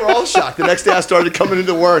because they were all shocked. The next day I started coming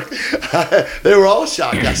into work. They were all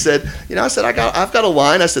shocked. I said, I've got a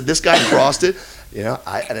line. I said, this guy crossed it.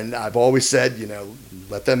 And I've always said,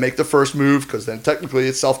 let them make the first move, because then technically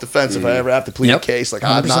it's self-defense if I ever have to plead a case. Like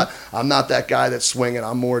 100%. I'm not that guy that's swinging.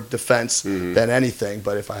 I'm more defense than anything.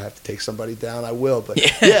 But if I have to take somebody down, I will. But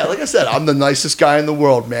yeah, like I said, I'm the nicest guy in the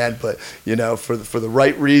world, man. But for the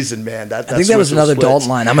right reason, man. I think that was another Dalton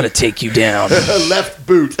line. I'm going to take you down. Left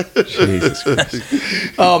boot. Jesus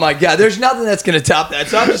Christ. Oh my God, there's nothing that's going to top that.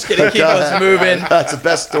 So I'm just going to keep us moving. That's the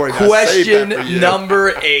best story. Question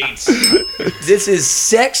number 8. This is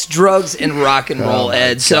sex, drugs, and rock and roll,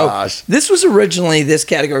 Ed. So this was originally, this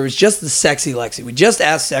category was just the sexy Lexi. We just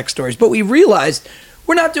asked sex stories, but we realized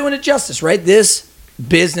we're not doing it justice, right? This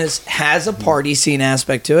business has a party scene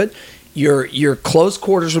aspect to it. You're close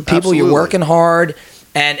quarters with people. Absolutely. You're working hard,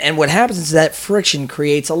 and what happens is that friction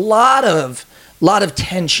creates a lot of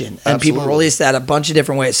tension, and people release that a bunch of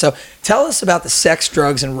different ways. So tell us about the sex,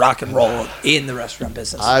 drugs, and rock and roll in the restaurant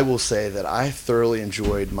business. I will say that I thoroughly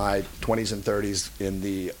enjoyed my 20s and 30s in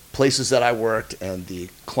the places that I worked and the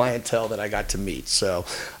clientele that I got to meet. So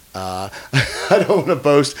I don't want to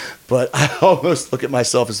boast, but I almost look at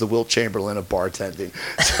myself as the Wilt Chamberlain of bartending.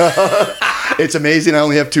 So it's amazing. I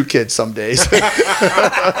only have 2 kids some days.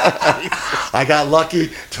 I got lucky.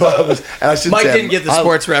 Mike didn't get the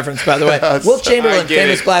sports reference, by the way. Wilt Chamberlain,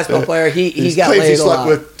 famous basketball player, he got laid a lot.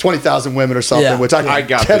 With 20,000 women or something, which I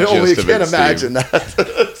can't imagine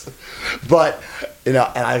that. But and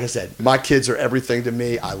like I said, my kids are everything to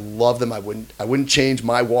me. I love them. I wouldn't change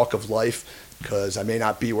my walk of life, because I may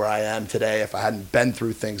not be where I am today if I hadn't been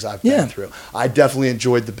through things I've been through. I definitely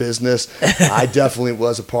enjoyed the business. I definitely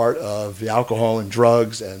was a part of the alcohol and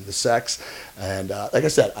drugs and the sex. And like I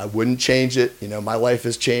said, I wouldn't change it. You know, my life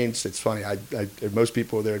has changed. It's funny. Most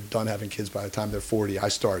people, they're done having kids by the time they're 40. I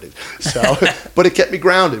started. So, but it kept me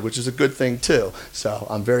grounded, which is a good thing too. So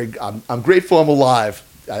I'm grateful I'm alive.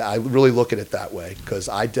 I really look at it that way, because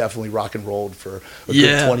I definitely rock and rolled for a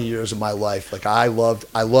good 20 years of my life. Like I loved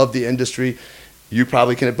the industry. You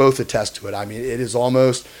probably can both attest to it. I mean,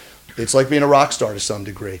 it's like being a rock star to some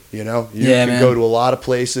degree, you know? You can go to a lot of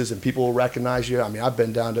places and people will recognize you. I mean, I've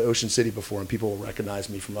been down to Ocean City before and people will recognize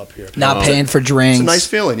me from up here. Not paying for drinks. It's a nice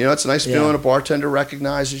feeling, you know? It's a nice feeling. A bartender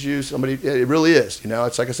recognizes you. It really is, you know?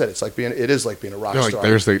 It's like I said, it is like being a rock star. Like,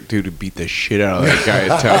 there's the dude who beat the shit out of that guy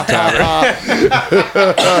at Tavern.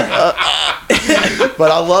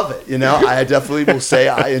 But I love it, you know? I definitely will say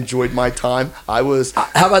I enjoyed my time.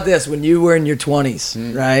 How about this? When you were in your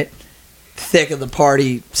 20s, right? Thick of the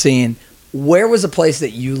party scene, where was a place that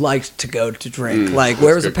you liked to go to drink?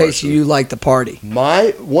 Where was a place you liked to party?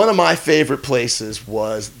 One of my favorite places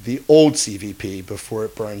was the old CVP before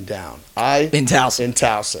it burned down. In Towson. In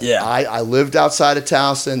Towson. Yeah. I lived outside of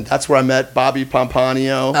Towson. That's where I met Bobby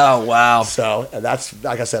Pompanio. Oh, wow. So that's,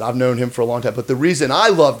 like I said, I've known him for a long time. But the reason I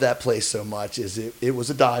loved that place so much is it was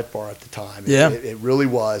a dive bar at the time. It really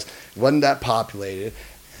was. It wasn't that populated.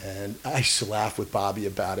 And I used to laugh with Bobby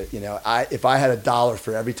about it. You know, if I had $1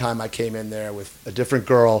 for every time I came in there with a different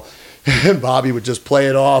girl, Bobby would just play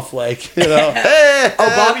it off like, you know, hey.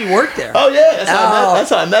 Oh, Bobby worked there. Oh, yeah. That's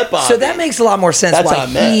how I met Bobby. So that makes a lot more sense why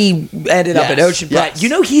he ended up at Ocean. But you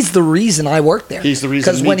know, he's the reason I worked there. He's the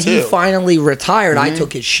reason. Because when he finally retired, I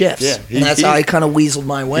took his shifts. Yeah. And that's how I kind of weaseled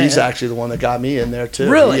my way. He's actually the one that got me in there, too.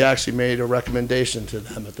 Really? He actually made a recommendation to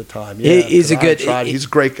them at the time. Yeah, he's a good guy. He's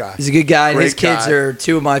a good guy. And his kids are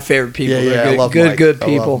 2 of my favorite people. Yeah, They're I love good, Mike. good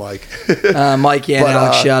people. I love Mike and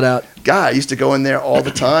Alex, shout out. God, I used to go in there all the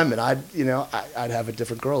time, and I'd have a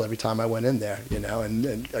different girl every time I went in there, you know.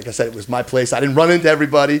 And like I said, it was my place. I didn't run into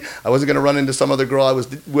everybody. I wasn't going to run into some other girl I was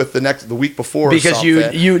with the week before. Because you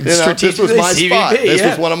strategically, this was my spot. This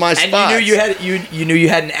was one of my spots. And you knew you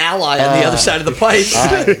had an ally on the other side of the pipe.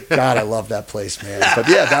 God, I love that place, man. But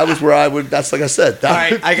yeah, that was where I would. That's like I said. All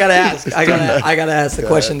right, I gotta ask. I gotta ask the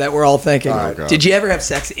question that we're all thinking. Right. Did you ever have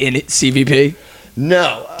sex in CVP?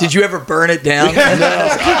 No. Did you ever burn it down?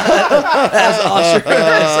 As Osher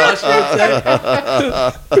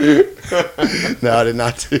would say. No, I did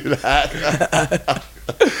not do that.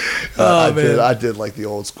 I did like the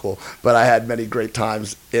old school, but I had many great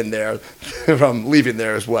times in there from leaving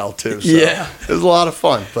there as well too. So it was a lot of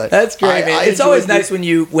fun. But that's great, man. It's always nice when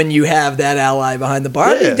you have that ally behind the bar.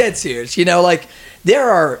 I think dead serious. You know, like there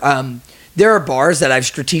are bars that I've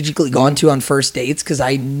strategically gone to on first dates because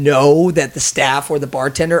I know that the staff or the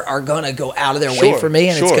bartender are going to go out of their way for me,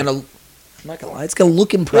 and it's going to I'm not gonna lie, it's gonna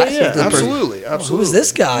look impressive. Yeah, to the person. absolutely. Who is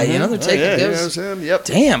this guy? You know, they're taking he this. knows him. Yep.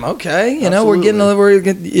 Damn. Okay. You know, Absolutely. we're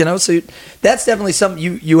getting. You know, so that's definitely something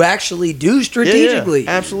you actually do strategically.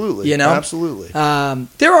 Yeah. Absolutely. You know, Absolutely.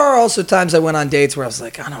 There are also times I went on dates where I was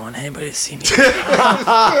like, I don't want anybody to see me.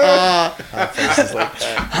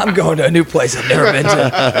 I'm going to a new place I've never been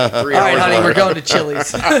to. All right, honey, we're going to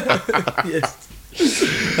Chili's. Yes.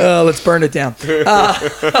 Let's burn it down.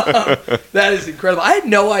 That is incredible. I had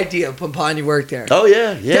no idea Pompani worked there. Oh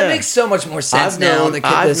yeah, yeah. That makes so much more sense I've now. known- The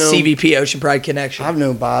I've known- CVP Ocean Pride connection. I've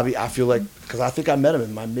known Bobby. I feel like because I think I met him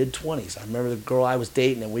in my mid-20s. I remember the girl I was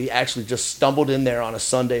dating, and we actually just stumbled in there on a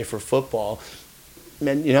Sunday for football,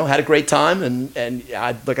 and had a great time. And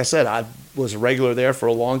I, like I said, I was a regular there for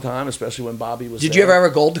a long time, especially when Bobby was. Did there. you ever have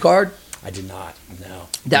a gold card? I did not. No.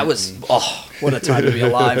 That was what a time to be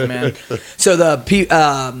alive, man. So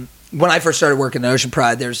when I first started working at Ocean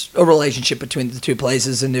Pride, there's a relationship between the two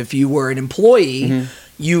places, and if you were an employee,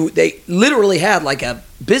 they literally had like a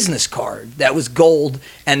business card that was gold,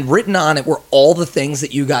 and written on it were all the things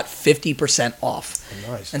that you got 50% off.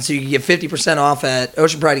 Oh, nice. And so you could get 50% off at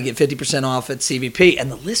Ocean Pride, you get 50% off at CVP,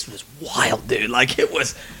 and the list was wild, dude. Like it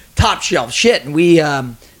was top shelf shit, and we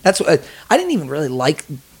that's what I didn't even really like.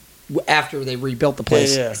 After they rebuilt the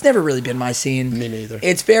place, It's never really been my scene. Me neither.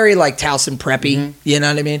 It's very like Towson preppy, you know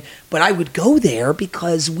what I mean? But I would go there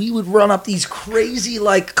because we would run up these crazy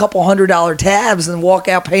like couple $100 tabs and walk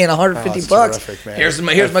out paying $150 bucks. Terrific, man.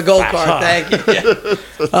 Here's my gold card, thank you. Yeah.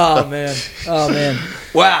 Oh man,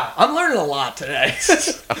 wow, I'm learning a lot today.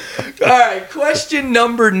 All right, question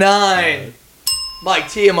number 9, Mike,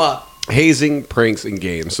 tee him up. Hazing, pranks, and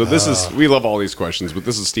games. So this is, we love all these questions, but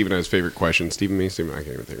this is Steve and I's favorite question. Steve and me, Steve and I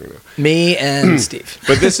can't even think right now. Me and Steve.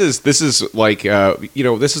 But this is like,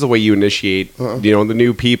 this is the way you initiate, the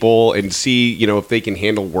new people and see, if they can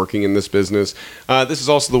handle working in this business. This is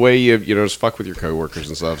also the way you just fuck with your coworkers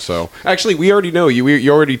and stuff. So actually, we already know you.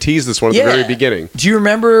 You already teased this one at the very beginning. Do you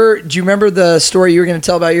remember the story you were going to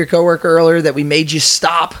tell about your coworker earlier that we made you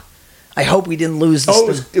stop? I hope we didn't lose this. Oh,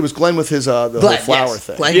 it was Glenn with his the whole flower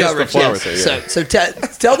thing. Glenn Yes, Goverich, the flower thing. Yeah. So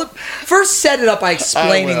tell them first. Set it up by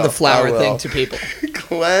explaining the flower thing to people.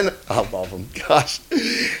 Glenn, I love him. Gosh,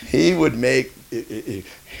 he would make. He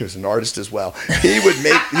was an artist as well. He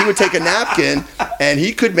would take a napkin and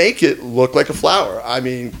he could make it look like a flower. I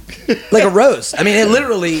mean, like a rose. I mean, it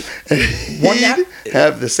literally. He'd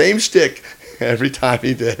have the same shtick every time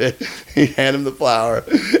he did it. He'd hand him the flower.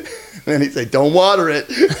 And then he'd say, "Don't water it."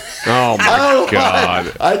 Oh my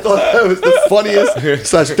God! I thought that was the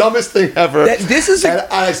funniest, dumbest thing ever. This is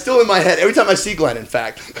I still in my head every time I see Glenn. In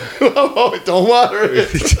fact, don't water it.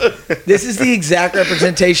 This is the exact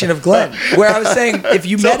representation of Glenn. Where I was saying, if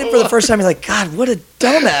you met him for the first time, you're like, God, what a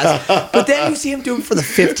dumbass. But then you see him do it for the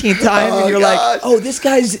 15th time, and you're like, oh, this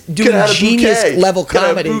guy's doing genius level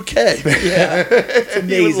comedy. Bouquet, man. Yeah, it's amazing.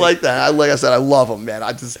 He was like that. Like I said, I love him, man.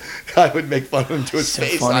 I would make fun of him to his So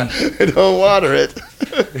face. funny. Don't water it.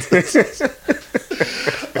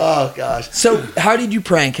 Oh gosh. So how did you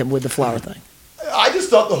prank him with the flower thing? I just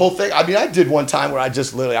thought the whole thing. I mean, I did one time where I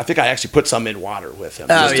think I actually put some in water with him.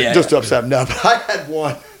 Just to upset him. No, but I had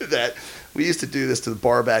one that we used to do this to the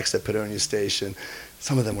barbacks at Padonia Station.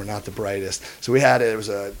 Some of them were not the brightest. So it was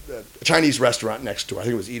a Chinese restaurant next door. I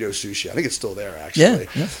think it was Ito Sushi. I think it's still there, actually.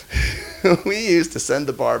 Yeah. We used to send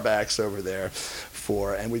the barbacks over there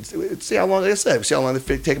and we'd see how long, like I said, we'd see how long it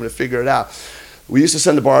take them to figure it out. We used to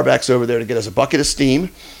send the barbacks over there to get us a bucket of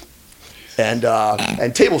steam and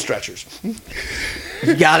table stretchers.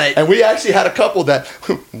 You got it. And we actually had a couple that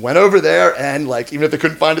went over there and even if they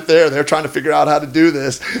couldn't find it there, they're trying to figure out how to do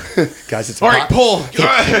this. Guys, it's All right, pull.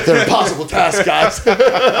 They're impossible tasks, guys.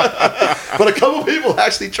 But a couple people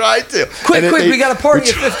actually tried to. Quick, we got a party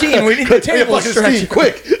at 15. We need the table stretcher.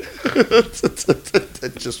 Quick.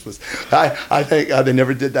 It just was. I think they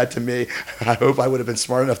never did that to me. I hope I would have been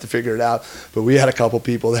smart enough to figure it out. But we had a couple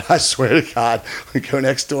people that I swear to God would go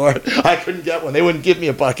next door. I couldn't get one. They wouldn't give me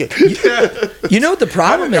a bucket. You know what the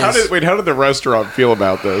problem is? How did the restaurant feel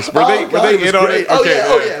about this? Were they in on it? Oh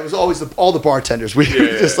yeah. It was always all the bartenders. We were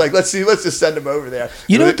just like, let's just send them over there.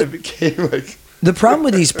 You know, it became like. The problem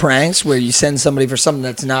with these pranks where you send somebody for something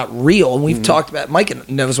that's not real, and we've talked about, Mike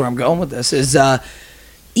knows where I'm going with this, is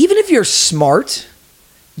even if you're smart,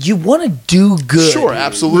 you want to do good. Sure,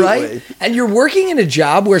 absolutely. Right? And you're working in a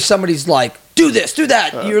job where somebody's like, do this, do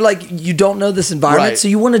that. You're like, you don't know this environment, so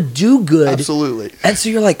you want to do good. Absolutely. And so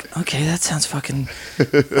you're like, okay, that sounds fucking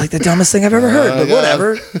like the dumbest thing I've ever heard, but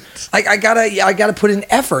whatever. I gotta put in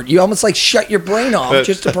effort. You almost like shut your brain off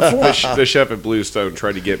just to perform. The chef at Bluestone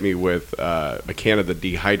tried to get me with a can of the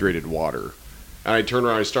dehydrated water. And I turn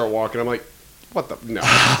around, I start walking. I'm like, What the? No,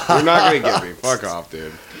 you're not gonna get me. Fuck off,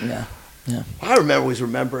 dude. Yeah. Yeah. I always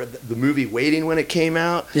remember the movie Waiting when it came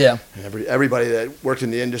out. Yeah. And everybody that worked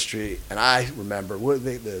in the industry, and I remember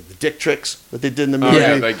the dick tricks that they did in the movie. Oh,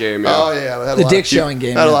 yeah, that game. Yeah. Oh, yeah. The dick showing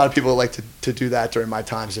game. I had a lot of people that like to do that during my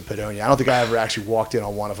times at Padonia. I don't think I ever actually walked in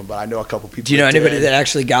on one of them, but I know a couple people. Do you know anybody that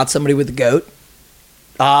actually got somebody with the goat?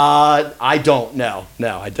 I don't know.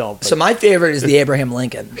 No, I don't. So my favorite is the Abraham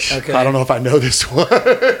Lincoln. Okay. I don't know if I know this one.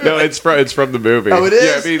 No, it's from the movie. Oh, it is?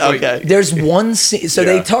 Yeah, I mean, Okay. like, There's one scene. So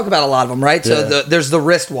they talk about a lot of them, right? So Yeah. there's the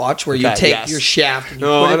wristwatch where you Okay, take yes. your shaft. And you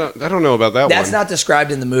no, put it, I don't know about that that's one. not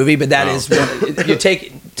described in the movie, but that is what you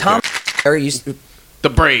take. Tom used to, The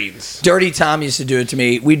brains. Dirty Tom used to do it to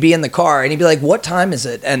me. We'd be in the car and he'd be like, "What time is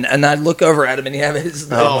it?" And I'd look over at him and he'd have his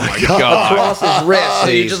Oh my God. across his wrist. So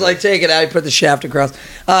you Jesus. just like take it out, you put the shaft across.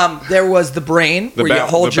 There was the brain The where you bat-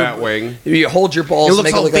 hold the your bat wing. You hold your balls It to looks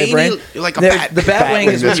make it all look like a brain. veiny, like a The- bat. The bat wing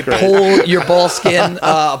is when That's you great. pull your ball skin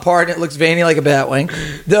apart and it looks veiny like a bat wing.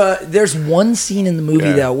 There's one scene in the movie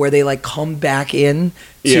Yeah. though where they like come back in.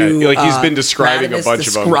 Yeah, To, like he's been describing a Radimus bunch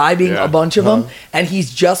of 'em. describing Yeah. a bunch of them, and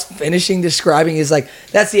he's just finishing describing. He's like,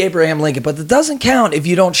 "That's the Abraham Lincoln, but that doesn't count if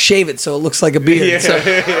you don't shave it, so it looks like a beard. Yeah. So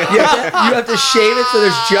you have to shave it so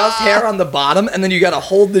there's just hair on the bottom, and then you got to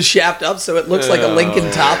hold the shaft up so it looks like a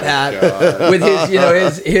Lincoln top hat with his, he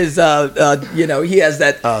has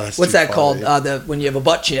that. that's What's too that called? funny. When you have a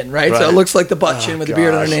butt chin, right? So Right. it looks like the butt chin with the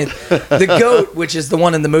beard gosh. underneath. The goat, which is the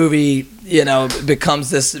one in the movie, becomes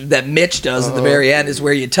this that Mitch does at the very end, is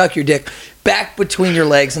where you tuck your dick back between your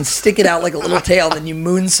legs and stick it out like a little tail, and then you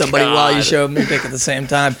moon somebody while you show them the dick at the same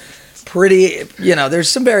time. Pretty, there's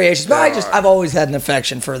some variations, but I've always had an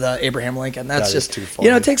affection for the Abraham Lincoln. That's That is just, too funny.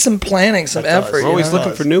 it takes some planning, some That does. effort. We're We're you always know?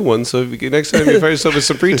 looking for new ones. So if you, next time you find yourself with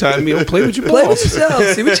some free time, play with your Play with balls. yourself.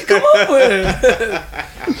 See what you come up with.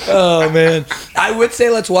 Oh man, I would say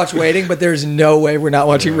let's watch Waiting, but there's no way we're not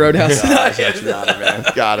watching Roadhouse tonight.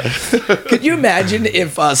 Got it. Could you imagine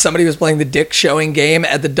if somebody was playing the dick showing game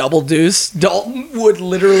at the Double Deuce? Dalton would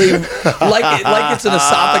literally, like it's an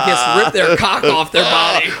esophagus, rip their cock off their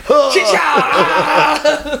body.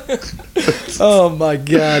 Oh my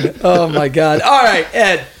god! Oh my god! All right,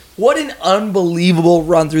 Ed. What an unbelievable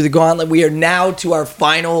run through the gauntlet. We are now to our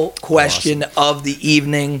final question of the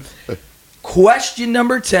evening. Question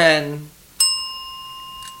number 10.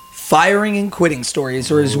 Firing and quitting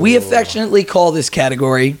stories, or as we affectionately call this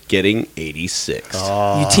category. Getting 86.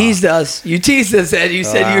 You teased us. You teased us, Ed. You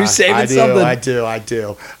said you were saving something. I do.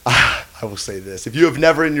 I will say this. If you have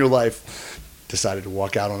never in your life decided to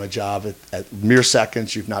walk out on a job at mere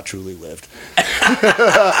seconds, you've not truly lived.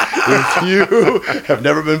 If you have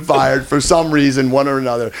never been fired for some reason, one or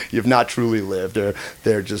another, you've not truly lived.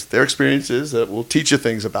 They're experiences that will teach you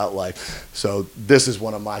things about life. So this is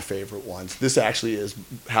one of my favorite ones. This actually is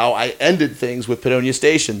how I ended things with Padonia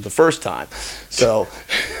Station the first time. So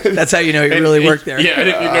That's how you know you really work there. Yeah, and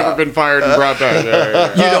if you've never been fired and brought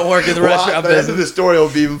back. You don't work in the restaurant the end of business. the story will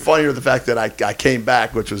be even funnier, the fact that I came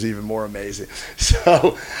back, which was even more amazing.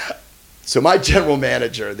 So my general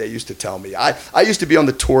manager, they used to tell me, I used to be on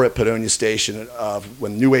the tour at Padonia Station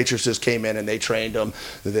when new waitresses came in and they trained them,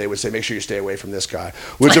 they would say, make sure you stay away from this guy,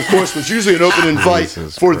 which of course was usually an open invite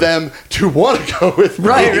for them to want to go with me.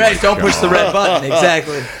 Right. Don't push the red button.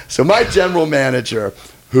 Exactly. So my general manager,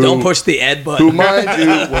 who Don't push the Ed button. who mind you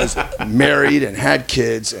was married and had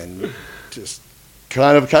kids and just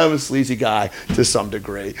kind of a sleazy guy to some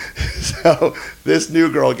degree. So this new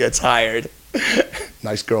girl gets hired.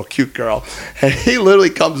 Nice girl, cute girl. And he literally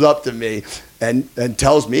comes up to me and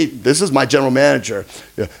tells me, this is my general manager,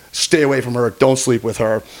 stay away from her, don't sleep with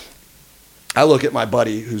her. I look at my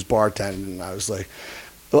buddy who's bartending and I was like,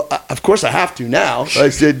 well, of course I have to now. I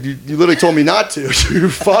said, you literally told me not to, you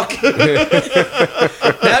fuck.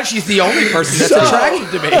 Now she's the only person that's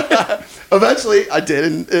attracted to me. Eventually, I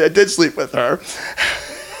did sleep with her,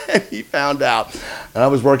 and he found out. And I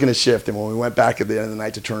was working a shift, and when we went back at the end of the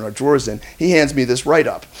night to turn our drawers in, he hands me this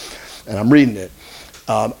write-up, and I'm reading it.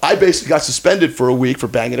 I basically got suspended for a week for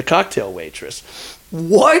banging a cocktail waitress.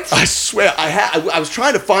 What? I swear, I was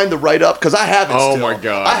trying to find the write-up because I have it Oh, still. my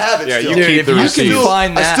God. I have it Yeah, still. you keep the if you receipt. can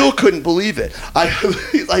find I that. still couldn't believe it.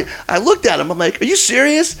 I looked at him. I'm like, "Are you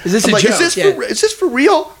serious? Is this I'm a like, joke? Is Yeah. this for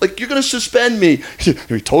real? Like, you're gonna suspend me?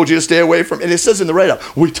 We told you to stay away from." And it says in the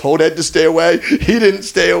write-up, "We told Ed to stay away. He didn't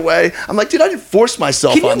stay away." I'm like, "Dude, I didn't force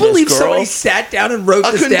myself Can you on believe this girl." somebody sat down and wrote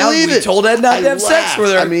I this couldn't down? believe We it. told Ed not to have sex laughed.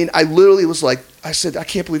 with her. I mean, I literally was like, I said, "I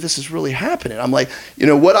can't believe this is really happening." I'm like,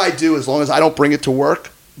 what I do, as long as I don't bring it to work,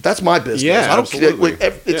 that's my business. Yeah, I don't absolutely.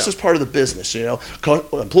 It's just part of the business,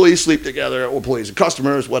 Employees sleep together, employees and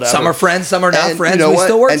customers, whatever. Some are friends, some are not And friends. you know we what?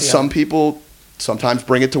 still work And together. some people sometimes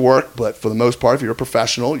bring it to work, but for the most part, if you're a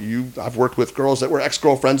professional, I've worked with girls that were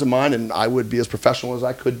ex-girlfriends of mine, and I would be as professional as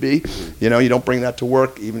I could be. You know, you don't bring that to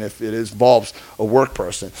work, even if it involves a work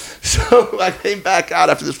person. So I came back out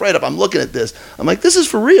after this write-up. I'm looking at this. I'm like, this is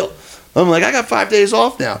for real. I'm like, I got 5 days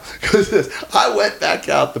off now. Because I went back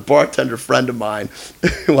out, the bartender friend of mine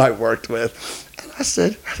who I worked with, and I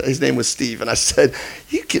said, his name was Steve, and I said,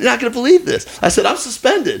 you're not going to believe this. I said, I'm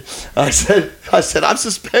suspended. I said, I'm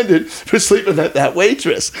suspended for sleeping with that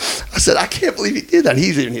waitress. I said, I can't believe he did that.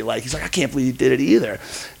 He's like, I can't believe he did it either,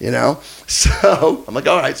 you know? So I'm like,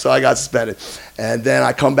 all right, so I got suspended. And then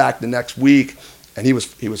I come back the next week, and he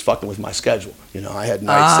was fucking with my schedule. You know, I had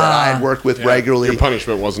nights that I had worked with regularly. Your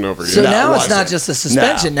punishment wasn't over yet. So now it's not just a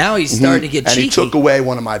suspension. No. Now he's starting to get cheeky. And he took away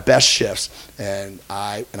one of my best shifts, and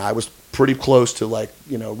I was pretty close to, like,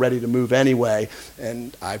 you know, ready to move anyway.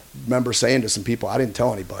 And I remember saying to some people, I didn't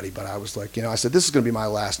tell anybody, but I was like, you know, I said, this is going to be my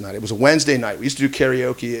last night. It was a Wednesday night. We used to do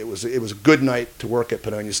karaoke. It was a good night to work at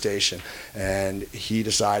Padonia Station, and he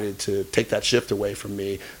decided to take that shift away from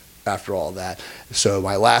me after all that. So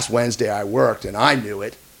my last Wednesday I worked, and I knew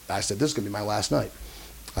it. I said, this is going to be my last night.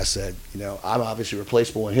 I said, you know, I'm obviously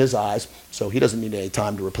replaceable in his eyes, so he doesn't need any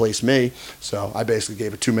time to replace me. So I basically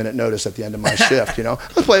gave a 2-minute notice at the end of my shift, you know.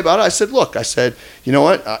 Let's play about it. I said, look, you know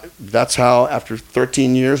what? That's how, after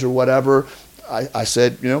 13 years or whatever, I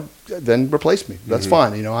said, you know, then replace me. That's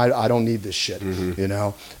fine. You know, I don't need this shit, you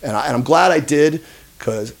know. And I'm glad I did,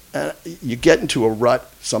 because you get into a rut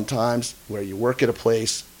sometimes where you work at a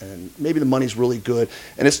place and maybe the money's really good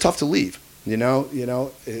and it's tough to leave. You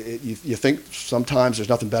you think sometimes there's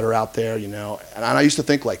nothing better out there, you know, and I used to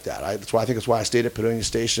think like that. That's why I stayed at Padonia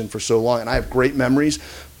Station for so long, and I have great memories,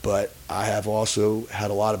 but I have also had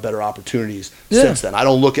a lot of better opportunities since then.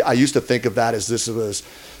 I used to think of that as this was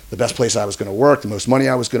the best place I was going to work, the most money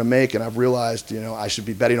I was going to make, and I've realized, you know, I should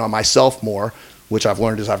be betting on myself more, which I've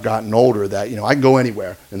learned as I've gotten older, that, you know, I can go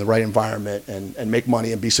anywhere in the right environment and make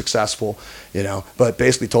money and be successful, you know. But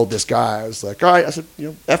basically told this guy, I was like, all right, I said, you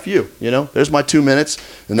know, F you, you know, there's my 2 minutes,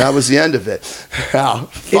 and that was the end of it.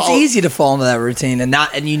 It's easy to fall into that routine,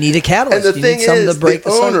 and you need a catalyst. And the thing is, the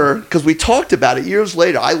owner, because we talked about it years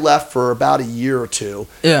later, I left for about a year or two,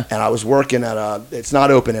 and I was working at it's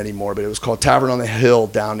not open anymore, but it was called Tavern on the Hill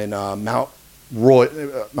down in Mount Royal,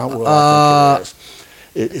 I think it is.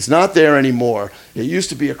 It's not there anymore. It used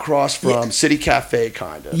to be across from City Cafe,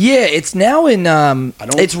 kind of. Yeah, it's now in.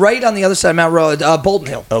 It's right on the other side of Mount Road, Bolton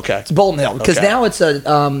Hill. Okay, it's Bolton Hill because now it's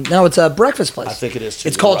a breakfast place. I think it is too.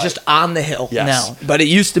 It's called just On the Hill now, but it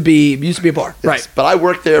used to be a bar. Yes. Right. But I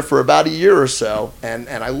worked there for about a year or so, and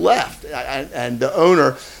I left. And the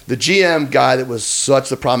owner, the GM guy that was such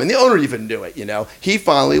the problem, and the owner even knew it. You know, he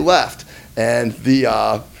finally left, and the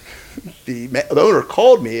owner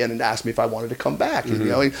called me and asked me if I wanted to come back. And, you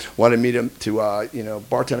know, he wanted me to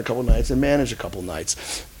bartend a couple nights and manage a couple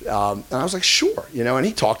nights. And I was like, sure, you know. And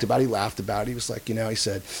he talked about it, he laughed about it. He was like, you know, he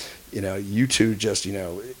said, you know, you two just, you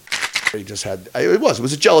know, he just had, it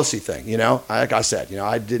was a jealousy thing, you know. Like I said, you know,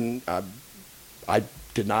 I did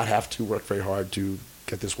not have to work very hard to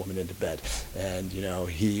get this woman into bed. And, you know,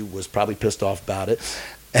 he was probably pissed off about it.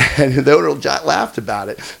 And the owner laughed about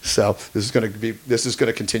it. So this is going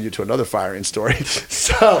to continue to another firing story.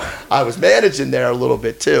 So I was managing there a little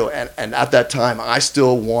bit too, and at that time I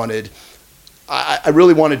still wanted. I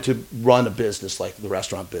really wanted to run a business like the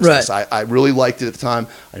restaurant business. Right. I really liked it at the time.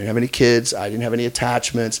 I didn't have any kids. I didn't have any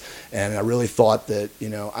attachments. And I really thought that, you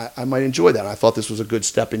know, I might enjoy that. And I thought this was a good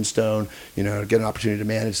stepping stone, you know, to get an opportunity to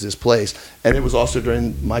manage this place. And it was also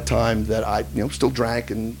during my time that I, you know, still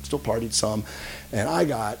drank and still partied some. And I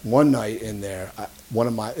got one night in there,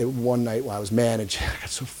 one night while I was managing, I got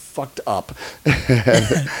so fucked up.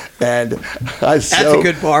 and that's a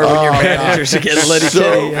good bar when your managers are getting litty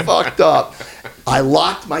kitty. So fucked up. I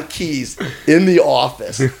locked my keys in the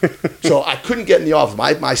office, so I couldn't get in the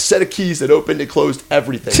office. My set of keys that opened and closed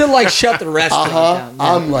everything. To like shut the restaurant down.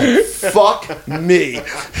 Yeah. I'm like, fuck me.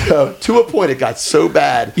 To a point, it got so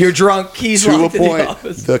bad. You're drunk, keys locked in the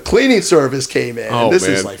office. The cleaning service came in. And this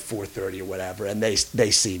is like 4:30 or whatever, and they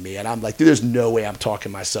see me, and I'm like, dude, there's no way I'm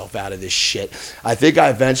talking myself out of this shit. I think I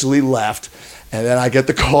eventually left, and then I get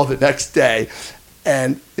the call the next day.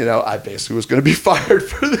 And, you know, I basically was going to be fired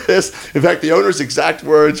for this. In fact, the owner's exact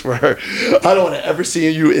words were, I don't want to ever see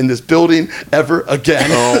you in this building ever again.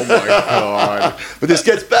 Oh, my God. But this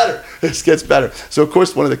gets better. This gets better. So, of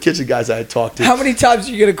course, one of the kitchen guys I had talked to. How many times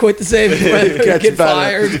are you going to quit the same and get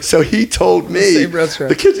fired? So he told me,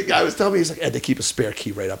 the kitchen guy was telling me, he's like, Ed, they keep a spare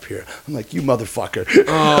key right up here. I'm like, you motherfucker.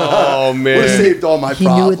 Oh, man. Would have saved all my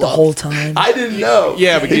problems. He knew it the whole time? I didn't know.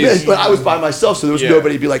 Yeah, but I was by myself, so there was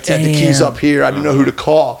nobody to be like, Ed, the key's up here. I didn't know know who to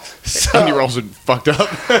call. So, And you're also fucked up.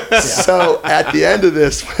 so at the end of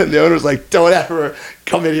this, when the owner's like, don't ever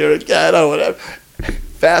come in here again or whatever.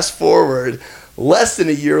 Fast forward, less than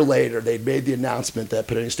a year later, they'd made the announcement that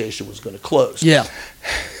Pennsylvania Station was going to close. Yeah.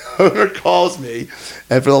 Owner calls me,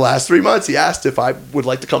 and for the last 3 months, he asked if I would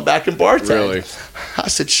like to come back and bartend. Really? I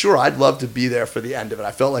said, sure, I'd love to be there for the end of it.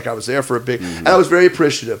 I felt like I was there for a big, and I was very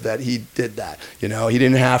appreciative that he did that. You know, he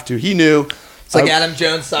didn't have to. He knew. It's like Adam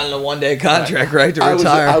Jones signing a one-day contract, right, to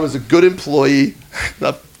retire. I was a good employee.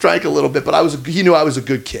 I drank a little bit, but he knew I was a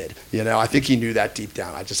good kid. You know, I think he knew that deep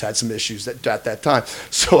down. I just had some issues at that time.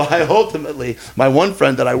 So I ultimately, my one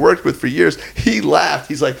friend that I worked with for years, he laughed.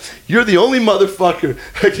 He's like, you're the only motherfucker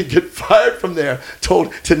that can get fired from there,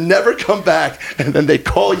 told to never come back, and then they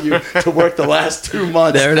call you to work the last 2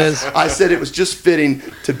 months. There it is. I said it was just fitting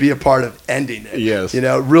to be a part of ending it. Yes. You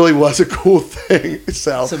know, it really was a cool thing.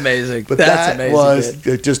 So, That's amazing. But That's that amazing,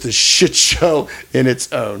 was just a shit show in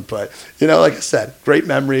its own. But, you know, like I said, great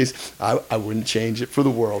memories. I wouldn't change it for the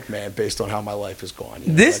world, man, based on how my life has gone.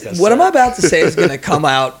 You know, What I'm about to say is going to come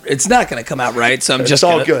out. It's not going to come out right, so I'm just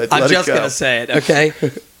all gonna, good. I'm Let it just go. going to say it, okay?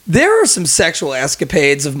 There are some sexual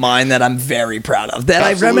escapades of mine that I'm very proud of, that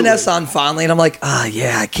Absolutely. I reminisce on fondly, and I'm like,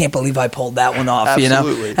 yeah, I can't believe I pulled that one off, you know?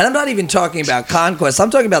 Absolutely. And I'm not even talking about conquest.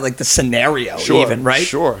 I'm talking about like the scenario even, right?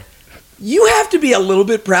 Sure. You have to be a little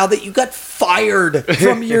bit proud that you got fired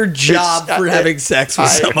from your job for having sex with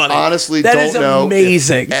somebody. I honestly That don't is know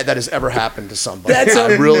amazing. if that has ever happened to somebody. That's I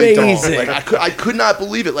really amazing. don't. Like, I could not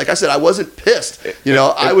believe it. Like I said, I wasn't pissed. You know,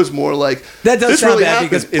 I was more like, That does this sound really bad happened.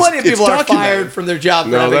 because plenty of It's people are documented. fired from their job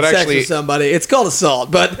for No, having that sex actually- with somebody. It's called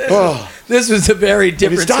assault, but Oh. this was a very It's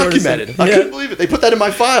different sort of documented. thing. I couldn't believe it. They put that in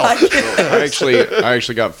my file. I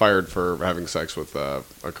actually got fired for having sex with a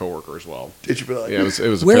coworker as well. Did you really? Yeah, it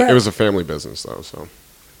was Where- it was a family business though. So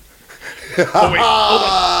You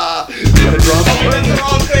gotta drop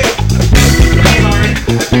it.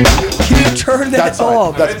 Can you turn that That's fine.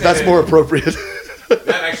 off? That's more appropriate. that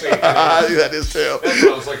actually That is too. that's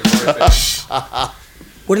what I was looking for.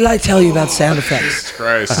 What did I tell you about sound effects?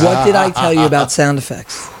 Christ. What did I tell you about sound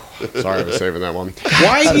effects? Sorry, I was saving that one.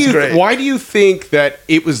 Why do That's you great. Why do you think that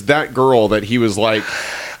it was that girl that he was like?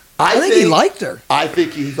 I think he liked her. I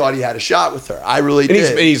think he thought he had a shot with her. I really And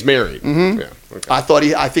did. he's married. Mm-hmm. Yeah.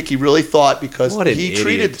 Okay. I think he really thought because What an he idiot.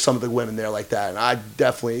 treated some of the women there like that, and I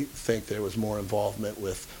definitely think there was more involvement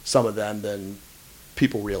with some of them than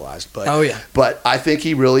people realized. But Oh, yeah. But I think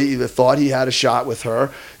he really either thought he had a shot with her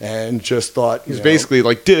and just thought He's basically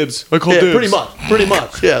like dibs. I call dibs. pretty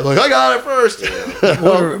much. Yeah, like I got it first.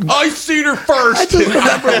 I seen her first. I just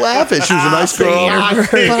remember laughing. She was a nice girl.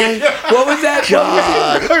 What was that?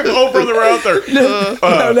 God. Oh, brother, we're out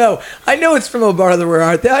there. No. I know it's from a bar that we're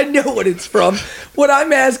out there. I know what it's from. What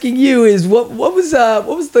I'm asking you is what was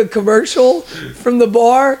the commercial from the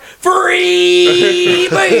bar? Free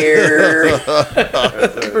beer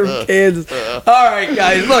from Kansas. All right,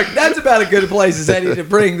 guys. Look, that's about as good a place as any to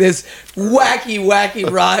bring this wacky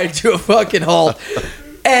ride to a fucking halt.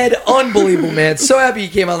 Ed, unbelievable, man. So happy you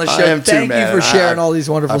came on the show. I am too, Thank man. you for sharing all these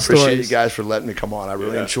I wonderful appreciate stories. you guys for letting me come on. I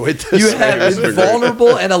really enjoyed this. You have been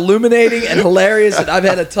vulnerable and illuminating and hilarious, and I've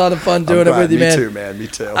had a ton of fun doing it with you, man. Me too, man. Me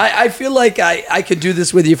too. I feel like I could do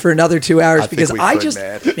this with you for another 2 hours I think because we I could, just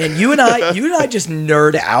man. you and I just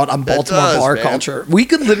nerd out on Baltimore does, bar man. culture. We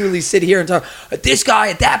could literally sit here and talk this guy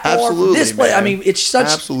at that bar, Absolutely, this place. I man. mean, it's such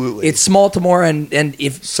Absolutely. It's small tomorrow, and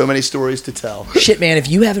if So many stories to tell. shit, man, if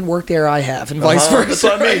you haven't worked there, I have, and vice versa. That's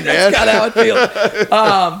what I mean, That's man. kind of how it feels.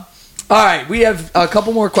 All right, we have a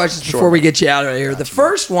couple more questions before we get you out of here. The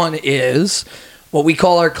first one is what we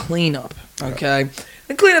call our cleanup. Okay.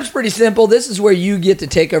 And cleanup's pretty simple. This is where you get to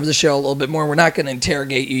take over the show a little bit more. We're not going to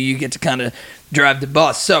interrogate you. You get to kind of drive the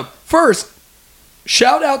bus. So first,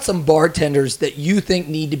 shout out some bartenders that you think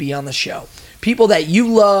need to be on the show. People that you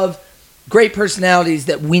love, great personalities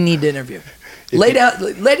that we need to interview. Lay down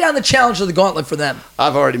the challenge of the gauntlet for them.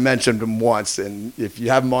 I've already mentioned him once, and if you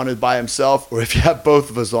have him on it by himself, or if you have both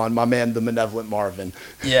of us on, my man, the Benevolent Marvin.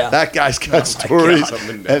 Yeah. That guy's got stories. God,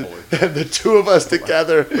 and, Benevolent. and the two of us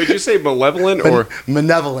together. Did you say malevolent or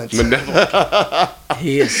Malevolent. benevolent?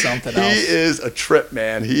 He is something He else. is a trip,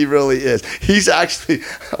 man. He really is. He's actually,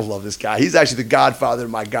 I love this guy. He's actually the godfather to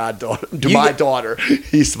my goddaughter, daughter.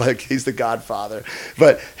 He's the godfather.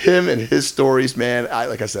 But him and his stories, man,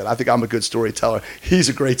 like I said, I think I'm a good storyteller. He's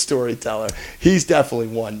a great storyteller. He's definitely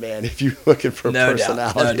one, man, if you're looking for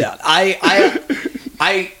personality. No doubt.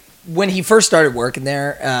 I when he first started working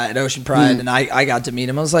there at Ocean Pride, and I got to meet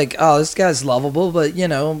him, I was like, oh, this guy's lovable, but you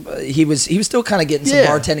know, he was still kind of getting some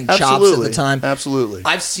bartending chops at the time. Absolutely.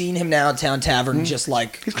 I've seen him now at Town Tavern, just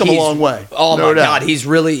like He's come a long way. Oh No my doubt. God, he's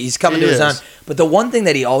coming He to his is. own. But the one thing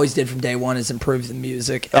that he always did from day one is improve the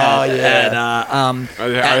music. Oh, I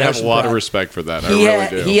have a lot of respect for that. I really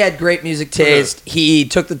do. He had great music taste. He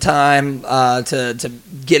took the time to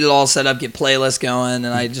get it all set up, get playlists going,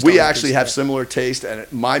 and I just we actually have similar taste, and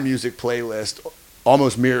my music playlist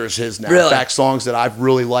almost mirrors his now. Really? In fact, songs that I've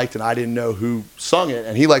really liked and I didn't know who sung it,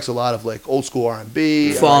 and he likes a lot of like old school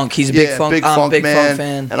R&B, funk. He's a big funk. I'm a big funk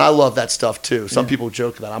fan, and I love that stuff too. Some people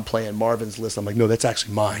joke that I'm playing Marvin's list. I'm like, no, that's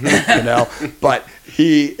actually mine, you know. But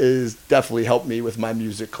he is definitely helped me with my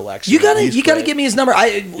music collection. You gotta give me his number.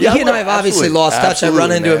 He and I have obviously lost touch. I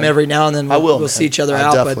run into him every now and then. We'll see each other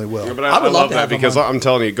out. Definitely will. Yeah, but I would love that because I'm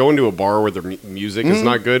telling you, going to a bar where the music is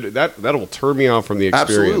not good, that'll turn me off from the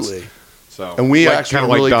experience. Absolutely. So, and we actually kind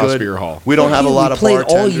of really like good. Beer Hall. We don't have a lot of bartenders.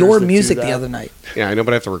 Played all your that music do that. the other night. Yeah, I know,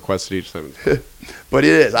 but I have to request it each time. But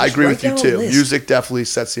it is. I agree with you down a too. list. Music definitely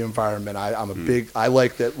sets the environment. I'm a big. I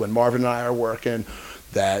like that when Marvin and I are working,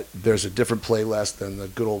 that there's a different playlist than the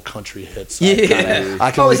good old country hits. Yeah.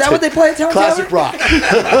 I can Is that what they play in town? Classic rock.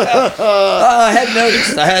 I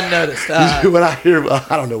hadn't noticed. When I hear,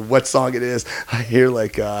 I don't know what song it is. I hear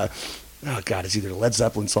like. Oh God! It's either a Led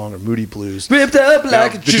Zeppelin song or Moody Blues. Ripped up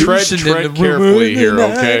like a juice tread carefully here,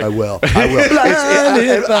 okay? I will. I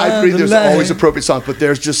agree. There's always appropriate songs, but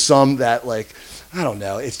there's just some that like. I don't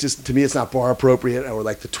know. It's just, to me, it's not bar appropriate. Or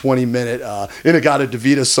like the 20-minute Inagata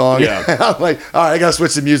DeVita song. Yeah. I'm like, all right, I got to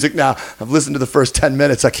switch the music now. I've listened to the first 10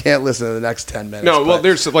 minutes. I can't listen to the next 10 minutes. No, well,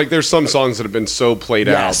 there's some songs that have been so played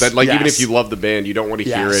out that even if you love the band, you don't want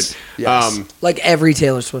to hear it. Yes. Like every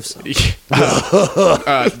Taylor Swift song.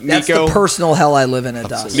 That's Nico, the personal hell I live in at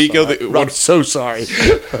Dust. Nico, I'm so sorry.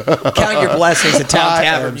 Count your blessings at Town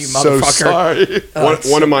Tavern, you motherfucker. So sorry.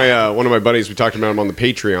 one of my buddies, we talked about him on the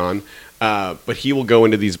Patreon. But he will go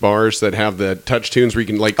into these bars that have the touch tunes where you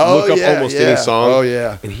can look up almost any song. Oh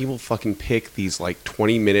yeah, and he will fucking pick these like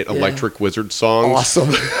 20-minute Electric Wizard songs. Awesome.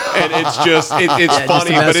 And it's just it's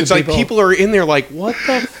funny, but it's like people are in there like, what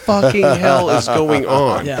the fucking hell is going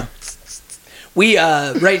on? Yeah. We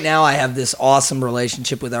right now I have this awesome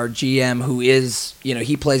relationship with our GM who is,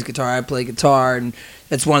 he plays guitar, I play guitar, and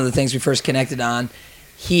that's one of the things we first connected on.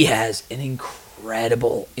 He has an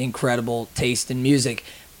incredible taste in music.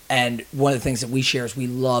 And one of the things that we share is we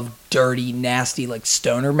love dirty, nasty, like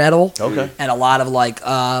stoner metal. Okay. And a lot of like,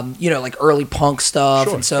 like early punk stuff.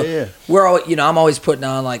 Sure. And so Yeah. we're all, I'm always putting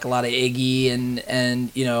on like a lot of Iggy and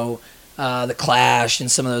the Clash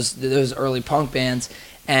and some of those early punk bands.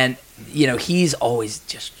 And he's always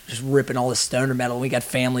just ripping all the stoner metal. We got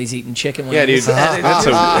families eating chicken wings. Yeah, dude. That's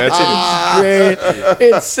great.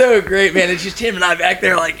 It's so great, man. It's just him and I back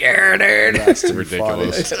there like, nerd. That's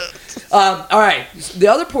ridiculous. All right. The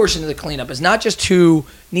other portion of the cleanup is not just who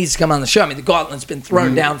needs to come on the show. I mean, the gauntlet's been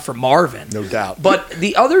thrown down for Marvin. No doubt. But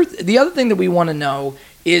the other thing that we want to know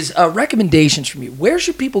is recommendations from you. Where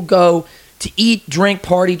should people go to eat, drink,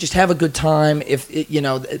 party, just have a good time? If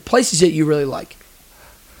places that you really like.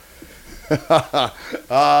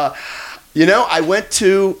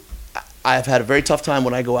 I've had a very tough time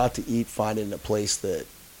when I go out to eat finding a place that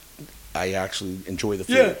I actually enjoy the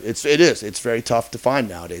food. Yeah. It's very tough to find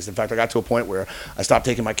nowadays. In fact, I got to a point where I stopped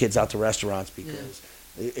taking my kids out to restaurants because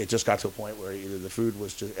it just got to a point where either the food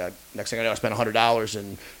was just next thing I know I spent $100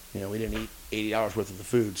 and we didn't eat $80 worth of the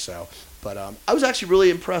food. So, but I was actually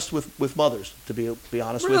really impressed with Mother's, to be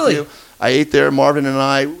honest with you. I ate there. Marvin and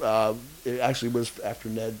I. It actually was after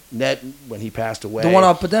Ned when he passed away. The one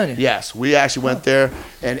off Padonia. Yes, we actually went there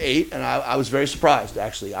and ate, and I was very surprised.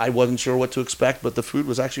 Actually, I wasn't sure what to expect, but the food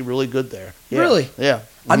was actually really good there. Yeah. Really? Yeah.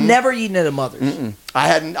 I've never eaten at a Mother's. Mm-mm. I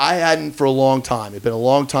hadn't for a long time. It'd been a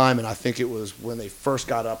long time, and I think it was when they first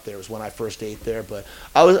got up there was when I first ate there. But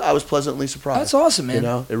I was pleasantly surprised. That's awesome, man.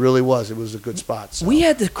 It really was. It was a good spot. So. We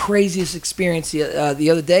had the craziest experience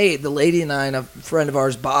the other day. The lady and I and a friend of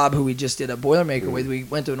ours, Bob, who we just did a Boilermaker with, we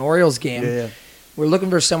went to an Orioles game. Yeah. We're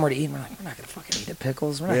looking for somewhere to eat. And we're like, we're not gonna fucking eat at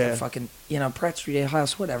Pickles. We're not gonna fucking Pratt Street Ale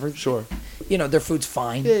House, whatever. Sure. Their food's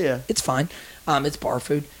fine. Yeah. It's fine. It's bar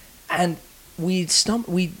food, and we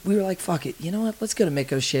were like, fuck it. You know what? Let's go to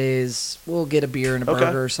Mick O'Shea's. We'll get a beer and a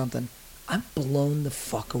burger or something. I'm blown the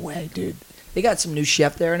fuck away, dude. They got some new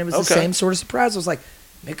chef there, and it was the same sort of surprise. I was like,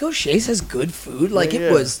 Mick O'Shea's has good food. Like,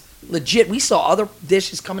 it was legit. We saw other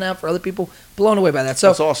dishes coming out for other people. Blown away by that. So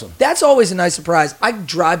that's awesome. That's always a nice surprise. I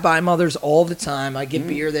drive by Mother's all the time. I get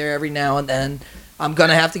beer there every now and then. I'm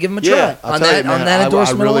gonna have to give him a try Yeah, I'll tell you, man, on that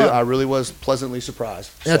endorsement alone. I really was pleasantly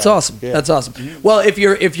surprised. That's So, awesome. yeah. That's awesome. Well, if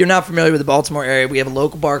you're not familiar with the Baltimore area, we have a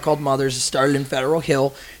local bar called Mother's. It started in Federal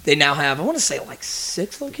Hill. They now have, I want to say, like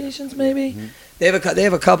 6 locations, maybe. They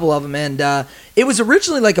have a couple of them, and it was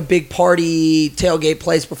originally like a big party tailgate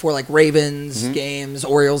place before like Ravens games,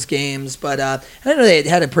 Orioles games. But I know they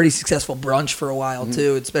had a pretty successful brunch for a while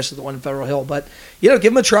too, especially the one in Federal Hill. But give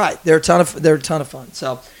them a try. They're a ton of fun.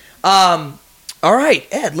 So. All right,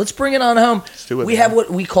 Ed, let's bring it on home. Let's do it, we man. have what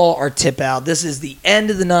we call our tip out. This is the end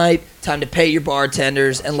of the night, time to pay your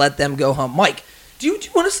bartenders and let them go home. Mike, do you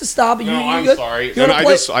want us to stop? No, I'm good? sorry. You wanna And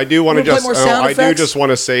play- I do want to you wanna play more sound I do effects? just want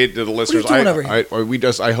to say to the listeners, doing over here?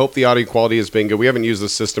 I hope the audio quality has been good. We haven't used the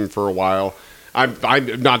system for a while. I'm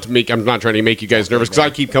not trying to make you guys nervous because I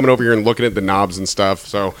keep coming over here and looking at the knobs and stuff.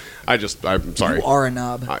 So I'm sorry. You are a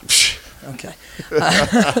knob. Psh. Okay.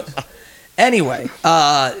 Anyway,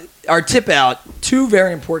 our tip out, 2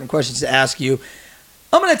 very important questions to ask you.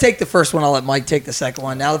 I'm going to take the first one. I'll let Mike take the second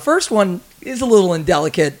one. Now, the first one is a little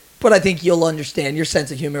indelicate, but I think you'll understand. Your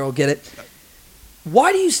sense of humor will get it.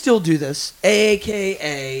 Why do you still do this?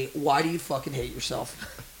 AKA, why do you fucking hate yourself?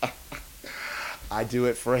 I do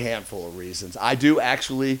it for a handful of reasons. I do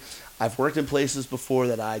actually. I've worked in places before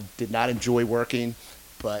that I did not enjoy working,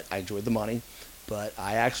 but I enjoyed the money. But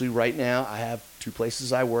I actually, right now, I have 2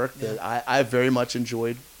 places I work that I very much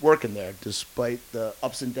enjoyed working there, despite the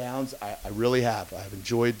ups and downs. I really have. I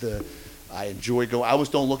enjoy going. I always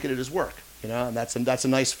don't look at it as work, and that's a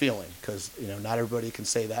nice feeling because not everybody can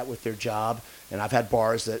say that with their job. And I've had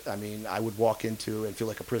bars that I would walk into and feel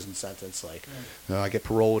like a prison sentence, like I get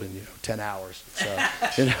paroled in 10 hours.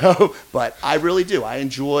 So but I really do. I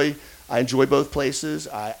enjoy both places.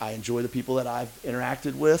 I enjoy the people that I've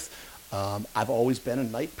interacted with. I've always been a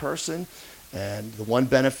night person, and the one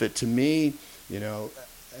benefit to me,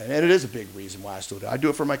 and it is a big reason why I still do it. I do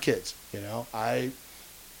it for my kids. I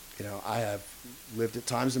have lived at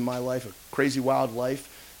times in my life a crazy wild life,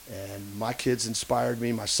 and my kids inspired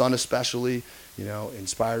me. My son especially,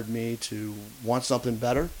 inspired me to want something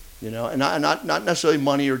better. And not necessarily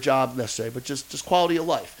money or job necessarily, but just quality of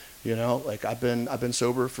life. Like I've been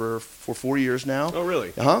sober for 4 years now. Oh,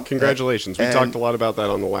 really? Congratulations. We talked a lot about that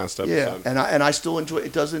on the last episode. Yeah, and I still enjoy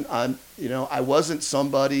it. I wasn't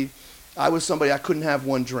somebody. I was somebody I couldn't have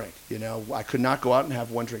one drink. I could not go out and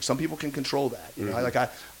have one drink. Some people can control that.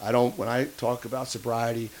 I don't. When I talk about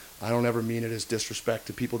sobriety, I don't ever mean it as disrespect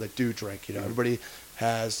to people that do drink. Everybody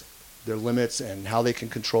has their limits and how they can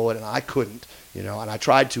control it, and I couldn't. And I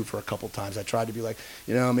tried to for a couple times. I tried to be like,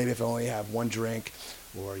 maybe if I only have one drink.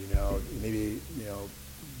 Or maybe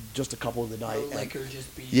just a couple of the night. Liquor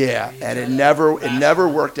just be. Yeah, and it never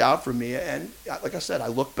worked out for me. And like I said, I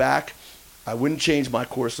look back, I wouldn't change my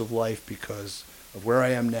course of life because of where I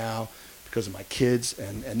am now, because of my kids,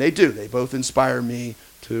 and they do. They both inspire me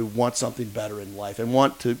to want something better in life and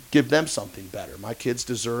want to give them something better. My kids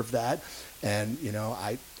deserve that, and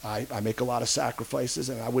I make a lot of sacrifices,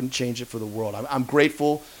 and I wouldn't change it for the world. I'm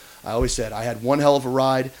grateful. I always said I had one hell of a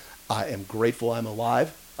ride. I am grateful I'm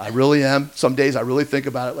alive. I really am. Some days I really think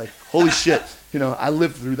about it like, holy shit, I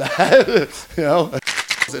lived through that.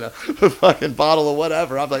 In a fucking bottle of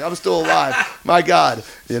whatever. I'm like, I'm still alive. My God,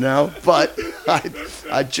 But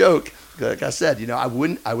I joke. Like I said, I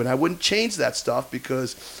wouldn't change that stuff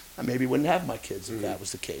because I maybe wouldn't have my kids if that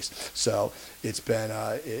was the case. So it's been,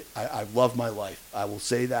 I love my life. I will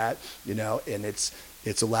say that, and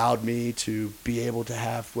it's allowed me to be able to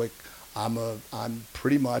have I'm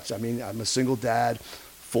a single dad,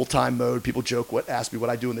 full-time mode. People ask me what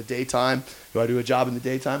I do in the daytime. Do I do a job in the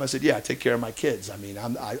daytime? I said, yeah, I take care of my kids.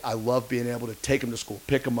 I love being able to take them to school,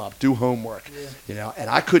 pick them up, do homework, and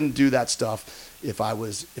I couldn't do that stuff if I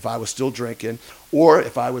was still drinking or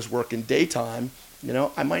if I was working daytime.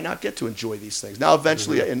 I might not get to enjoy these things. Now,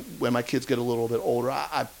 eventually, when my kids get a little bit older,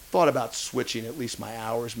 I thought about switching at least my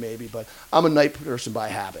hours maybe, but I'm a night person by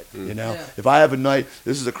habit, Yeah. If I have a night,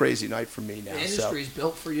 this is a crazy night for me now. The industry's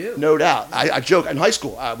built for you. No doubt. I joke, in high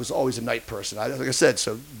school, I was always a night person. Like I said,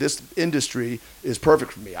 so this industry is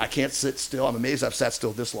perfect for me. I can't sit still. I'm amazed I've sat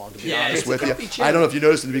still this long, to be honest with you. I don't know if you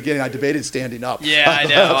noticed in the beginning, I debated standing up. Yeah, I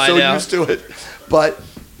know. I'm so used to it. But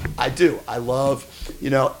I do. I love,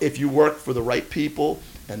 if you work for the right people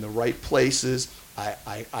and the right places,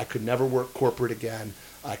 I could never work corporate again.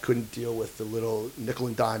 I couldn't deal with the little nickel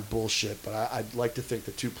and dime bullshit, but I'd like to think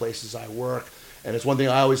the 2 places I work, and it's one thing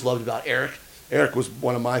I always loved about Eric. Eric was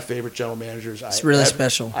one of my favorite general managers. It's really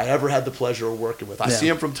special. I ever had the pleasure of working with. I see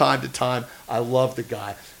him from time to time. I love the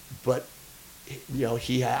guy, but he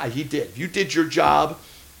did. If you did your job,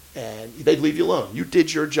 and they'd leave you alone. You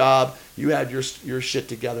did your job. You had your shit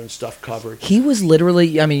together and stuff covered. He was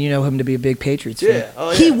literally, I mean, you know him to be a big Patriots fan. Yeah.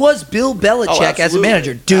 Oh, yeah. He was Bill Belichick as a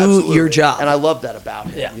manager. Do your job. And I love that about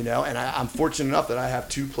him, Yeah. you know. And I'm fortunate enough that I have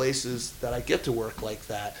 2 places that I get to work like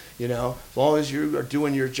that, you know. As long as you are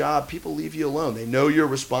doing your job, people leave you alone. They know you're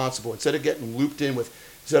responsible. Instead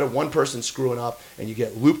of one person screwing up and you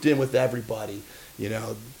get looped in with everybody, you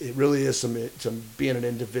know, it really is some being an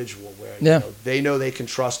individual where you know, they know they can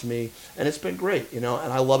trust me, and it's been great, you know,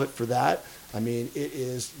 and I love it for that. I mean, it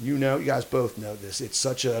is, you know, you guys both know this. It's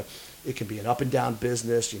it can be an up and down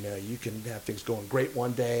business. You know, you can have things going great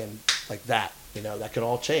one day and like that. You know, that can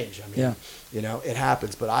all change. I mean, you know, it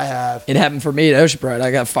happens. But it happened for me at Ocean Pride.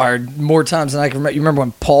 I got fired more times than I can remember. You remember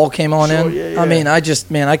when Paul came on in? Yeah. I mean,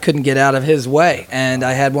 I couldn't get out of his way. And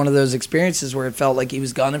I had one of those experiences where it felt like he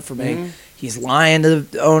was gunning for me. Mm-hmm. He's lying to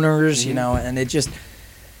the owners, you know, and it just,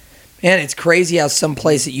 man, it's crazy how some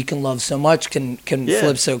place that you can love so much can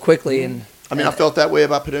flip so quickly. And I mean, I felt that way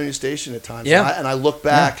about Padonia Station at times. Yeah. And I look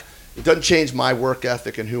back, it doesn't change my work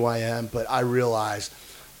ethic and who I am, but I realize,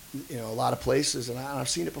 you know, a lot of places, and I've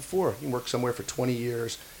seen it before. You can work somewhere for 20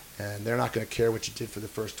 years, and they're not going to care what you did for the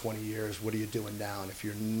first 20 years. What are you doing now? And if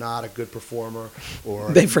you're not a good performer,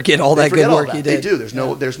 or they forget all that good work you did. They do.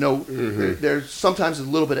 There's sometimes a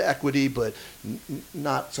little bit of equity, but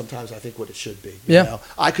not sometimes I think what it should be. You know?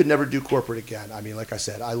 I could never do corporate again. I mean, like I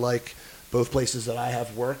said, I like both places that I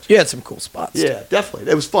have worked. You had some cool spots. Yeah,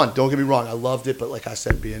 definitely. It was fun. Don't get me wrong. I loved it. But like I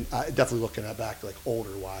said, definitely looking at back, like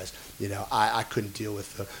older wise, you know, I couldn't deal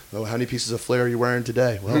with how many pieces of flair are you wearing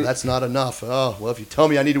today? Well, that's not enough. Oh, well, if you tell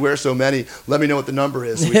me I need to wear so many, let me know what the number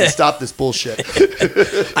is so we can stop this bullshit.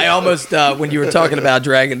 I almost, when you were talking about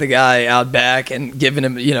dragging the guy out back and giving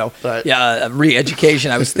him, you know, a re-education,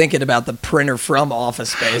 I was thinking about the printer from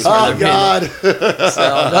Office Space. Oh, God.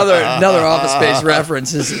 So another Office Space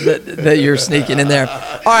reference is that you're sneaking in there.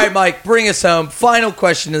 All right, Mike, bring us home. Final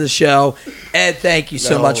question of the show. Ed, thank you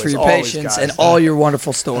so much for your patience and all your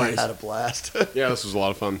wonderful stories. I had a blast. Yeah, this was a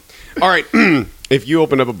lot of fun. All right, if you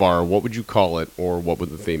opened up a bar, what would you call it, or what would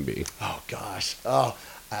the theme be? Oh, gosh. Oh,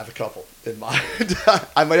 I have a couple in mind.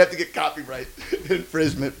 I might have to get copyright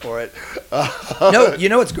infringement for it. No, you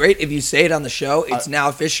know what's great? If you say it on the show, it's now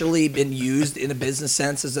officially been used in a business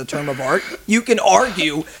sense as a term of art. You can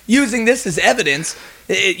argue using this as evidence,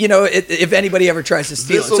 if anybody ever tries to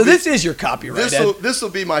steal it. So this is your copyright, Ed. This will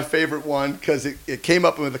be my favorite one because it came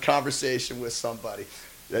up with a conversation with somebody.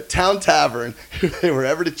 At Town Tavern, if they were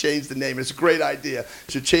ever to change the name, it's a great idea,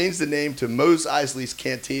 should change the name to Mos Eisley's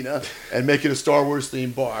Cantina and make it a Star Wars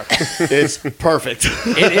themed bar. It's perfect.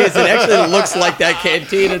 It is. It actually looks like that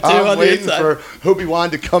cantina too on the inside. I'm waiting for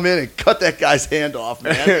Obi-Wan to come in and cut that guy's hand off,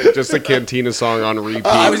 man. Just a Cantina song on repeat.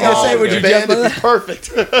 I was going to say, would you jump on that?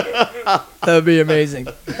 Perfect. That would be amazing.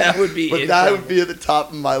 That would be. But that would be at the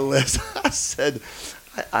top of my list. I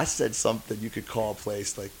said something you could call a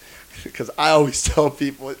place like. Because I always tell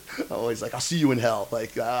people, I'll see you in hell.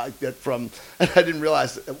 Like, and I didn't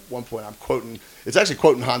realize at one point it's actually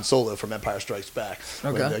quoting Han Solo from Empire Strikes Back.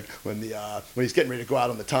 Okay. When he's getting ready to go out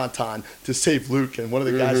on the Tauntaun to save Luke, and one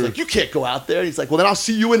of the guys is like, you can't go out there. And he's like, well, then I'll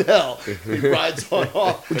see you in hell. And he rides on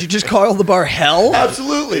off. Would you just call the bar Hell?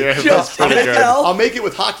 Absolutely. Yeah, just hell? I'll make it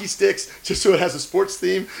with hockey sticks just so it has a sports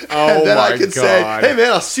theme. Oh, and then my I can God. say, hey,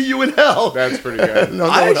 man, I'll see you in hell. That's pretty good.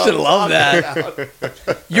 I should love that.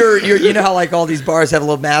 You know how like all these bars have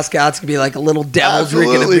little mascots? It could be like a little devil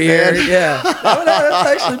drinking a beer. Man. Yeah.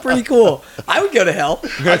 That's actually pretty cool. I would go to Hell.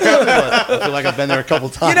 I feel like I've been there a couple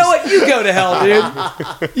times. You know what? You go to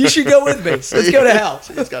Hell, dude. You should go with me. Let's go to Hell.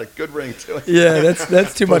 It's got a good ring to it. Yeah,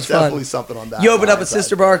 that's too much fun. Definitely something on that. You open up a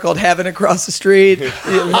sister bar called Heaven across the street.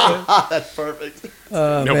 That's perfect.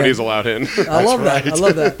 Nobody's allowed in. I love that. I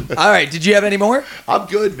love that. All right. Did you have any more? I'm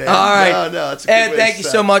good, man. All right. No, it's a good Ed, way thank to you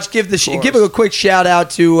start. so much. Give a quick shout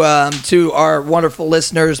out to our wonderful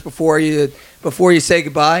listeners before you say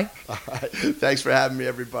goodbye. All right. Thanks for having me,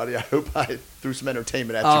 everybody. I hope I threw some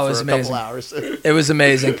entertainment at Oh, it you was for a amazing. couple hours. It was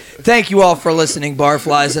amazing. Thank you all for listening,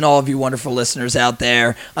 Barflies, and all of you wonderful listeners out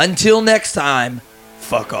there. Until next time,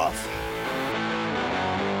 fuck off.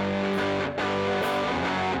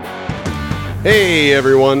 Hey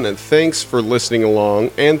everyone, and thanks for listening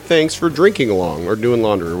along, and thanks for drinking along, or doing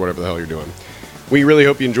laundry, or whatever the hell you're doing. We really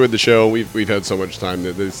hope you enjoyed the show. We've had so much time.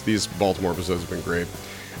 These Baltimore episodes have been great.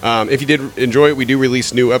 If you did enjoy it, we do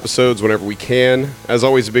release new episodes whenever we can. As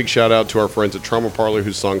always, a big shout out to our friends at Trauma Parlor,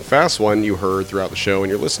 whose song Fast One you heard throughout the show and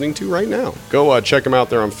you're listening to right now. Go check them out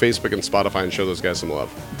there on Facebook and Spotify and show those guys some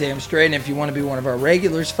love. Damn straight. And if you want to be one of our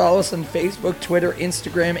regulars, follow us on Facebook, Twitter,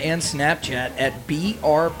 Instagram, and Snapchat at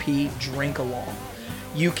BRP Drink Along.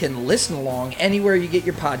 You can listen along anywhere you get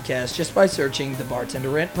your podcast just by searching the Bartender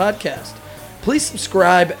Rant Podcast. Please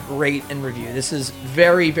subscribe, rate, and review. This is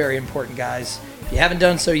very, very important, guys. If you haven't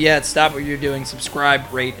done so yet, stop what you're doing, subscribe,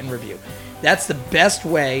 rate, and review. That's the best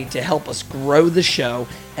way to help us grow the show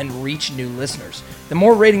and reach new listeners. The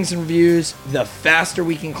more ratings and reviews, the faster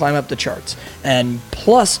we can climb up the charts. And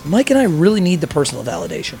plus, Mike and I really need the personal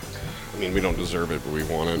validation. I mean, we don't deserve it, but we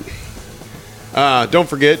want it. Don't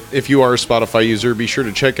forget, if you are a Spotify user, be sure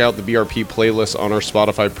to check out the BRP playlist on our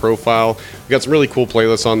Spotify profile. We've got some really cool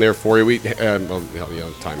playlists on there for you. Timing,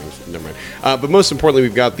 never mind. But most importantly,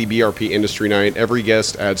 we've got the BRP Industry Night. Every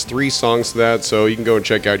guest adds 3 songs to that, so you can go and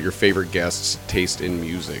check out your favorite guests' taste in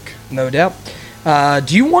music. No doubt.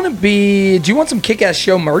 Do you want some kick-ass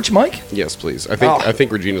show merch, Mike? Yes, please. I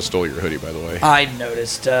think Regina stole your hoodie, by the way. I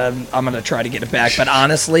noticed. I'm going to try to get it back, but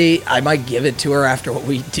honestly, I might give it to her after what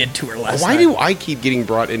we did to her last Why night. do I keep getting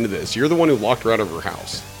brought into this? You're the one who locked her out of her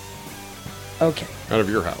house. Okay. Out of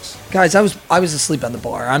your house. Guys, I was asleep on the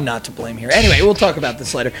bar. I'm not to blame here. Anyway, we'll talk about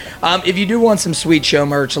this later. If you do want some sweet show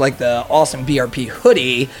merch like the awesome BRP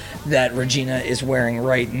hoodie that Regina is wearing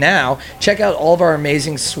right now, check out all of our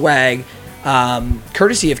amazing swag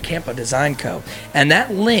courtesy of Campo Design Co. And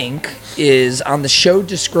that link is on the show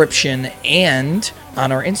description and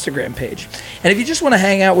on our Instagram page. And if you just want to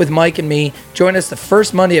hang out with Mike and me, join us the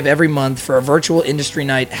first Monday of every month for a virtual industry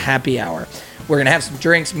night happy hour. We're going to have some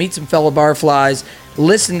drinks, meet some fellow barflies,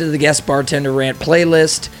 listen to the Guest Bartender Rant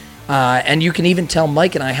playlist, and you can even tell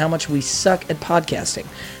Mike and I how much we suck at podcasting.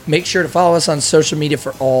 Make sure to follow us on social media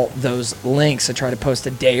for all those links. I try to post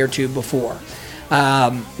a day or two before.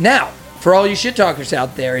 Now, for all you shit talkers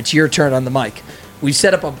out there, it's your turn on the mic. We've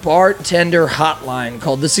set up a bartender hotline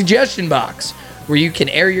called the Suggestion Box, where you can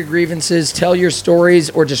air your grievances, tell your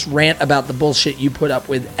stories, or just rant about the bullshit you put up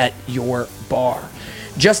with at your bar.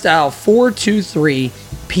 Just dial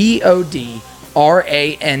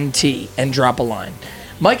 423-POD-RANT and drop a line.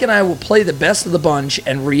 Mike and I will play the best of the bunch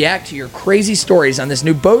and react to your crazy stories on this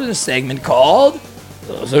new bonus segment called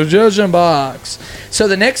the Suggestion Box. So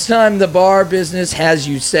the next time the bar business has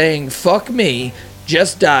you saying fuck me,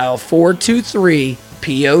 just dial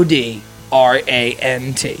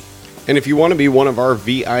 423-POD-RANT. And if you want to be one of our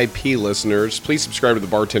VIP listeners, please subscribe to the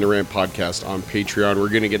Bartender Rant Podcast on Patreon. We're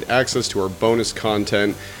going to get access to our bonus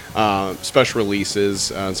content, special releases,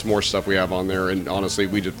 some more stuff we have on there. And honestly,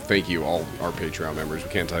 we just thank you, all our Patreon members. We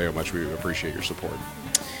can't tell you how much we appreciate your support.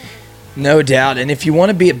 No doubt. And if you want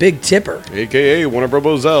to be a big tipper, AKA one of our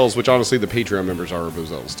Bozels, which honestly the Patreon members are our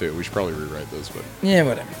Bozels too. We should probably rewrite this, but yeah,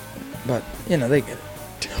 whatever. But, they get it.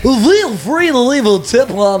 Feel free to leave a tip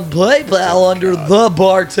on PayPal under the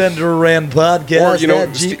Bartender Rant Podcast. Or,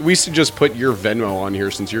 we should just put your Venmo on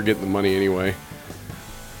here since you're getting the money anyway.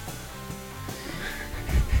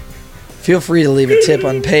 Feel free to leave a tip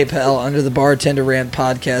on PayPal under the Bartender Rant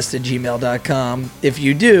Podcast at gmail.com. If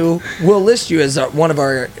you do, we'll list you as one of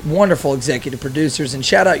our wonderful executive producers and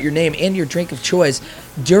shout out your name and your drink of choice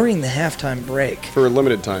during the halftime break. For a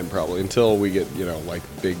limited time, probably, until we get,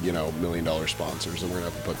 big, $1 million sponsors, and we're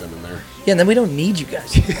going to have to put them in there. Yeah, and then we don't need you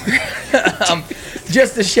guys anymore.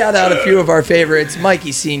 Just to shout out a few of our favorites,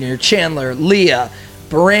 Mikey Sr., Chandler, Leah,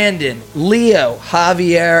 Brandon, Leo,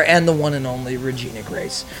 Javier, and the one and only Regina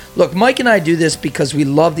Grace. Look, Mike and I do this because we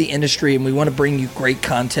love the industry and we want to bring you great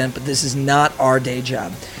content, but this is not our day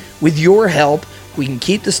job. With your help, we can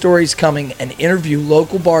keep the stories coming and interview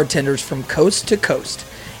local bartenders from coast to coast.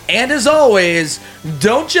 And as always,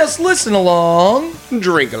 don't just listen along,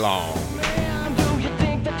 drink along.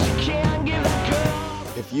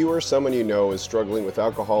 If you or someone you know is struggling with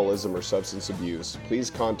alcoholism or substance abuse, please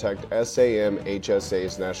contact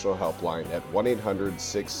SAMHSA's National Helpline at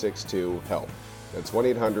 1-800-662-HELP. That's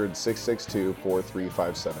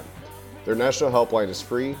 1-800-662-4357. Their national helpline is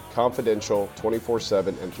free, confidential,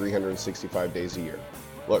 24/7, and 365 days a year.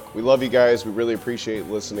 Look, we love you guys. We really appreciate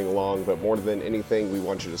listening along, but more than anything, we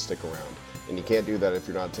want you to stick around. And you can't do that if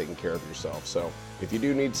you're not taking care of yourself. So if you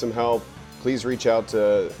do need some help, please reach out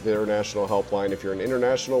to their national helpline. If you're an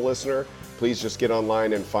international listener, please just get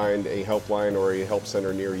online and find a helpline or a help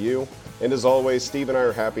center near you. And as always, Steve and I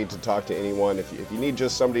are happy to talk to anyone. If you need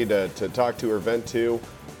just somebody to talk to or vent to,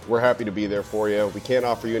 we're happy to be there for you. We can't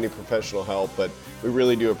offer you any professional help, but we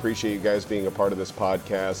really do appreciate you guys being a part of this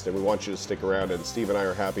podcast, and we want you to stick around, and Steve and I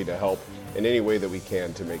are happy to help in any way that we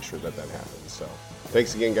can to make sure that happens. So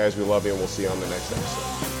thanks again, guys. We love you, and we'll see you on the next episode.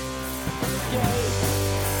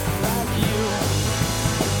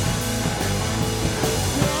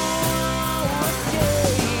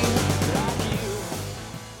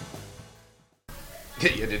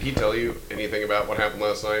 Yeah, did he tell you anything about what happened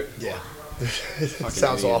last night? Yeah.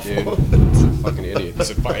 Sounds idiot, awful. Dude. fucking idiot.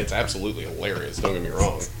 It's absolutely hilarious. Don't get me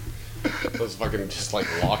wrong. I was fucking just like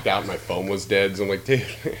locked out. My phone was dead. So I'm like, dude.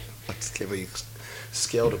 I just can't believe you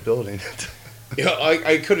scaled a building. Yeah,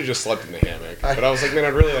 I could have just slept in the hammock, but I was like, man,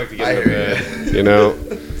 I'd really like to get into bed. You know,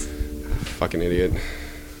 fucking idiot.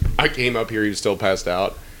 I came up here. He was still passed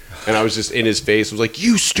out. And I was just in his face. I was like,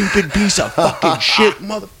 you stupid piece of fucking shit,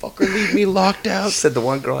 motherfucker. Leave me locked out. Said the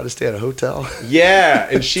one girl had to stay at a hotel. Yeah.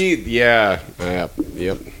 And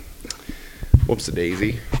yep.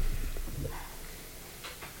 Whoops-a-daisy.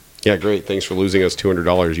 Yeah, great. Thanks for losing us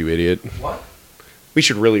 $200, you idiot. What? We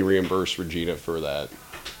should really reimburse Regina for that.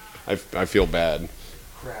 I feel bad.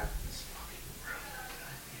 Crap.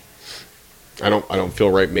 I don't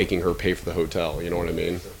feel right making her pay for the hotel. You know what I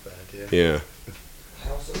mean? So bad, Yeah. I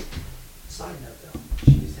also, side note though,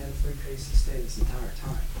 she's had a free place to stay this entire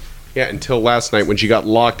time. Yeah, until last night when she got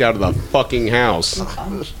locked out of the fucking house.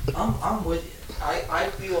 I'm with you. I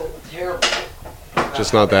feel terrible.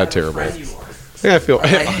 Just not that terrible. Friend you are. Yeah, I feel.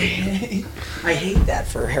 I hate that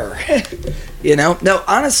for her. You know? No,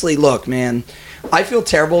 honestly, look, man, I feel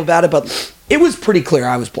terrible about it, but it was pretty clear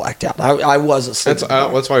I was blacked out. I was asleep.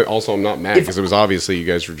 That's why also I'm not mad because it was obviously you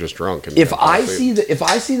guys were just drunk. And if I see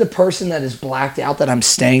the person that is blacked out that I'm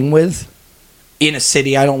staying with in a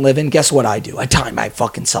city I don't live in, guess what I do? I tie my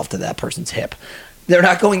fucking self to that person's hip. They're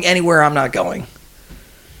not going anywhere I'm not going.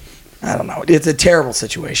 I don't know. It's a terrible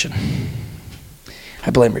situation. I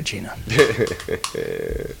blame Regina.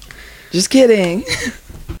 Just kidding.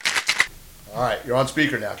 All right, you're on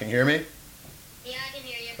speaker now. Can you hear me? Yeah, I can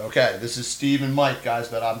hear you. Okay, this is Steve and Mike, guys,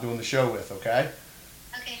 that I'm doing the show with, okay?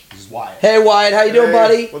 Okay. This is Wyatt. Hey, Wyatt. How you doing,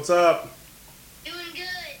 buddy? What's up? Doing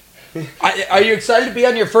good. Are you excited to be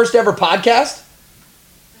on your first ever podcast?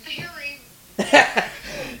 Very.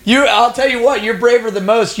 I'll tell you what, you're braver than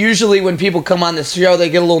most. Usually when people come on this show, they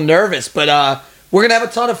get a little nervous, but we're going to have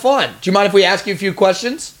a ton of fun. Do you mind if we ask you a few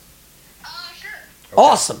questions? Sure. Okay.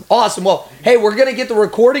 Awesome. Well, hey, we're going to get the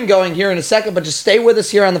recording going here in a second, but just stay with us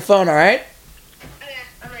here on the phone, all right? Okay,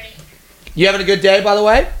 I'm ready. You having a good day, by the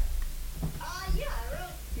way? Yeah, I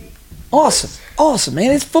wrote it. Awesome,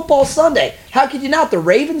 man. It's football Sunday. How could you not? The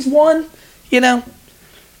Ravens won. You know,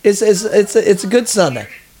 it's a good Sunday.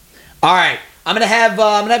 All right, I'm gonna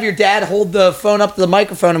have your dad hold the phone up to the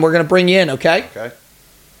microphone, and we're gonna bring you in. Okay. Okay.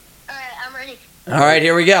 Alright, I'm ready. All right,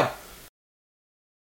 here we go.